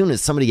 dude, as soon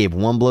as somebody gave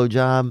one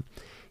blowjob,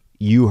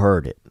 you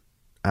heard it.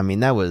 I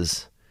mean, that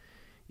was,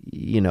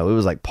 it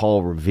was like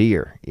Paul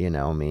Revere, it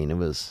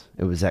was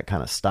that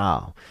kind of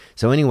style.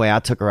 So anyway, I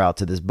took her out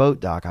to this boat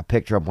dock. I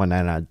picked her up one night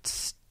and I'd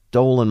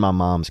stolen my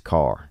mom's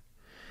car.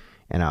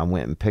 And I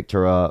went and picked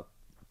her up.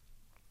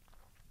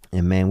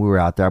 And man, we were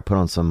out there. I put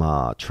on some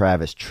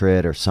Travis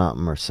Tritt or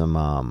something, or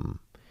some,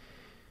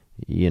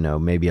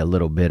 maybe a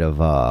little bit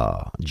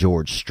of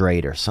George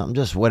Strait or something,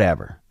 just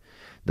whatever.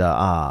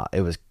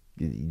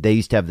 They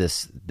used to have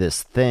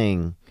this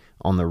thing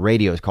on the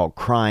radio. It's called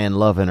Crying,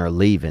 Loving, or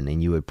Leaving,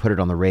 and you would put it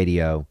on the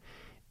radio,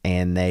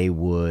 and they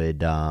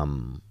would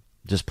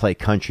just play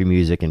country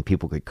music, and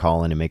people could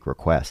call in and make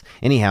requests.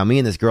 Anyhow, me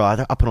and this girl,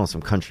 I put on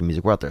some country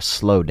music. We're out there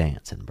slow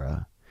dancing,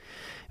 bro.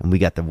 And we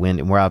got the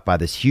wind, and we're out by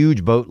this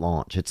huge boat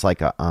launch. It's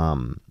like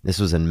this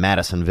was in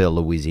Madisonville,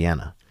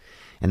 Louisiana.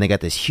 And they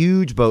got this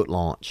huge boat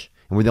launch,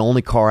 and we're the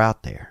only car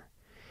out there.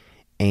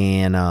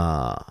 And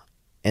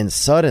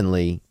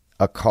suddenly,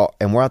 a car,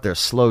 and we're out there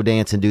slow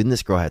dancing, dude, and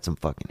this girl had some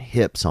fucking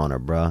hips on her,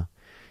 bruh.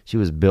 She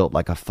was built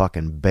like a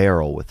fucking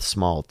barrel with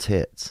small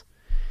tits.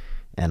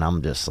 And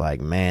I'm just like,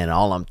 man,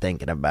 all I'm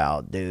thinking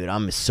about, dude,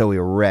 I'm so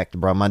erect,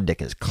 bro. My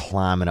dick is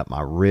climbing up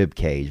my rib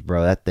cage,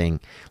 bro. That thing,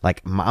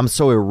 like, I'm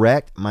so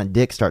erect, my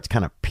dick starts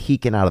kind of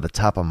peeking out of the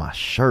top of my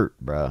shirt,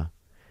 bro.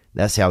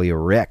 That's how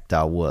erect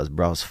I was,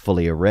 bro. I was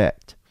fully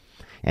erect.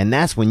 And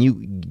that's when you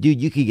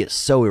could get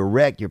so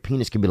erect, your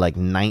penis could be like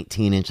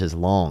 19 inches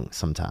long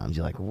sometimes.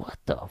 You're like, what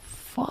the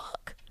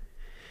fuck?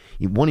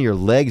 One of your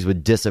legs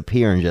would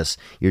disappear and just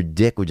your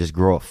dick would just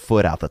grow a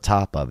foot out the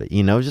top of it.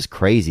 Just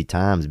crazy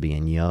times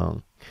being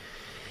young.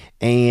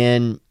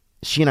 And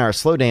she and I are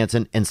slow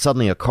dancing, and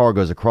suddenly a car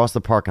goes across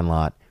the parking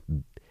lot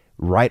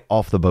right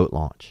off the boat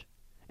launch.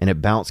 And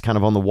it bounced kind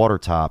of on the water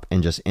top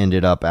and just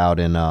ended up out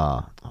in,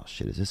 oh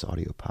shit, is this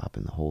audio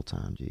popping the whole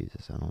time?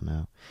 Jesus, I don't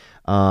know.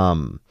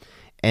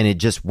 And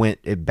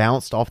it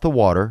bounced off the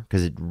water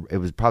because it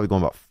was probably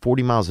going about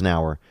 40 miles an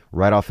hour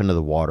right off into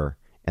the water,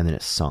 and then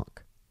it sunk.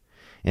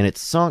 And it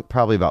sunk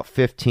probably about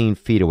 15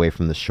 feet away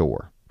from the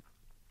shore.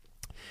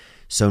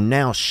 So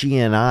now she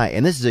and I,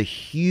 and this is a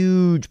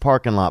huge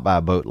parking lot by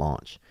a boat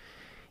launch,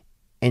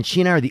 and she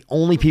and I are the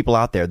only people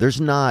out there.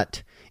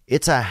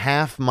 It's a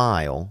half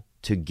mile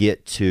to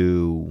get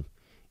to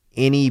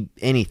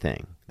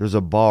anything. There's a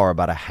bar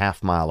about a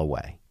half mile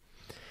away.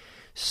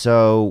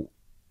 So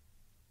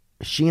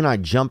she and I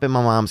jump in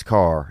my mom's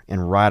car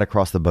and ride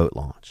across the boat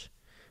launch,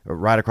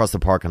 right across the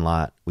parking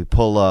lot. We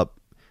pull up,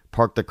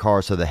 park the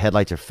car so the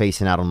headlights are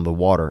facing out on the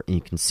water, and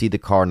you can see the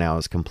car now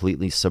is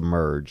completely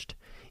submerged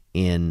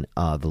in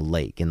the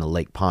Lake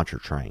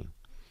Pontchartrain.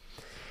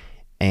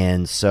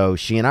 And so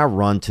she and I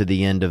run to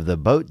the end of the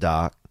boat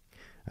dock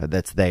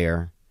that's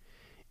there,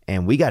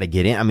 and we got to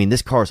get in. I mean,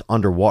 this car's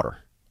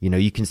underwater.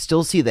 You can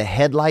still see the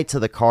headlights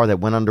of the car that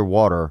went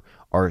underwater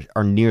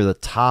are near the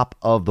top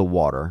of the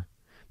water,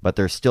 but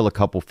they're still a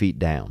couple feet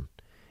down,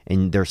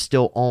 and they're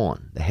still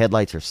on. The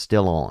headlights are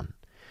still on.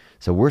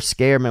 So we're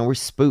scared, man. We're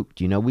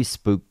spooked. We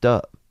spooked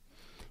up.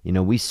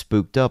 We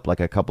spooked up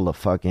like a couple of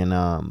fucking,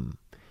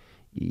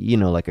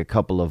 like a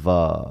couple of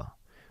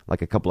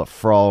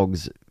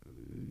frogs,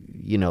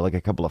 like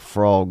a couple of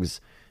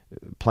frogs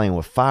playing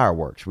with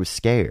fireworks. We're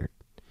scared.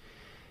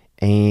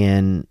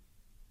 And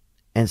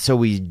so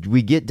we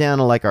get down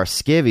to like our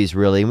skivvies,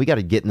 really, and we got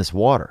to get in this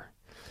water.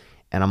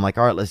 And I'm like,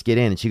 all right, let's get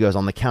in. And she goes,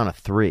 on the count of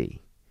 3.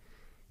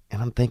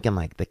 And I'm thinking,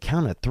 like, the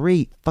count of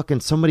 3,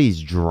 fucking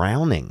somebody's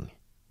drowning.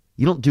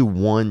 You don't do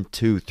 1,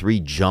 2, 3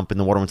 jump in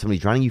the water when somebody's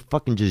drowning. You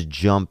fucking just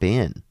jump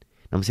in.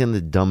 I'm saying the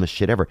dumbest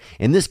shit ever.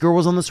 And this girl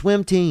was on the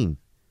swim team.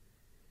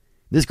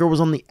 This girl was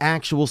on the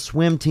actual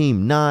swim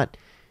team, not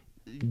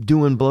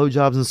doing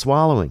blowjobs and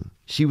swallowing.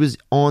 She was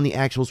on the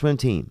actual swim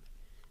team.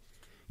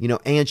 You know,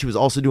 and she was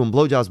also doing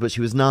blowjobs, but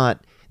she was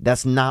not.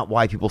 That's not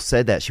why people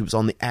said that. She was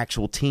on the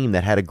actual team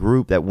that had a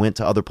group that went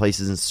to other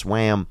places and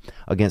swam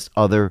against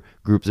other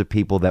groups of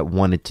people that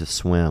wanted to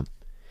swim.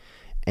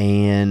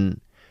 And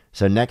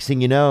so next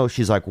thing you know,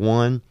 she's like,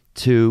 1,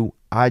 2,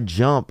 I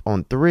jump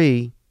on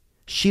 3.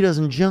 She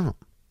doesn't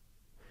jump.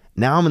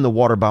 Now I'm in the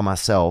water by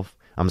myself.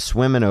 I'm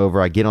swimming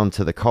over. I get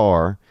onto the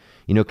car,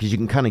 you know, because you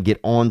can kind of get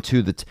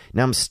onto the...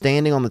 now I'm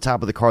standing on the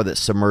top of the car that's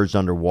submerged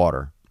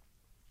underwater.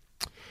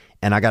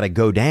 And I got to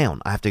go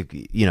down. I have to,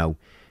 you know...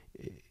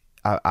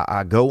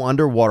 I go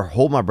underwater,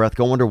 hold my breath,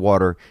 go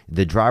underwater.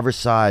 The driver's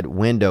side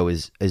window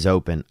is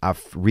open. I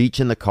reach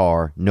in the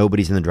car.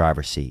 Nobody's in the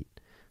driver's seat.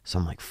 So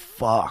I'm like,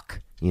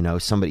 fuck. You know,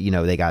 somebody, you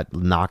know, they got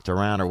knocked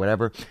around or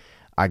whatever.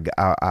 I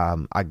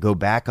go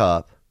back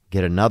up,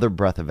 get another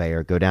breath of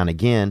air, go down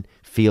again,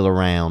 feel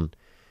around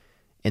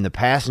in the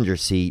passenger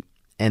seat.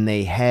 And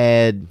they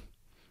had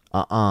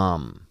what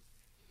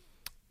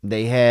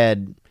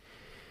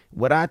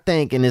I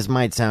think, and this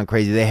might sound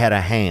crazy, they had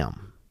a ham.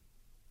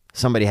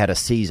 Somebody had a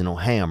seasonal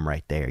ham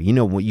right there. You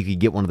know, you could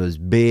get one of those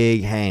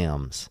big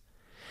hams.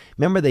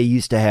 Remember they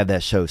used to have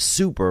that show,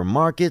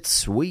 Supermarket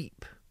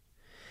Sweep.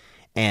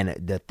 And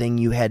the thing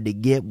you had to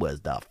get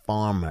was the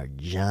Farmer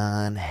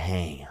John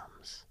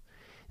hams.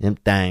 Them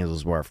things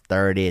was worth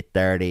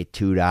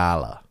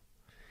 $32.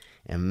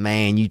 And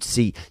man, you'd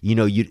see, you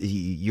know,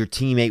 your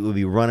teammate would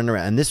be running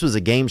around. And this was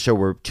a game show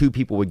where 2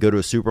 people would go to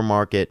a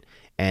supermarket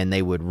and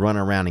they would run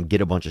around and get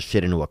a bunch of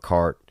shit into a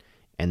cart.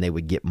 And they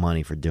would get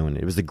money for doing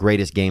it. It was the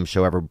greatest game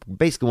show ever.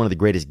 Basically one of the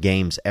greatest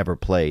games ever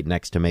played,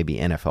 next to maybe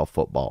NFL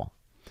football.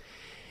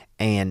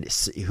 And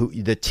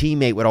the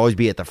teammate would always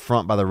be at the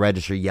front by the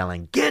register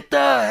yelling, "Get the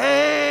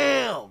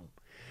ham!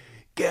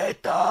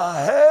 Get the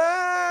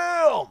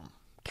ham!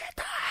 Get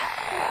the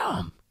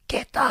ham!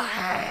 Get the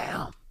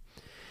ham!"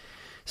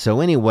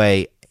 So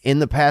anyway, in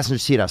the passenger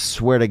seat, I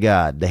swear to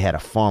God, they had a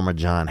Farmer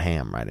John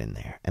ham right in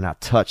there. And I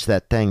touched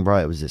that thing, bro.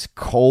 It was this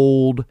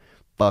cold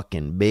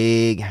fucking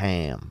big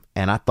ham.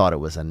 And I thought it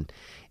was and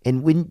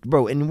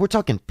we're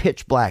talking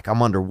pitch black.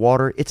 I'm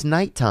underwater. It's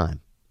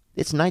nighttime.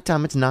 It's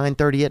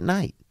 9:30 at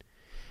night,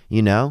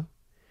 you know?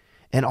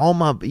 And all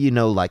my, you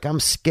know, like I'm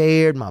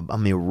scared.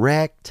 I'm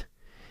erect.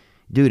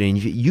 Dude,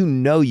 and you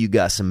know you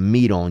got some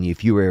meat on you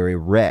if you were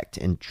erect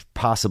and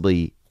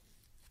possibly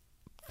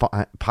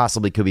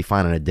could be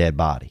finding a dead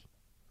body.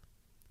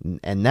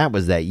 And that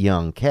was that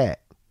young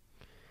cat.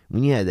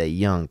 When you had that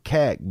young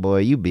cat, boy,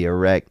 you'd be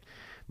erect.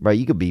 Bro,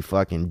 you could be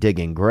fucking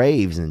digging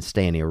graves and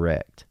staying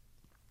erect.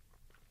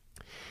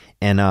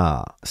 And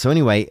so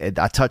anyway,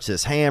 I touched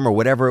this ham or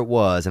whatever it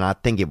was, and I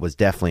think it was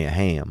definitely a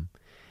ham,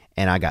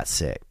 and I got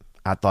sick.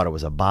 I thought it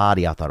was a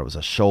body. I thought it was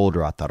a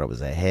shoulder. I thought it was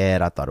a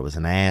head. I thought it was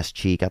an ass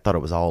cheek. I thought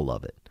it was all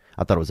of it.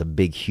 I thought it was a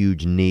big,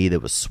 huge knee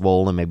that was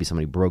swollen. Maybe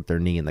somebody broke their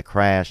knee in the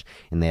crash,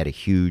 and they had a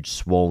huge,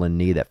 swollen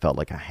knee that felt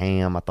like a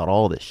ham. I thought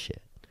all this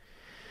shit.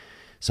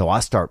 So I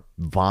start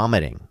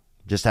vomiting,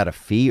 just out of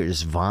fear,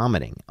 just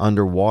vomiting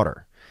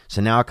underwater.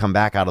 So now I come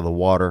back out of the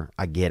water.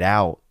 I get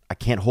out. I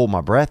can't hold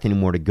my breath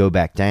anymore to go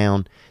back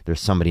down.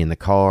 There's somebody in the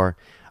car.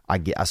 I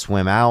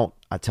swim out.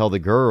 I tell the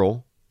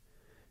girl,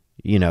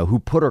 you know, who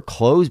put her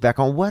clothes back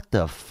on, what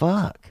the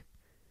fuck?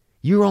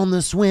 You're on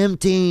the swim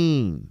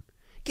team.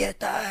 Get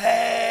the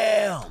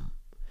ham.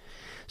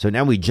 So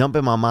now we jump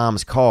in my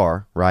mom's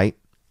car, right?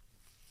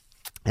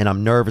 And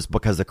I'm nervous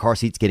because the car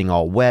seat's getting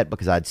all wet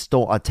because I'd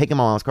taken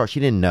my mom's car.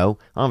 She didn't know.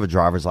 I don't have a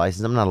driver's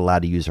license. I'm not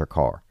allowed to use her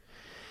car.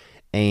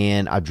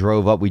 And we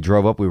drove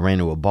up, we ran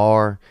to a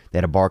bar. They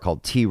had a bar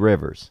called T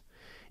Rivers.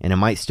 And it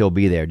might still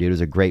be there, dude. It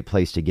was a great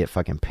place to get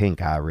fucking pink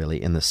eye,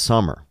 really, in the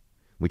summer,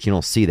 which you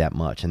don't see that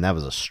much. And that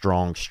was a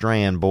strong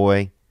strand,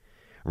 boy.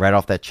 Right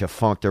off that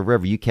Tchefuncte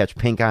River. You catch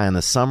pink eye in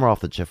the summer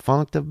off the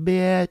Tchefuncte,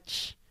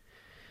 bitch.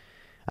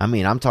 I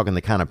mean, I'm talking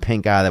the kind of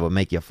pink eye that would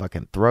make your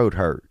fucking throat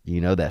hurt.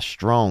 You know, that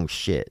strong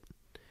shit.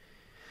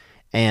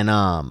 Anyway,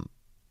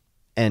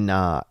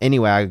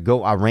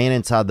 I ran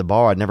inside the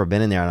bar. I'd never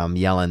been in there, and I'm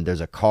yelling.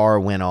 There's a car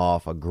went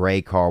off, a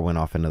gray car went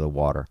off into the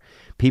water.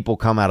 People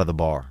come out of the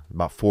bar,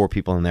 about 4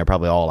 people in there,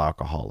 probably all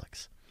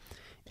alcoholics.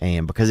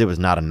 And because it was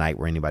not a night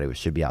where anybody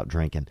should be out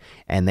drinking,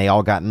 and they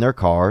all got in their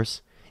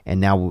cars, and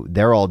now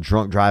they're all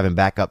drunk driving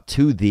back up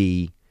to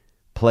the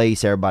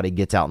place. Everybody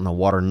gets out in the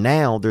water.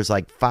 Now there's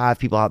like 5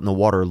 people out in the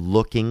water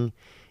looking.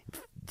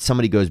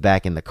 Somebody goes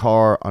back in the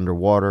car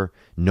underwater.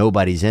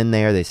 Nobody's in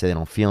there. They say they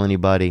don't feel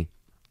anybody.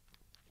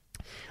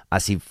 I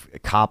see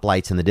cop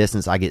lights in the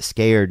distance. I get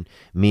scared.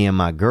 Me and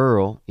my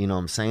girl, you know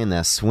what I'm saying,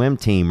 that swim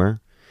teamer,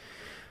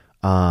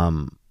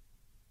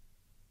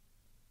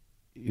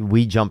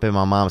 we jump in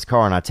my mom's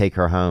car and I take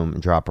her home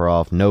and drop her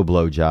off. No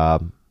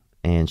blowjob.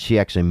 And she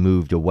actually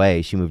moved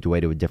away. She moved away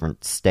to a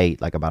different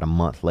state like about a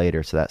month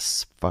later. So that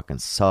fucking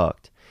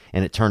sucked.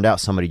 And it turned out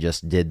somebody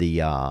just did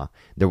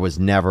there was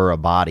never a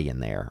body in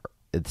there.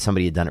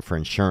 Somebody had done it for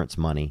insurance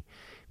money.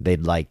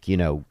 They'd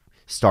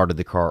started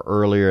the car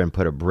earlier and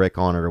put a brick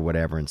on it or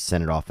whatever and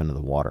sent it off into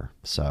the water.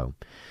 So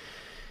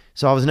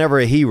I was never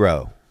a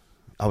hero.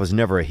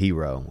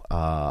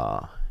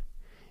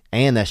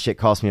 And that shit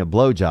cost me a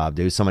blowjob,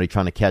 dude. Somebody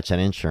trying to catch that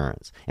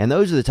insurance. And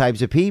those are the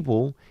types of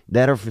people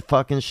that are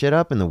fucking shit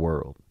up in the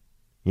world.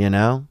 You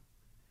know?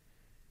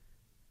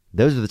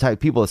 Those are the type of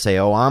people that say,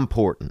 oh, I'm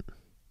important.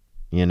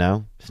 You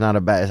know? It's not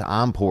about,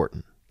 I'm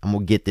important. I'm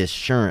going to get this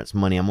insurance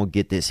money. I'm going to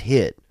get this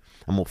hit.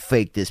 I'm going to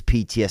fake this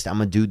PTSD. I'm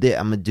going to do this.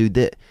 I'm going to do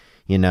that.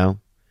 You know?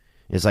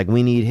 It's like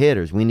we need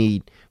hitters. We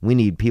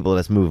need people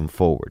that's moving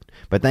forward.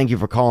 But thank you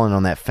for calling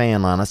on that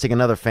fan line. Let's take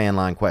another fan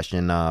line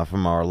question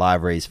from our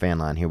live raised fan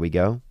line. Here we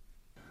go.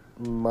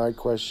 My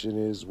question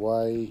is,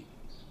 why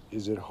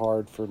is it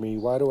hard for me?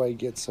 Why do I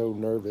get so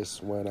nervous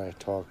when I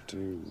talk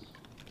to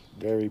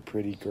very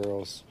pretty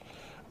girls,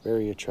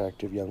 very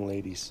attractive young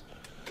ladies?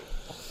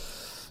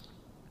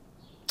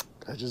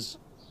 I just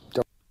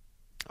don't.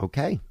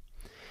 Okay.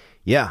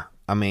 Yeah.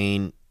 I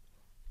mean,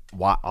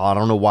 I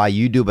don't know why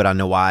you do, but I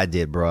know why I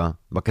did, bruh.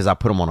 Because I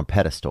put them on a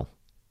pedestal.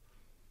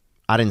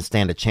 I didn't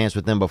stand a chance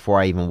with them before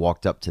I even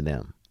walked up to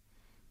them.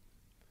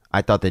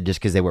 I thought that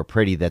just because they were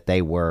pretty that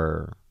they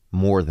were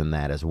more than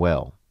that as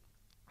well.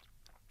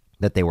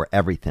 That they were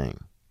everything.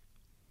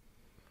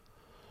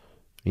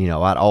 You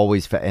know, I'd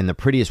always, and the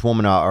prettiest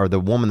woman, or the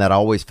woman that I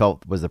always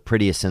felt was the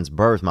prettiest since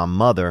birth, my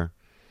mother,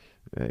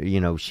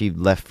 she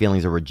left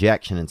feelings of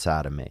rejection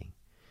inside of me.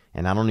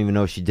 And I don't even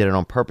know if she did it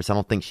on purpose. I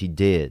don't think she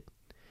did.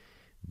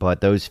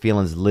 But those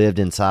feelings lived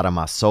inside of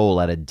my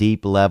soul at a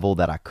deep level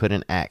that I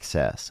couldn't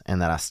access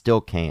and that I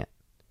still can't.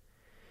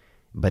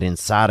 But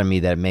inside of me,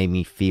 that made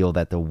me feel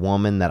that the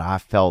woman that I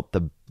felt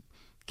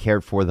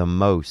cared for the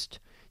most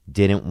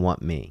didn't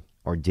want me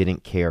or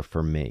didn't care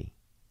for me.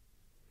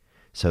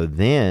 So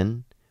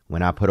then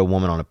when I put a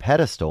woman on a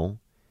pedestal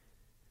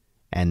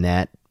and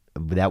that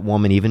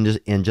woman, even just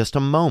in just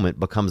a moment,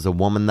 becomes the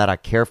woman that I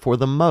care for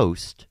the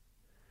most,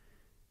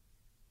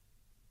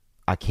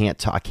 I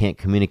can't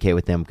communicate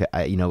with them.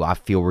 I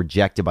feel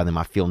rejected by them.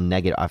 I feel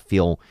negative. I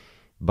feel,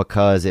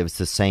 because it was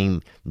the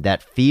same,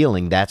 that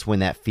feeling, that's when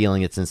that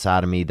feeling that's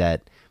inside of me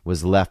that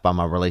was left by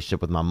my relationship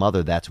with my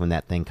mother, that's when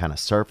that thing kind of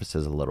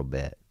surfaces a little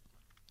bit.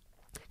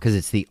 Because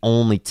it's the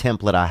only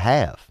template I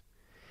have,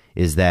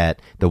 is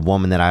that the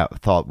woman that I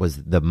thought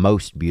was the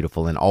most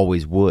beautiful and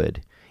always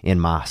would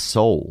in my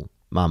soul,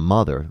 my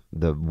mother,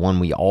 the one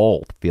we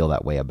all feel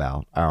that way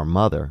about, our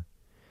mother,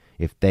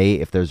 if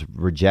there's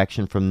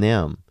rejection from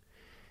them,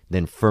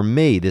 then for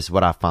me, this is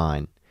what I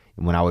find.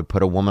 When I would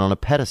put a woman on a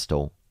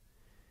pedestal,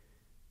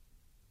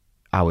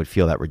 I would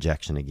feel that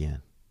rejection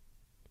again.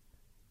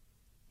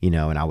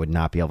 And I would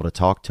not be able to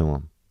talk to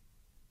him.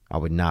 I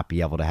would not be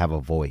able to have a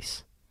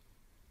voice.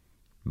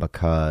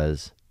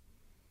 Because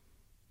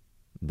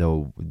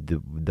the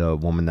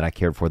woman that I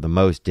cared for the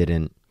most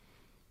didn't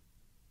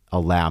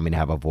allow me to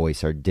have a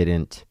voice, or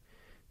didn't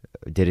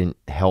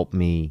help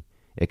me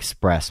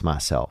express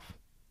myself.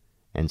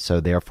 And so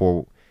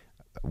therefore,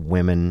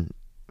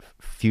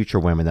 future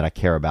women that I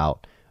care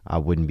about, I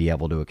wouldn't be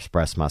able to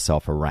express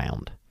myself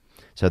around.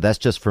 So that's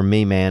just for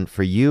me, man.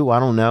 For you, I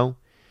don't know.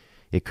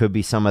 It could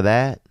be some of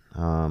that.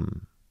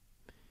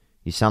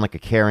 You sound like a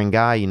caring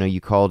guy.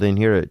 You called in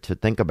here to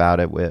think about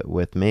it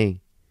with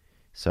me.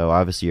 So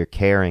obviously you're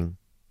caring.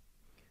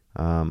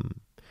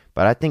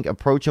 But I think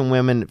approaching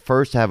women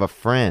first to have a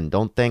friend.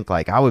 Don't think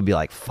like, I would be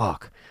like,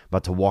 fuck,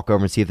 about to walk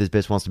over and see if this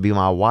bitch wants to be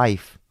my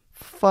wife.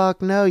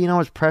 Fuck no. You know how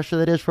much pressure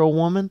that is for a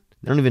woman?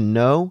 They don't even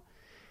know.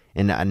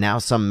 And now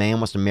some man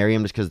wants to marry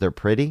him just because they're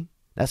pretty?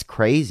 That's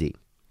crazy.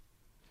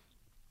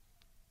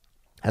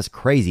 That's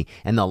crazy.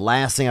 And the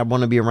last thing I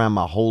want to be around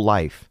my whole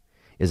life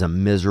is a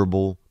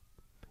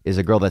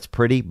girl that's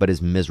pretty but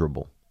is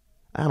miserable.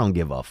 I don't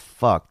give a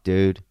fuck,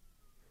 dude.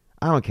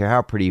 I don't care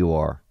how pretty you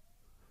are.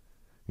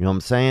 You know what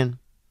I'm saying?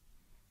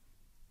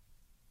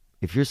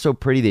 If you're so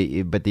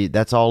pretty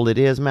that's all it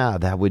is,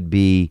 man, that would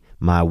be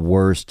my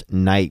worst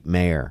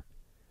nightmare.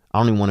 I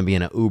don't even want to be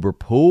in an Uber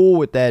pool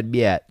with that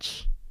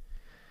bitch.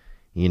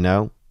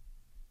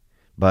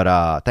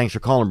 But thanks for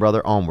calling,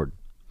 brother. Onward.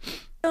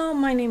 Hello,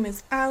 my name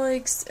is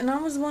Alex, and I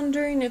was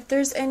wondering if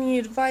there's any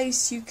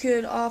advice you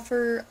could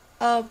offer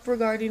up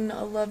regarding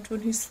a loved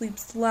one who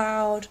sleeps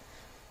loud.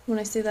 When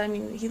I say that, I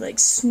mean he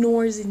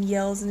snores and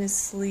yells in his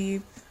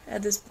sleep.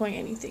 At this point,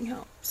 anything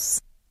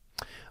helps.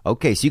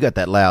 Okay, so you got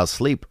that loud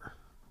sleeper.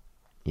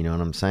 You know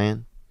what I'm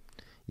saying?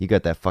 You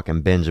got that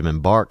fucking Benjamin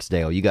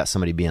Barksdale. You got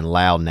somebody being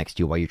loud next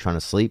to you while you're trying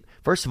to sleep.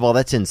 First of all,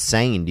 that's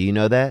insane. Do you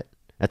know that?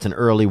 That's an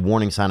early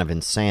warning sign of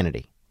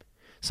insanity.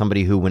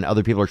 Somebody who, when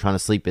other people are trying to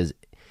sleep, is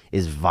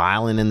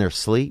violent in their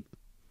sleep.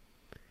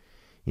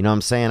 You know what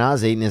I'm saying? I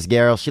was eating this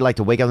girl. She liked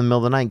to wake up in the middle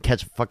of the night and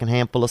catch a fucking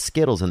handful of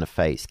Skittles in the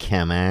face.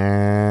 Come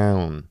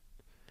on.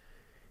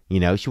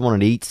 She wanted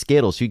to eat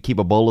Skittles. She'd keep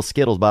a bowl of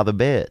Skittles by the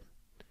bed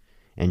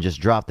and just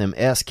drop them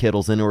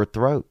S-Kittles into her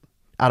throat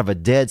out of a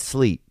dead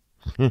sleep.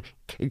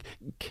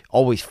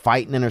 Always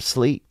fighting in her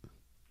sleep.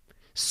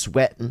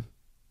 Sweating.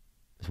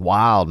 It's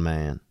wild,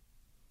 man.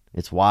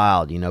 It's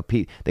wild. You know,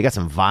 they got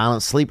some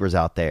violent sleepers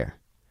out there.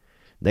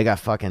 They got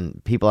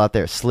fucking people out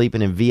there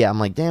sleeping in Vietnam. I'm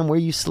like, damn, where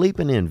you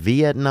sleeping in?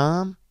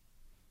 Vietnam?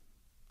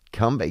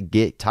 Come back,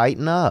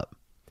 tighten up.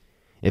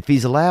 If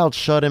he's allowed,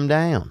 shut him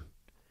down.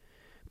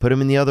 Put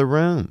him in the other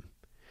room.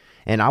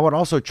 And I would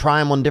also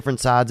try him on different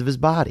sides of his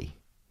body.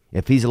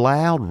 If he's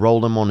allowed,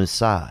 roll him on his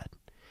side.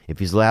 If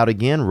he's allowed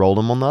again, roll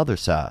him on the other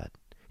side.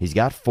 He's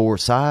got 4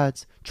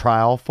 sides. Try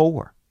all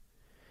 4.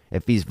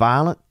 If he's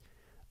violent,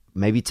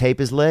 maybe tape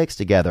his legs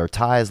together or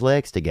tie his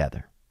legs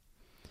together.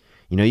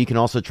 You know, you can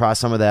also try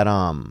some of that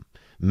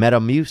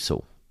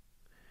Metamucil.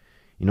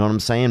 You know what I'm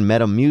saying?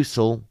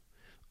 Metamucil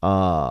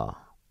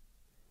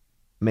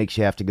makes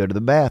you have to go to the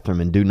bathroom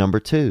and do number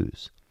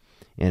 2s.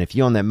 And if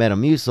you're on that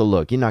Metamucil,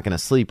 look, you're not going to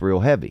sleep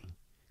real heavy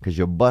because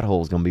your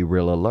butthole's going to be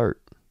real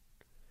alert.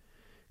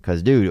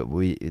 Because, dude,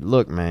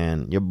 look,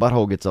 man, your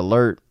butthole gets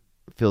alert.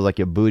 Feels like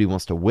your booty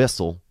wants to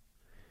whistle.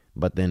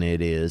 But then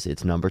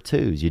it's number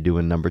 2s. You're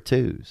doing number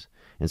 2s.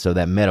 And so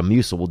that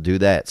Metamucil will do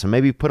that. So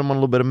maybe put them on a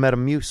little bit of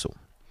Metamucil.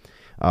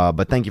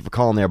 But thank you for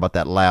calling there about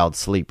that loud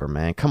sleeper,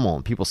 man. Come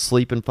on, people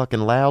sleeping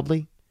fucking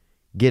loudly?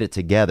 Get it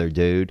together,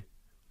 dude.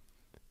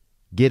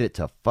 Get it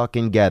to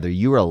fucking together.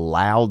 You're a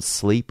loud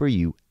sleeper,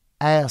 you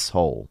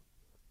asshole.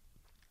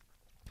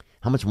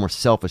 How much more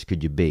selfish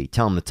could you be?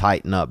 Tell him to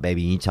tighten up,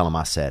 baby. You tell him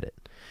I said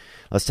it.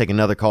 Let's take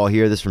another call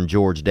here. This is from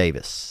George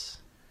Davis.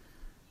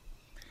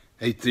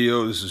 Hey,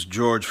 Theo, this is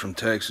George from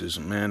Texas.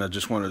 Man, I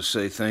just wanted to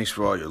say thanks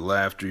for all your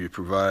laughter you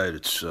provide.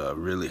 It's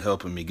really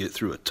helping me get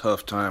through a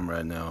tough time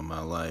right now in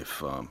my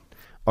life.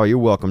 Oh, you're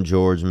welcome,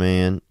 George,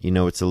 man. You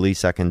know, it's the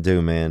least I can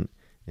do, man.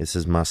 This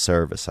is my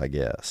service, I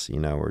guess, you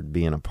know, or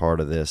being a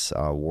part of this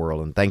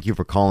world. And thank you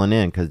for calling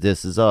in, because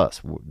this is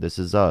us. This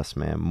is us,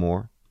 man.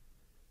 More?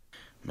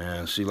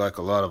 Man, see, like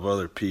a lot of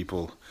other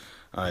people,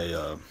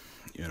 I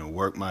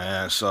worked my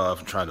ass off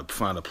and tried to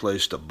find a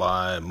place to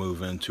buy and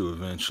move into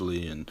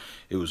eventually. And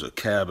it was a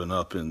cabin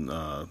up in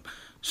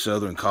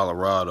southern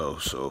Colorado.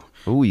 So,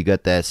 ooh, you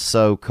got that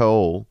so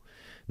cold.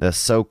 That's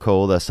so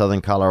cold, that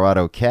southern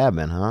Colorado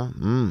cabin, huh?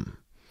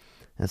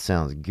 That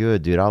sounds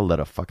good, dude. I'll let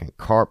a fucking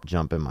carp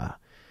jump into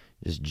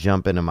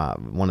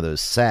one of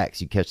those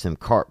sacks. You catch them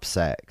carp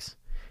sacks.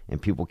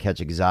 And people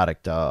catch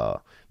exotic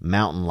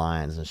mountain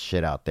lions and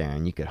shit out there.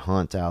 And you could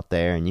hunt out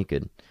there,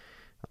 and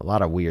a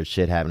lot of weird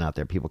shit happening out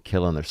there. People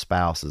killing their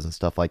spouses and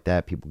stuff like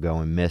that. People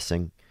going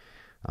missing.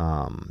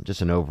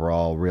 Just an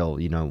overall real,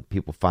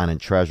 people finding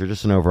treasure.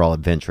 Just an overall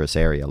adventurous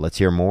area. Let's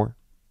hear more.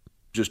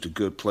 Just a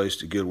good place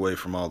to get away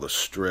from all the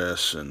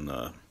stress and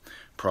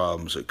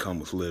problems that come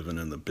with living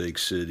in the big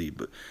city.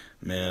 But,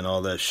 man,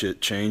 all that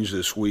shit changed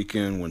this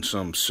weekend when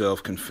some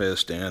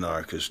self-confessed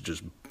anarchist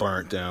just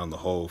burnt down the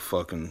whole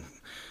fucking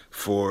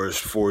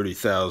forest,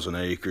 40,000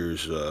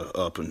 acres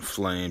up in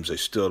flames. They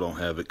still don't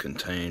have it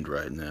contained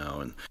right now.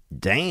 And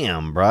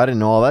damn, bro, I didn't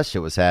know all that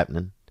shit was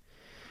happening.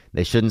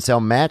 They shouldn't sell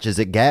matches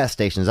at gas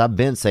stations. I've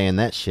been saying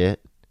that shit.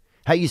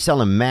 How you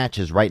selling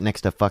matches right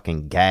next to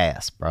fucking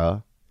gas,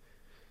 bro?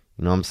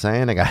 You know what I'm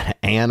saying? They got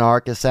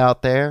anarchists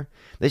out there.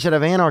 They should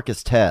have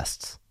anarchist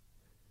tests.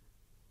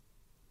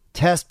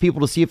 Test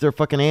people to see if they're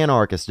fucking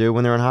anarchists, dude,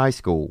 when they're in high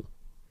school.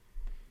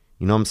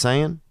 You know what I'm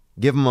saying?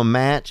 Give them a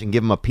match and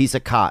give them a piece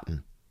of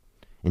cotton.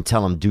 And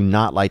tell them, do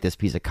not light this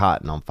piece of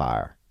cotton on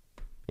fire.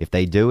 If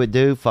they do it,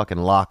 dude, fucking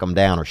lock them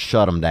down or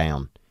shut them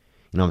down.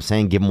 You know what I'm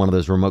saying? Give them one of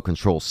those remote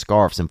control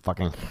scarves and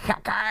fucking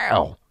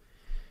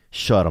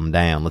shut them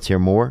down. Let's hear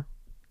more.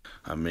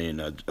 I mean,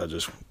 I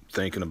just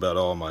thinking about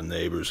all my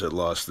neighbors that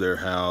lost their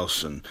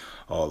house and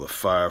all the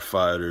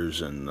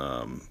firefighters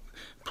and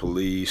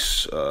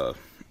police, that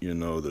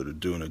are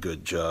doing a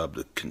good job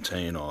to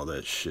contain all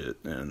that shit.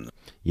 And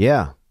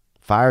yeah,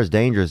 fire's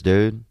dangerous,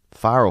 dude.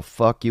 Fire will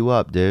fuck you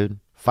up, dude.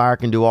 Fire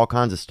can do all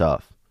kinds of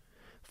stuff.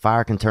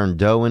 Fire can turn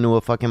dough into a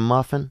fucking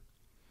muffin.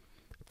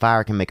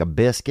 Fire can make a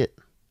biscuit.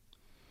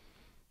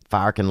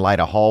 Fire can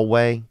light a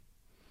hallway.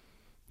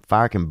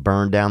 Fire can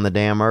burn down the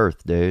damn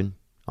earth, dude.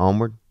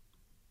 Onward.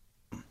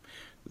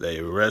 They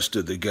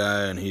arrested the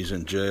guy and he's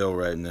in jail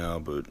right now,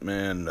 but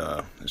man,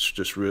 it's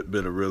just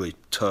been a really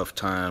tough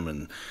time,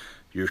 and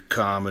your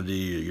comedy,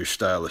 your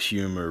style of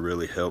humor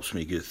really helps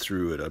me get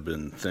through it. I've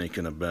been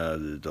thinking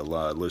about it a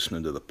lot,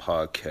 listening to the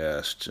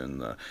podcasts,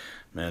 and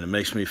man, it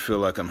makes me feel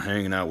like I'm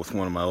hanging out with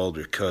one of my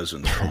older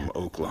cousins from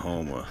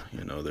Oklahoma.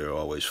 They're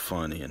always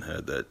funny and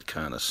had that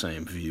kind of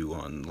same view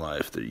on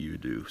life that you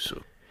do.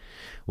 So,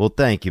 well,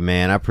 thank you,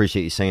 man. I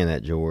appreciate you saying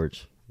that,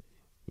 George.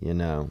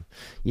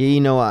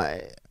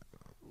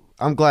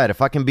 I'm glad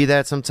if I can be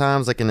that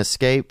sometimes, like an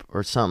escape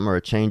or something, or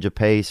a change of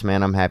pace,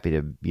 man. I'm happy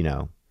to,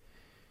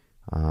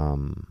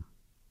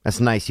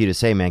 that's nice of you to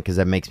say, man, because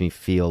that makes me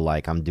feel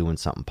like I'm doing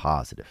something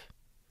positive,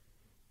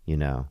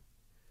 And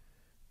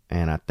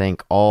I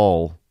think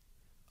all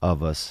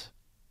of us,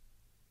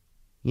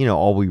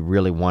 all we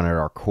really want at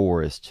our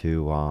core is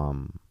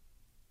to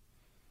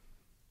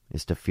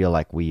feel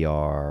like we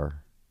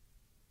are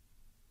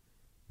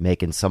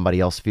making somebody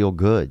else feel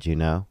good,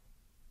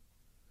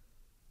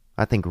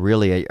 I think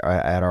really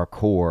at our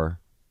core,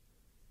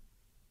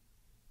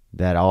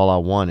 that all I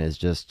want is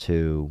just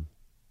to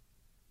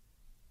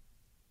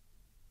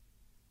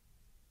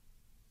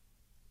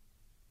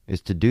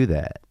do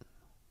that.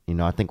 You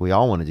know, I think we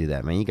all want to do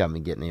that, man. You got me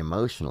getting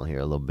emotional here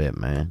a little bit,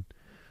 man.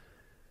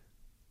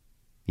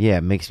 Yeah,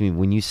 it makes me,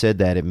 when you said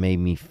that, you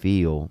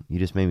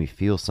just made me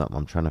feel something.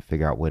 I'm trying to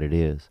figure out what it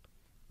is.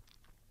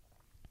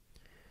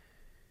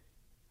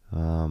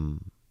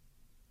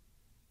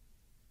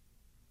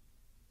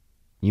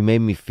 You made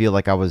me feel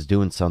like I was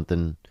doing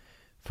something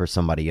for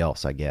somebody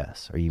else, I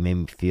guess. Or you made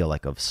me feel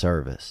like of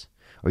service.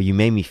 Or you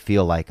made me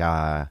feel like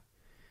I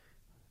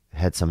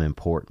had some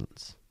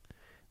importance.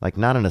 Like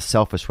not in a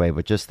selfish way,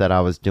 but just that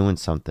I was doing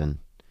something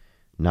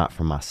not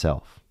for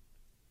myself.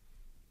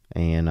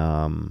 And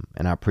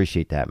I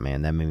appreciate that,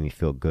 man. That made me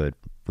feel good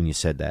when you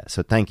said that.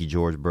 So thank you,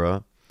 George,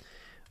 bro.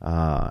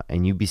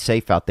 And you be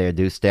safe out there,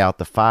 dude. Stay out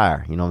the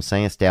fire. You know what I'm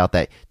saying? Stay out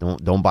that.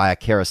 Don't buy a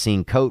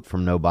kerosene coat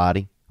from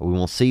nobody, or we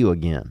won't see you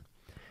again.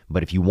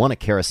 But if you want a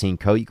kerosene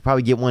coat, you could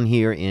probably get one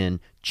here in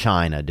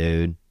China,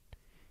 dude.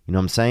 You know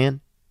what I'm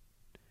saying?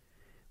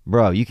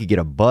 Bro, you could get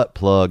a butt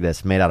plug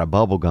that's made out of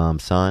bubble gum,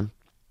 son.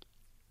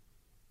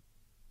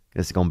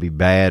 It's going to be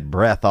bad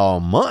breath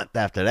all month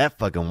after that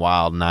fucking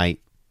wild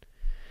night.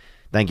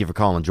 Thank you for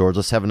calling, George.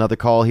 Let's have another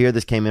call here.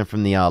 This came in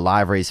from the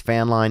Live Raise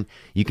fan line.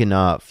 You can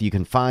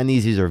find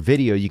these. These are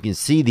video. You can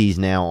see these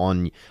now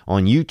on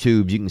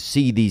YouTube. You can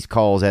see these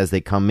calls as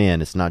they come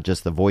in. It's not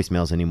just the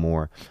voicemails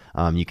anymore.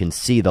 You can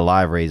see the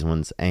Live Raise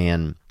ones,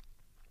 and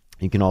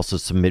you can also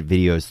submit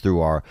videos through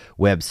our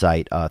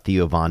website,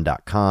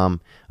 theovon.com.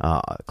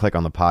 Click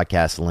on the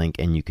podcast link,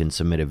 and you can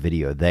submit a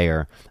video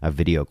there, a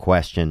video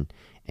question,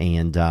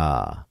 and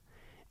that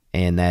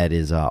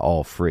is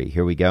all free.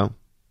 Here we go.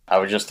 I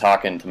was just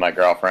talking to my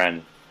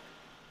girlfriend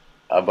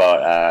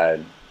about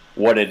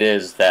what it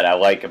is that I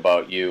like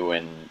about you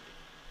and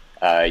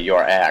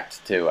your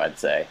act, too, I'd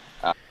say.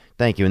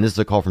 Thank you. And this is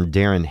a call from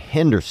Darren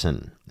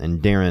Henderson.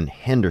 And Darren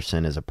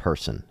Henderson is a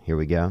person. Here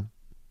we go.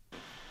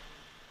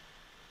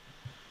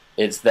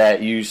 It's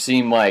that you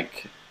seem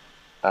like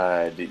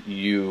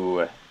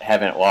you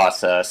haven't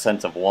lost a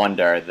sense of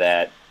wonder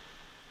that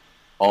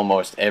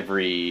almost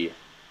every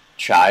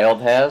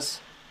child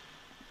has.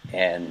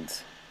 And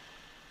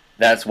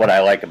that's what I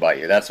like about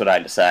you. That's what I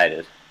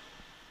decided.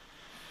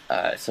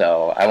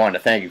 So I wanted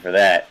to thank you for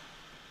that.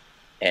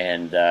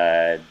 And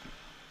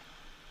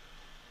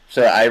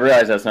so I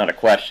realize that's not a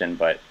question,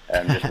 but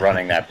I'm just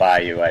running that by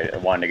you. I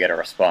wanted to get a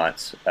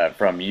response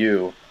from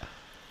you.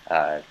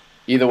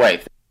 Either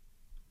way.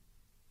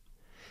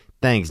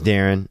 Thanks,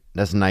 Darren.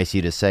 That's nice of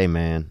you to say,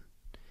 man.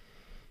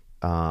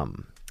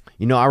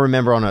 You know, I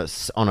remember on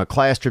a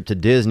class trip to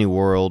Disney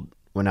World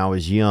when I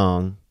was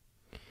young.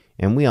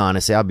 And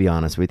I'll be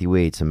honest with you,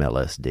 we ate some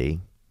LSD.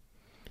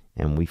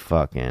 And we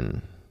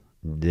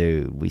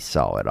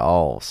saw it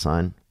all,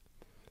 son.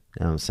 You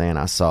know what I'm saying?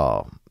 I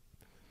saw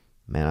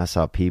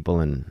people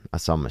and I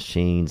saw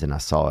machines and I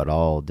saw it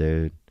all,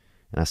 dude.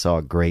 And I saw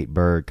a great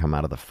bird come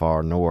out of the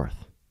far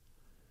north.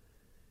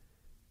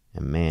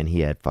 And man,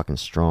 he had fucking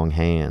strong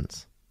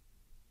hands.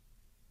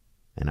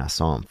 And I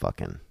saw him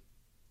fucking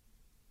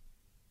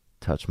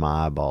touch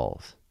my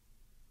eyeballs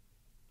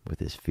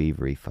with his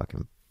fevery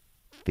fucking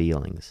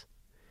feelings.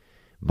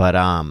 But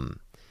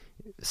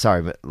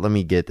sorry, but let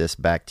me get this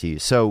back to you.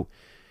 So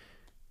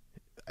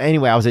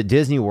anyway, I was at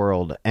Disney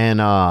World, and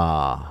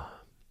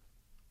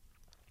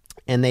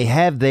they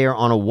have there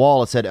on a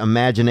wall, it said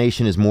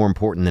imagination is more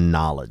important than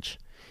knowledge.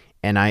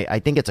 And I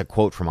think it's a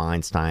quote from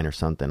Einstein or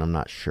something, I'm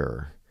not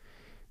sure.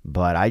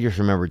 But I just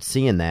remembered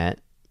seeing that,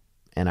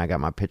 and I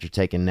got my picture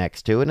taken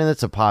next to it, and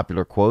it's a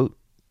popular quote.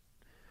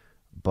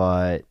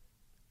 But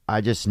I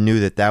just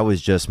knew that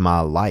was just my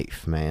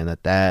life, man,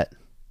 that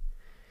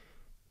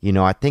you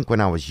know, I think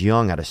when I was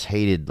young, I just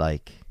hated,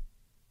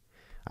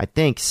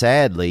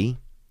 sadly,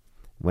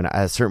 at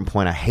a certain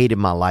point, I hated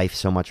my life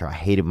so much, or I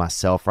hated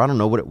myself, or I don't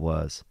know what it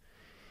was.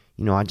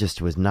 You know, I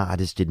just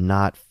did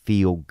not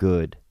feel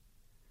good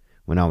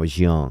when I was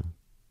young.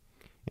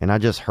 And I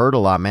just hurt a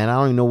lot, man. I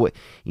don't even know what,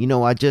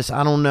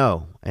 I don't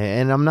know.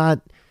 And I'm not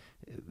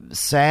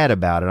sad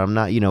about it. I'm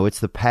not, it's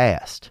the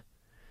past.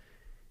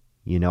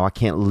 I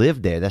can't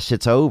live there. That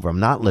shit's over. I'm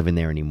not living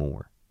there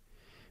anymore.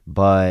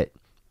 But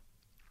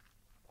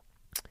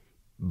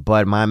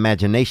my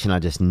imagination, I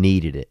just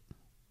needed it.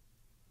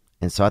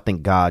 And so I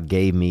think God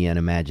gave me an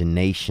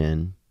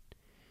imagination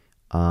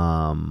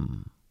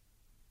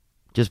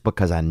just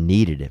because I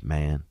needed it,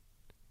 man.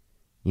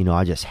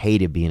 I just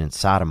hated being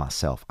inside of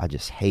myself. I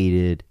just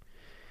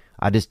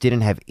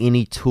didn't have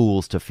any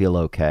tools to feel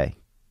okay.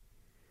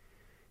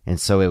 And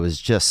so it was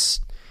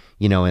just,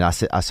 and I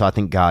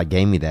think God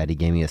gave me that. He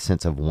gave me a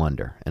sense of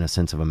wonder and a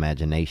sense of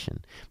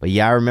imagination. But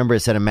yeah, I remember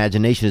it said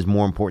imagination is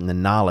more important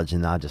than knowledge,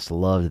 and I just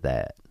loved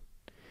that.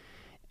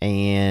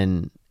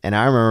 And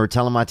I remember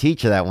telling my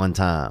teacher that one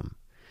time.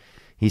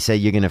 He said,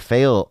 "You're going to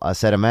fail." I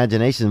said,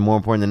 "Imagination is more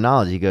important than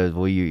knowledge." He goes,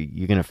 "Well,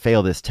 you're going to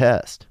fail this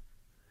test."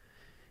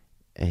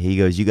 And he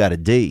goes, "You got a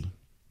D."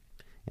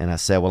 And I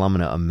said, "Well, I'm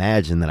going to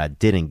imagine that I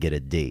didn't get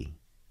a D."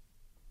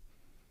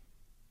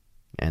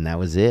 And that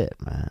was it,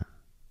 man.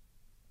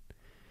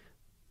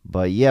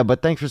 But yeah,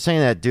 but thanks for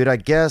saying that, dude. I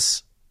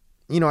guess,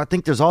 I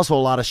think there's also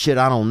a lot of shit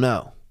I don't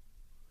know.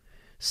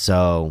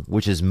 So,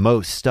 which is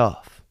most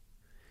stuff.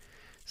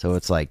 So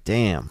it's like,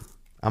 damn,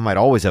 I might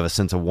always have a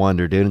sense of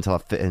wonder, dude,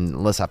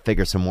 unless I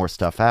figure some more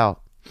stuff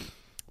out.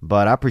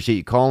 But I appreciate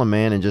you calling,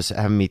 man, and just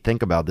having me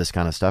think about this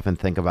kind of stuff and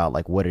think about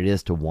like what it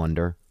is to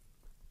wonder.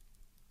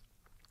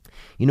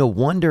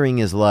 Wondering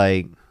is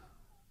like,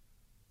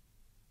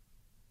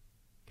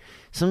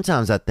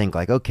 sometimes I think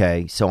like,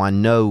 okay, so I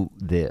know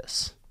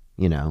this,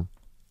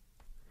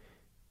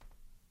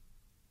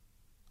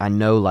 I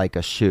know like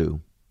a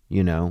shoe,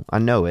 I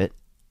know it.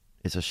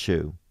 It's a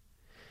shoe.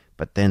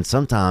 But then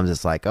sometimes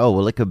it's like, oh,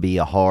 well, it could be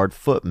a hard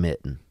foot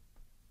mitten.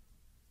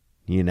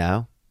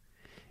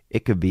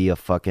 It could be a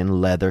fucking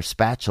leather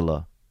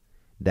spatula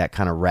that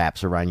kind of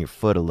wraps around your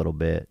foot a little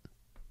bit.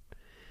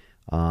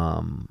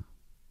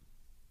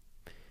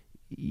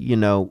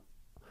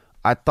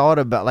 I thought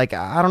about, like,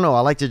 I don't know.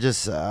 I like to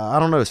just, I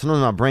don't know.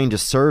 Sometimes my brain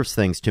just serves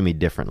things to me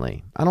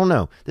differently. I don't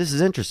know. This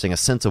is interesting. A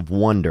sense of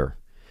wonder.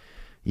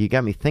 You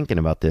got me thinking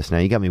about this now.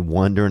 You got me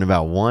wondering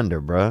about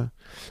wonder, bruh.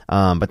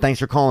 But thanks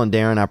for calling,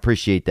 Darren. I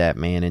appreciate that,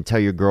 man. And tell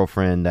your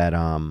girlfriend that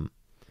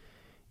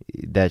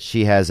that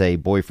she has a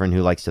boyfriend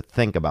who likes to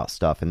think about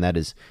stuff, and that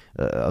is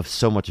of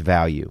so much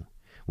value.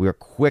 We are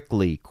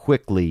quickly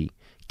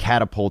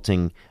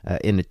catapulting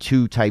into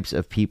two types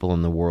of people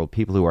in the world: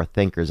 people who are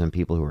thinkers and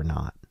people who are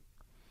not.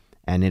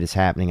 And it is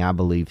happening, I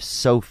believe,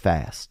 so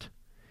fast.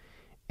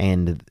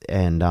 And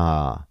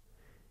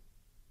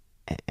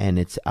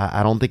it's,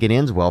 I don't think it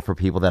ends well for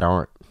people that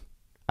aren't.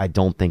 I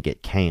don't think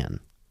it can.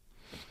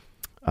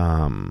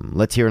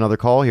 Let's hear another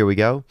call. Here we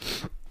go.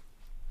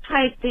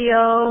 Hi,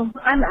 Theo.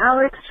 I'm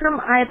Alex from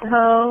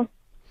Idaho.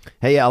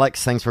 Hey,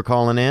 Alex. Thanks for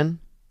calling in.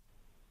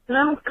 And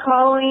I'm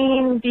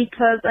calling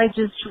because I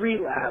just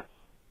relapsed.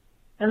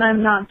 And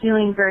I'm not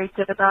feeling very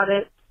good about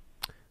it.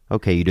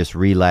 Okay, you just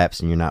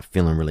relapsed and you're not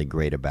feeling really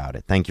great about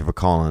it. Thank you for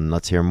calling.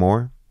 Let's hear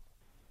more.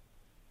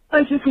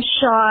 I took a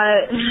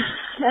shot,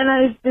 and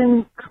I've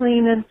been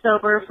clean and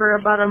sober for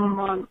about a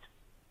month.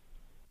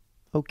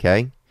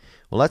 Okay.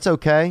 Well, that's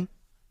okay.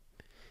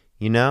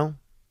 You're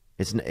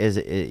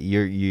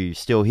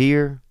still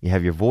here. You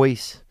have your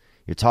voice.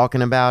 You're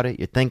talking about it.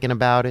 You're thinking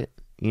about it.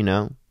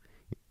 You're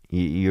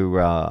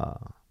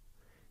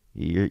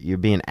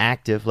being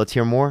active. Let's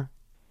hear more.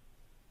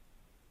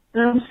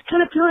 And I'm just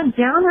kind of feeling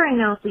down right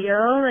now,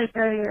 Theo. Like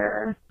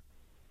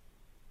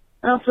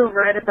I don't feel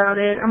right about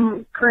it.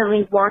 I'm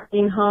currently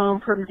walking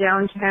home from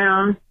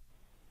downtown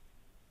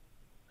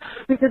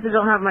because I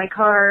don't have my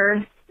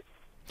car.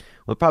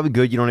 Well, probably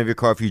good you don't have your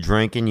car if you're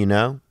drinking,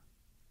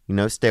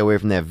 stay away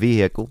from that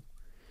vehicle.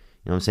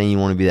 You know what I'm saying? You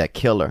want to be that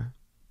killer.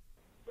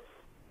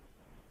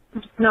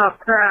 I'm just not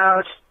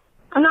proud.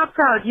 I'm not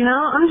proud,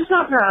 I'm just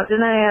not proud.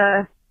 And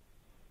I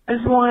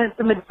just wanted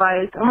some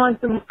advice. I want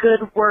some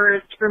good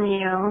words from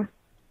you.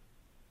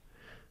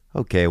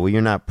 Okay, well,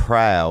 you're not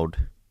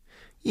proud.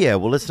 Yeah,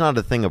 well, it's not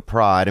a thing of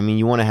pride. I mean,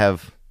 you want to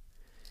have...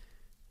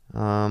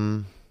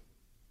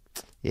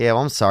 Yeah,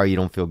 well, I'm sorry you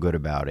don't feel good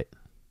about it.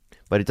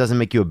 But it doesn't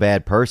make you a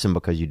bad person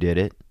because you did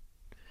it.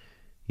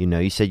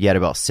 You said you had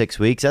about 6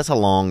 weeks. That's a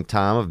long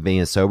time of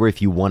being sober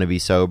if you want to be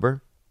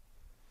sober.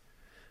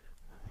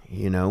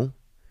 And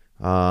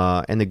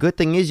the good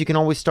thing is you can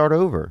always start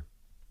over.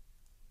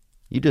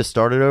 You just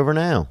started over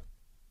now.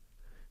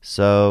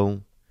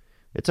 So,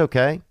 it's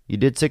okay. You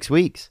did 6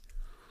 weeks.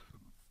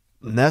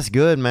 And that's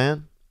good,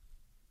 man.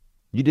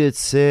 You did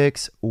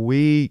 6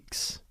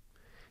 weeks.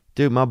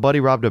 Dude, my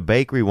buddy robbed a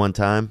bakery one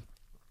time.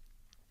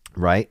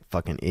 Right?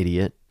 Fucking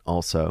idiot.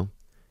 Also,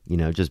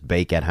 just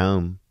bake at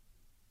home.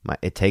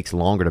 It takes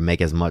longer to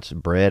make as much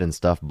bread and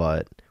stuff,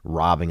 but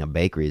robbing a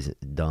bakery is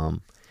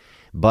dumb.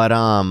 But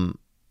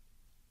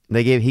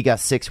he got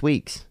 6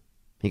 weeks.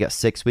 He got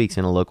 6 weeks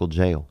in a local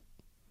jail.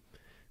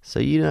 So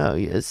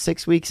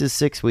 6 weeks is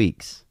 6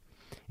 weeks.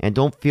 And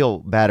don't feel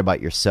bad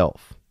about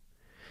yourself.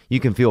 You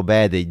can feel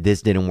bad that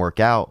this didn't work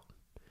out.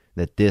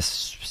 That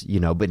this,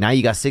 but now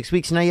you got 6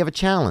 weeks and now you have a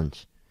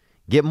challenge.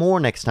 Get more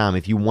next time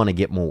if you want to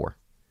get more.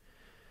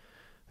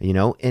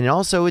 And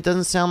also it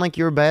doesn't sound like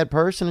you're a bad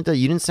person. You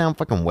didn't sound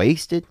fucking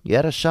wasted. You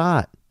had a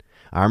shot.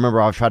 I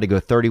remember I tried to go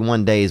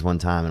 31 days one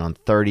time, and on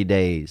 30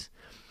 days,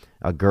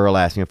 a girl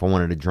asked me if I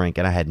wanted to drink,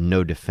 and I had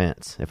no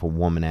defense if a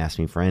woman asked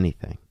me for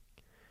anything.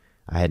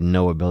 I had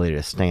no ability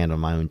to stand on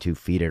my own 2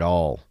 feet at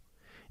all.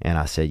 And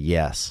I said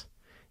yes.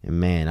 And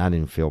man, I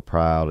didn't feel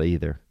proud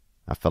either.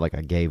 I felt like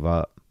I gave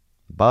up.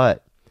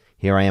 But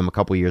here I am a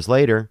couple years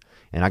later,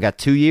 and I got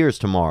 2 years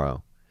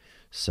tomorrow.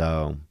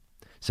 So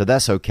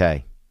that's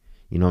okay.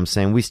 You know what I'm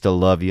saying? We still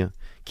love you.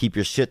 Keep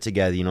your shit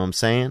together, you know what I'm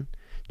saying?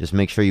 Just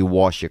make sure you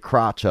wash your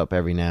crotch up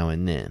every now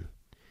and then.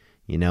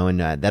 And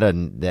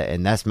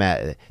that's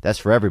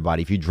for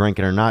everybody. If you're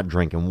drinking or not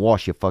drinking,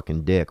 wash your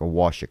fucking dick or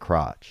wash your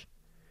crotch.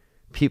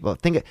 People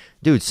think,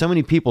 dude, so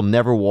many people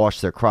never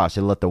wash their crotch.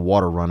 They let the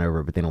water run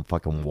over it, but they don't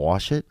fucking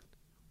wash it.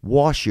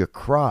 Wash your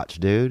crotch,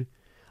 dude.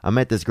 I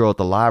met this girl at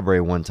the library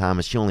one time,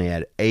 and she only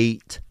had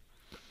 8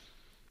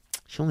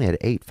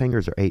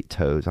 fingers or 8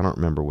 toes. I don't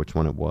remember which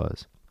one it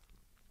was.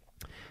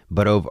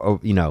 but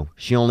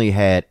she only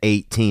had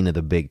 18 of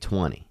the big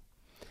 20.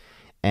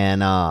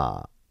 And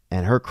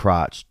her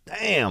crotch,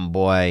 damn,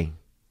 boy.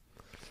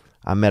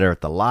 I met her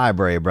at the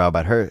library, bro,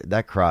 but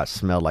that crotch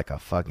smelled like a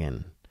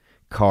fucking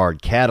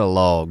card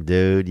catalog,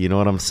 dude. You know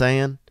what I'm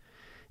saying?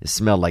 It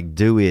smelled like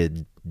Dewey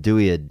had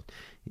been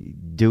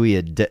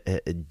Dewey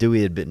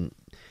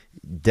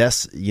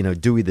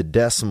the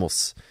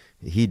Decimals.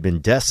 He'd been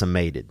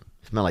decimated.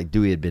 It smelled like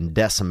Dewey had been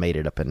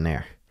decimated up in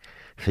there.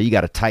 So you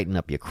got to tighten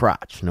up your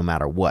crotch, no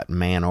matter what,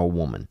 man or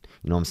woman.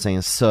 You know what I'm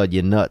saying? Sud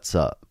your nuts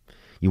up.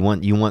 You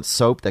want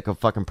soap that can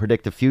fucking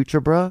predict the future,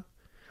 bruh?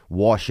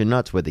 Wash your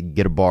nuts with it.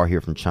 Get a bar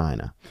here from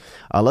China.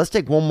 Let's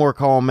take one more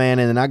call, man,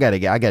 and then I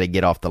gotta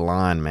get off the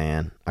line,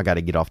 man. I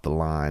gotta get off the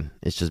line.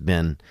 It's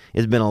been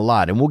a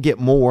lot, and we'll get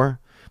more.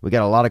 We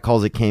got a lot of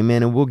calls that came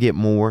in, and we'll get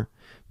more.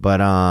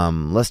 But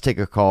let's take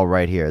a call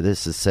right here.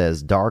 This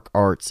says Dark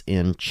Arts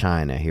in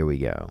China. Here we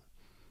go.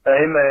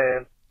 Hey,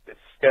 man. It's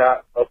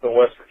Scott up in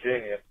West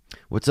Virginia.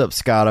 What's up,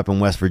 Scott, up in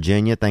West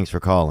Virginia? Thanks for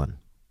calling.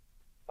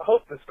 I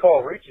hope this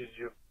call reaches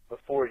you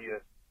before you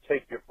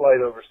take your flight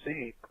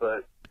overseas,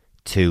 but...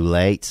 Too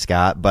late,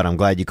 Scott, but I'm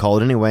glad you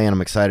called anyway, and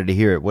I'm excited to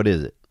hear it. What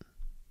is it?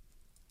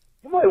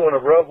 You might want to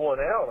rub one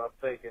out, I'm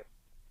thinking.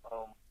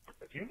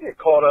 If you get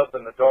caught up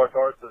in the dark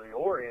arts of the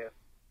Orient,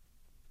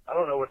 I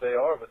don't know what they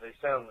are, but they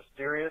sound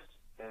mysterious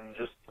and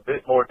just a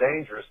bit more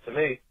dangerous to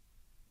me.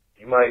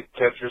 You might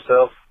catch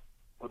yourself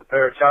with a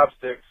pair of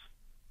chopsticks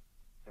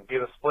and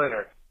get a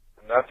splinter,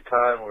 and that's the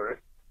kind where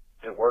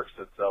it works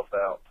itself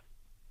out.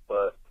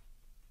 But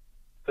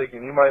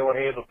thinking you might want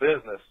to handle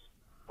business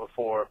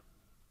before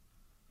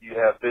you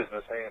have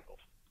business handled.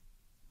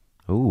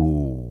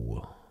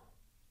 Ooh.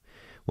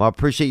 Well, I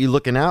appreciate you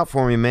looking out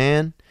for me,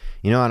 man.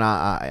 And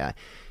I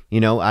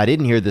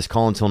didn't hear this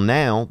call until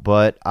now,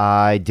 but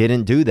I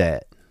didn't do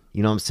that.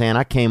 You know what I'm saying?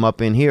 I came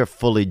up in here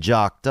fully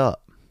jocked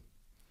up.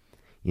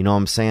 You know what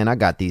I'm saying? I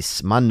got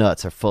my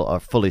nuts are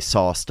fully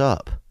sauced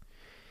up.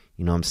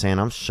 You know what I'm saying?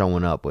 I'm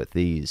showing up with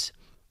these.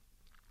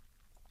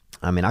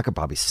 I mean, I could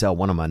probably sell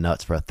one of my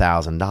nuts for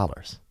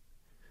 $1,000.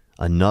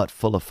 A nut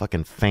full of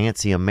fucking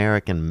fancy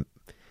American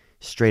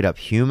straight up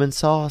human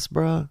sauce,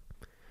 bruh.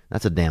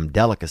 That's a damn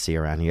delicacy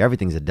around here.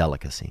 Everything's a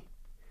delicacy.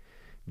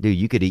 Dude,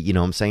 you could eat, you know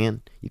what I'm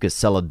saying? You could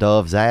sell a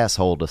dove's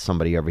asshole to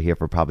somebody over here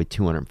for probably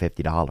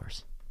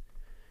 $250.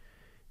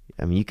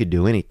 I mean, you could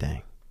do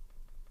anything.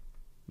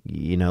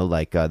 They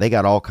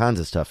got all kinds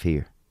of stuff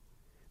here.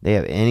 They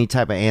have any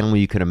type of animal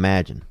you could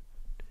imagine.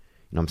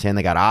 You know what I'm saying?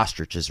 They got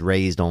ostriches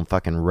raised on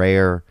fucking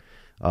rare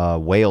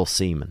whale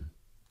semen.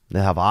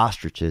 They have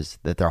ostriches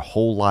that their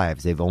whole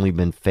lives they've only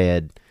been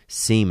fed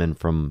semen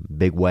from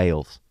big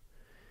whales.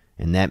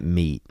 And that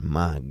meat,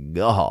 my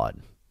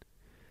God,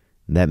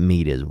 that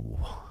meat is...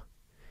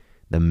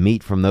 The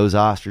meat from those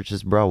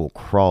ostriches, bro, will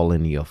crawl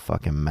into your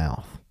fucking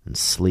mouth and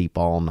sleep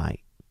all night.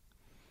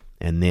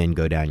 And then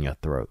go down your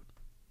throat.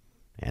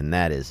 And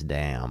that is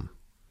damn...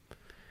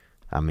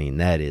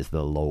 that is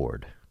the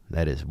Lord.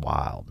 That is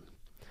wild.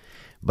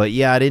 But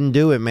yeah, I didn't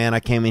do it, man. I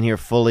came in here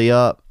fully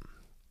up.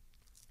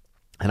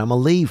 And I'm going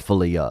to leave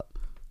fully up.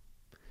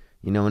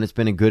 And it's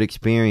been a good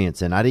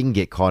experience. And I didn't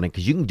get caught in...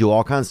 Because you can do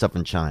all kinds of stuff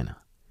in China.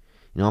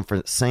 I'm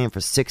saying for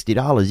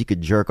 $60, you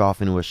could jerk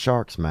off into a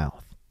shark's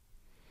mouth.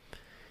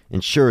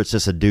 And sure, it's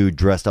just a dude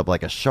dressed up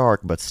like a shark,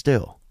 but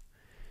still.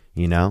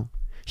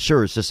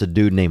 Sure, it's just a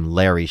dude named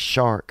Larry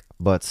Shark,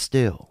 but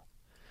still.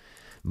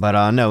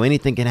 But no,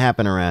 anything can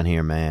happen around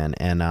here, man.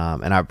 And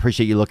I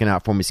appreciate you looking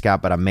out for me,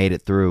 Scott, but I made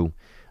it through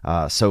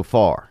so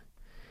far.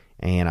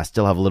 And I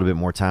still have a little bit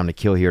more time to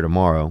kill here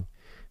tomorrow.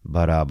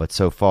 But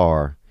so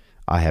far,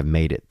 I have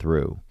made it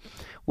through.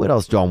 What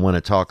else do I want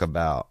to talk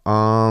about?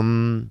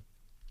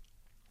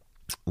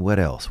 What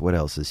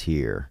else is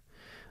here?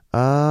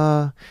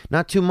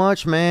 Not too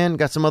much, man.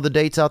 Got some other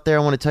dates out there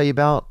I want to tell you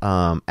about.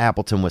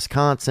 Appleton,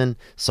 Wisconsin,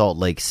 Salt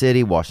Lake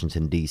City,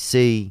 Washington,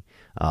 D.C.,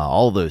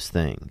 all those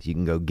things. You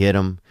can go get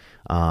them.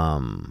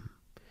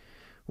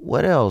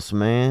 What else,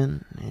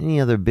 man?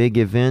 Any other big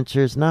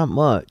adventures? Not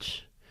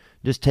much.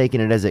 Just taking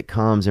it as it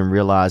comes and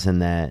realizing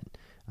that,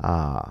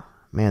 man,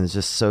 there's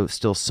just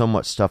still so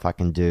much stuff I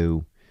can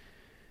do.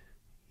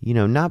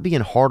 Not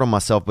being hard on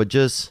myself, but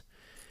just...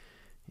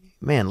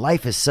 Man,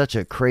 life is such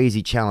a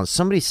crazy challenge.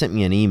 Somebody sent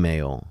me an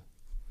email,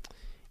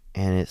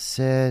 and it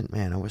said,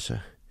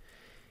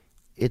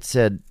 it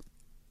said,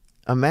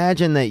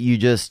 imagine that you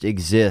just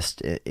exist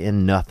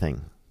in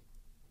nothing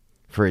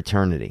for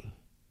eternity.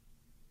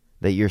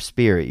 That your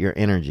spirit, your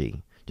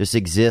energy, just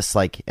exists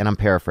and I'm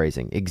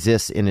paraphrasing,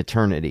 exists in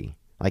eternity,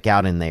 like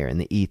out in there in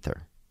the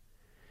ether.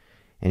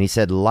 And he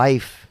said,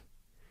 life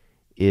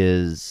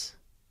is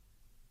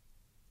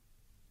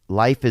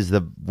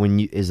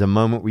the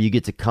moment where you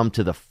get to come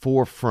to the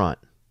forefront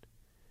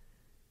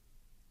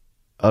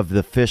of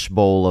the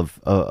fishbowl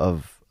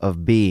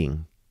of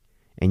being,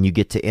 and you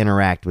get to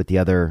interact with the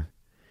other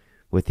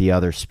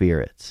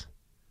spirits.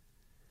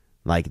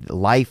 Like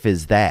life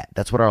is that.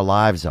 That's what our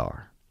lives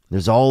are.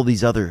 There's all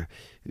these other,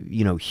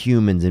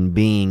 humans and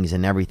beings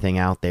and everything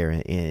out there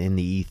in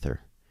the ether.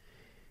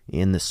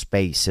 in the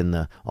space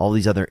and all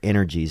these other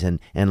energies,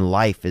 and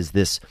life is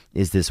this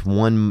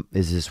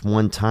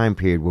one time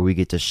period where we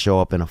get to show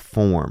up in a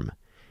form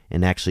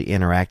and actually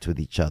interact with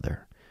each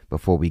other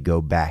before we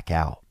go back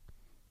out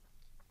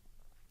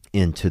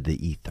into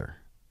the ether.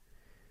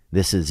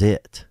 This is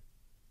it.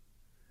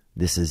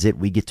 This is it.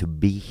 We get to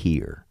be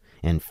here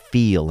and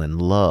feel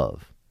and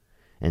love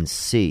and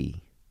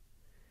see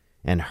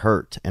and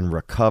hurt and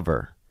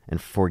recover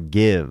and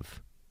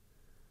forgive.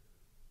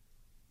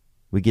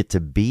 We get to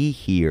be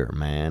here,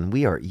 man.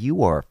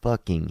 You are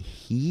fucking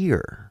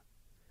here.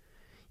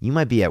 You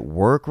might be at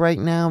work right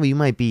now, you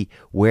might be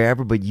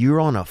wherever, but you're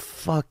on a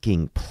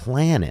fucking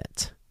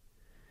planet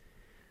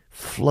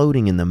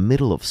floating in the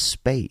middle of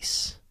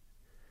space.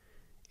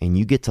 And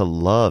you get to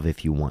love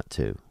if you want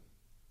to.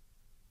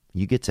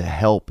 You get to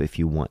help if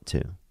you want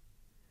to.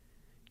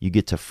 You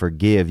get to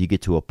forgive. You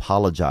get to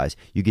apologize.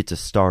 You get to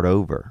start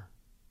over.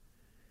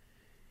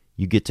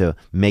 You get to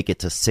make it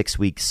to 6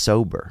 weeks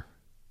sober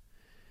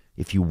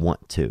if you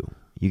want to.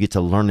 You get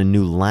to learn a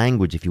new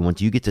language if you want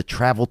to. You get to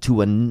travel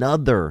to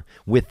another.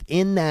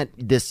 Within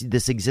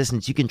this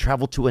existence, you can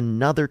travel to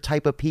another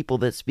type of people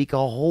that speak a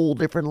whole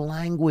different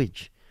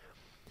language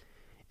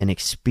and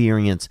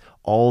experience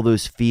all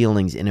those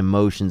feelings and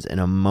emotions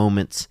and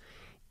moments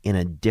in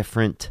a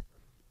different,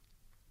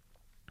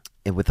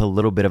 with a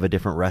little bit of a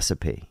different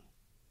recipe.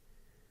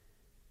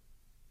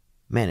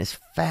 Man, it's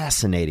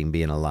fascinating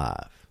being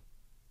alive.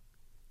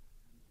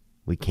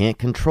 We can't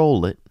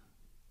control it.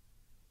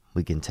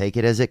 We can take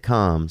it as it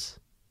comes.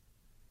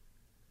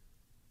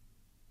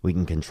 We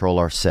can control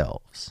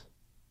ourselves.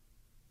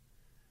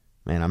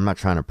 Man, I'm not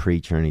trying to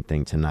preach or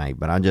anything tonight,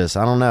 but I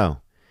don't know.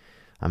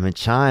 I'm in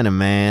China,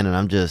 man, and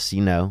I'm just,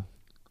 my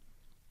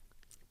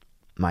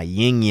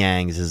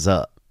yin-yangs is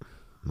up.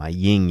 My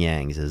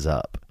yin-yangs is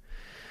up.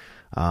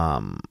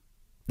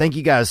 Thank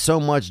you guys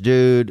so much,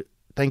 dude.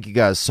 Thank you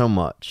guys so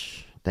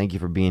much. Thank you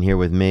for being here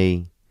with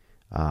me.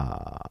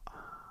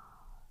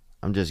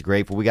 I'm just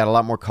grateful. We got a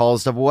lot more calls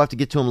and stuff. We'll have to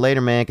get to them later,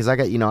 man, because I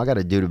got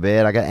to do to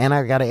bed. I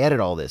got to edit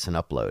all this and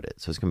upload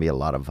it. So it's going to be a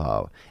lot of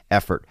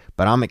effort.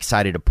 But I'm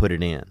excited to put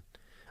it in.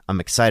 I'm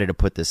excited to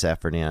put this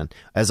effort in.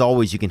 As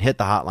always, you can hit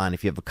the hotline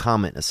if you have a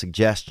comment, a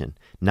suggestion,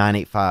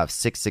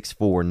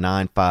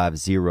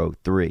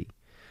 985-664-9503.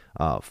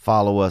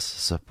 Follow us,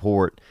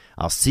 support.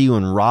 I'll see you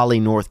in Raleigh,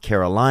 North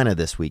Carolina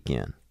this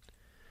weekend.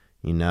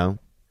 And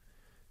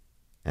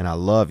I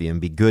love you, and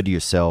be good to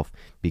yourself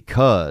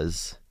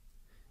because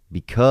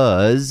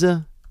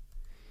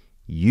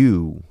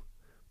you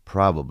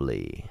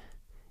probably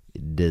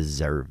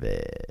deserve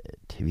it.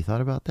 Have you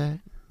thought about that?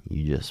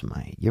 You just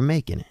might. You're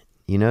making it.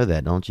 You know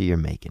that, don't you? You're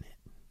making it.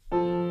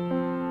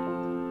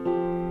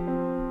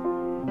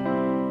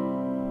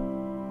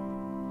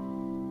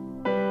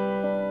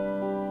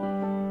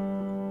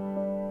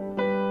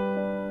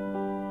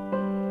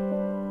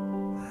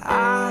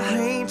 I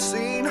ain't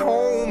seen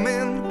home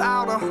in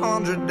about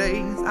 100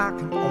 days. I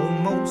can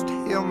almost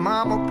hear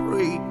mama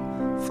pray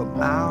for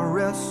my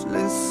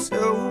restless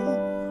soul.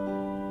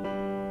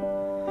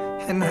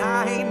 And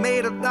I ain't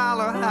made $1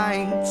 I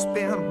ain't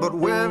spent, but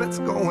where it's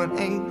going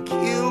ain't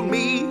killed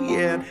me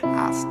yet.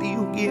 I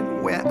still get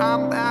where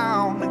I'm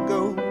bound to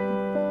go.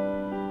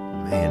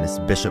 Man, it's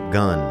Bishop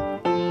Gunn.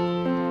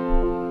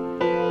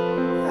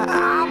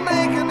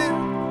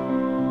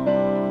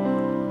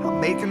 I'm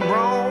making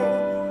wrong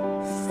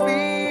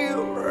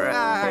feel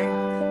right.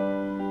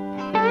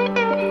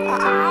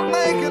 I'm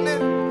making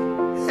it,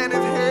 and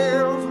if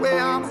hell's where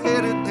I'm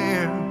headed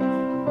there,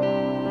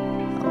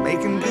 I'm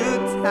making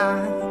good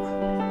time.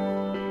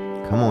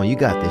 Come on, you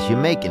got this. You're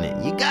making it.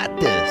 You got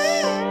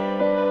this.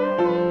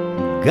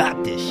 You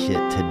got this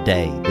shit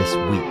today, this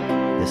week,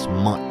 this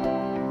month.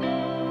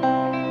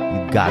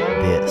 You got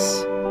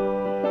this.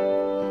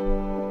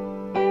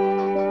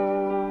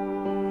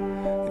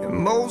 And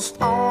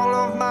most all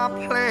of my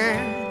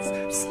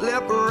plans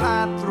slip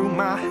right through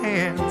my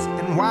hands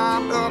and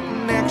wind up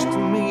next to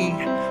me,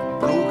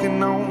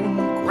 broken on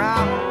the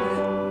ground.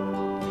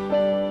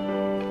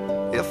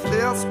 If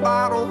this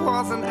bottle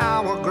was an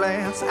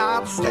hourglass,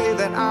 I'd say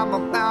that I'm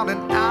about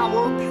an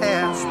hour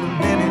past the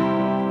minute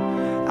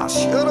I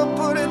should have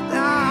put it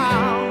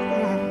down.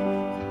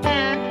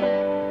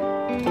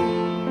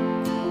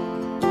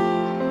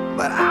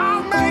 But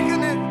I'm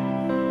making it,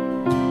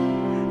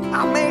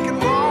 I'm making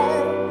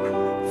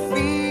wrong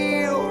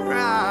feel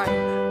right.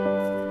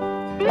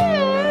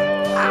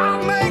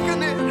 I'm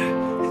making it,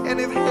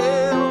 and if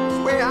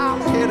hell's where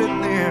I'm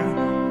headed there,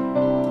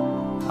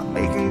 I'm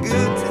making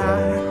good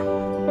time.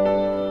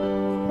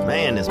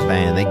 Man, this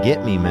band, they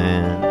get me,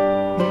 man.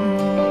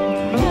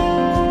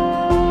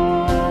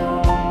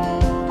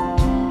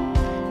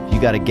 If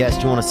you got a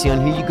guest you want to see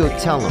on here, you go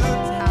tell them.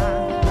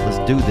 Let's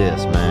do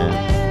this, man.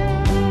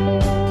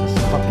 Let's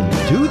fucking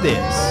do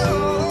this.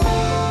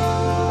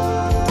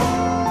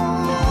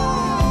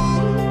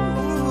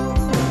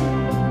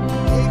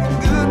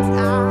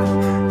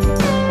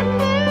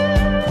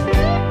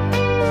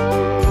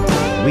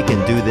 We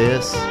can do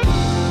this.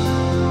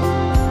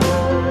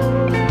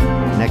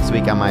 Next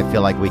Next week I might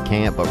feel like we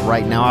can't, but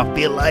right now I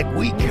feel like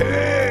we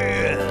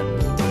can.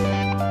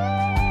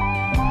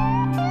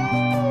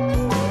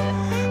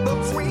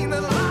 Between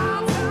the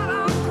lines that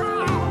I've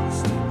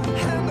crossed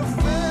and the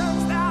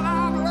friends that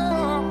I've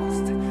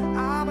lost,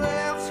 I'm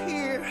left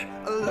here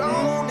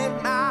alone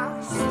in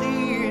my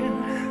sin.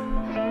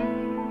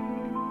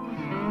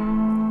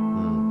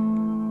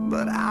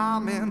 But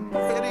I'm in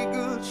pretty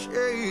good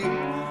shape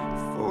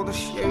for the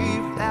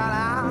shape that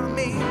I'm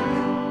in.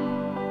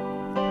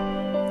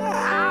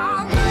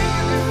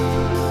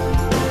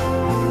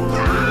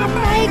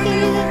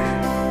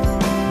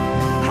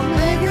 I'm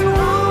making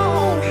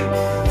wrong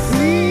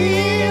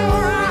feel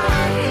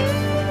right.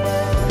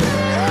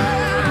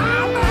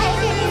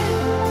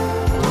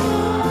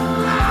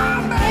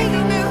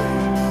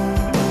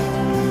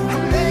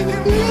 I'm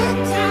making good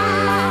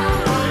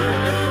times.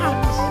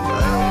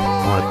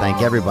 I want to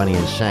thank everybody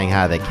in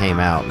Shanghai that came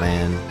out,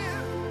 man.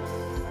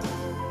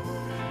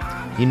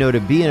 You know, to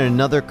be in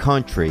another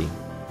country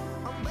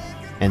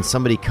and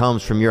somebody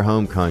comes from your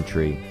home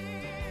country,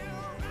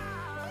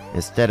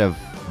 instead of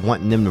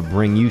wanting them to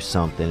bring you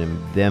something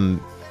and them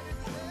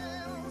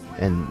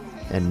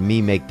and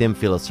me make them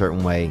feel a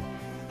certain way,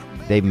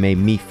 they made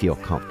me feel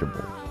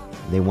comfortable.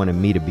 They wanted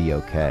me to be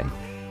okay.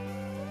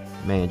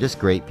 Man, just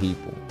great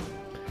people.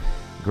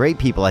 Great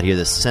people out here,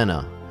 the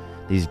Senna,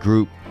 these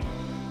group.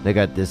 They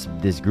got this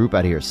group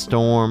out here,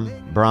 Storm,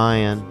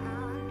 Brian,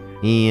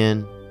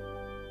 Ian,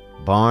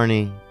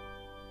 Barney.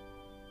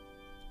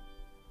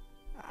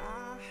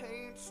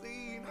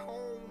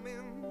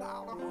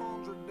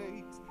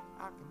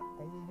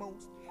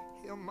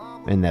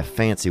 And that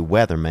fancy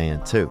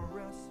weatherman, too.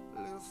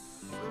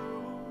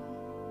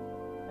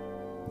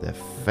 That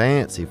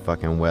fancy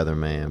fucking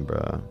weatherman,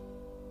 bro.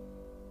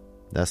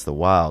 That's the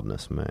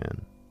wildness,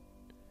 man.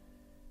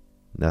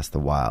 That's the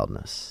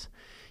wildness.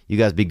 You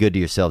guys be good to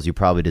yourselves. You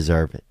probably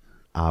deserve it.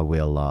 I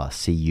will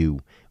see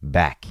you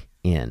back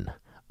in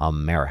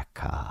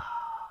America.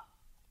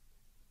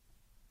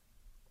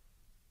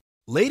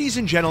 Ladies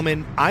and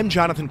gentlemen, I'm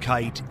Jonathan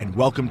Kite, and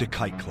welcome to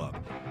Kite Club,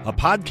 a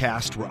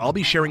podcast where I'll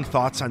be sharing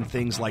thoughts on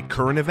things like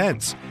current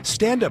events,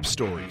 stand-up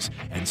stories,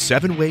 and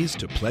 7 ways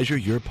to pleasure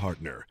your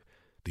partner.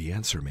 The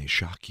answer may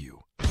shock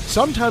you.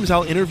 Sometimes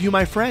I'll interview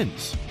my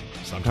friends.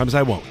 Sometimes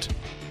I won't.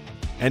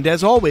 And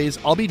as always,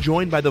 I'll be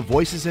joined by the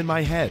voices in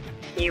my head.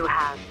 You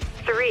have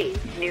 3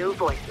 new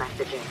voice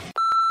messages.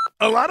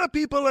 A lot of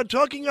people are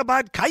talking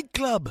about Kite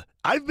Club.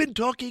 I've been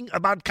talking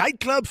about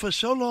Kite Club for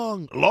so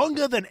long,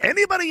 longer than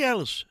anybody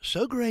else.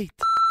 So great.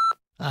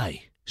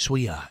 Hey,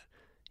 sweetheart,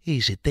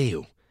 here's the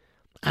deal.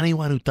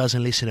 Anyone who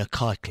doesn't listen to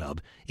Kite Club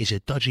is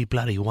a dodgy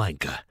bloody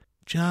wanker.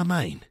 Do you know what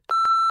I mean?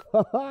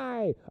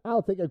 Hi,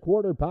 I'll take a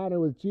quarter pounder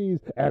with cheese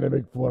and a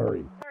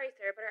McFlurry. Sorry,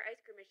 sir, but our ice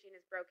cream machine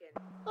is broken.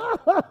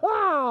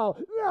 Oh,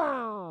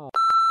 no!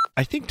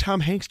 I think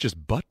Tom Hanks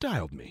just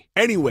butt-dialed me.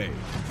 Anyway,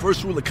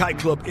 first rule of Kite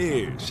Club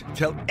is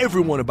tell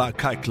everyone about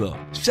Kite Club.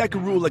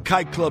 Second rule of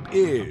Kite Club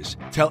is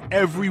tell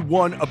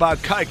everyone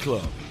about Kite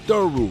Club.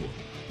 Third rule,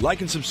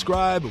 like and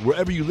subscribe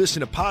wherever you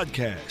listen to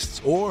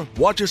podcasts or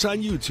watch us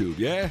on YouTube,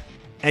 yeah?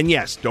 And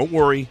yes, don't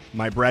worry,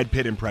 my Brad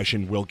Pitt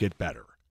impression will get better.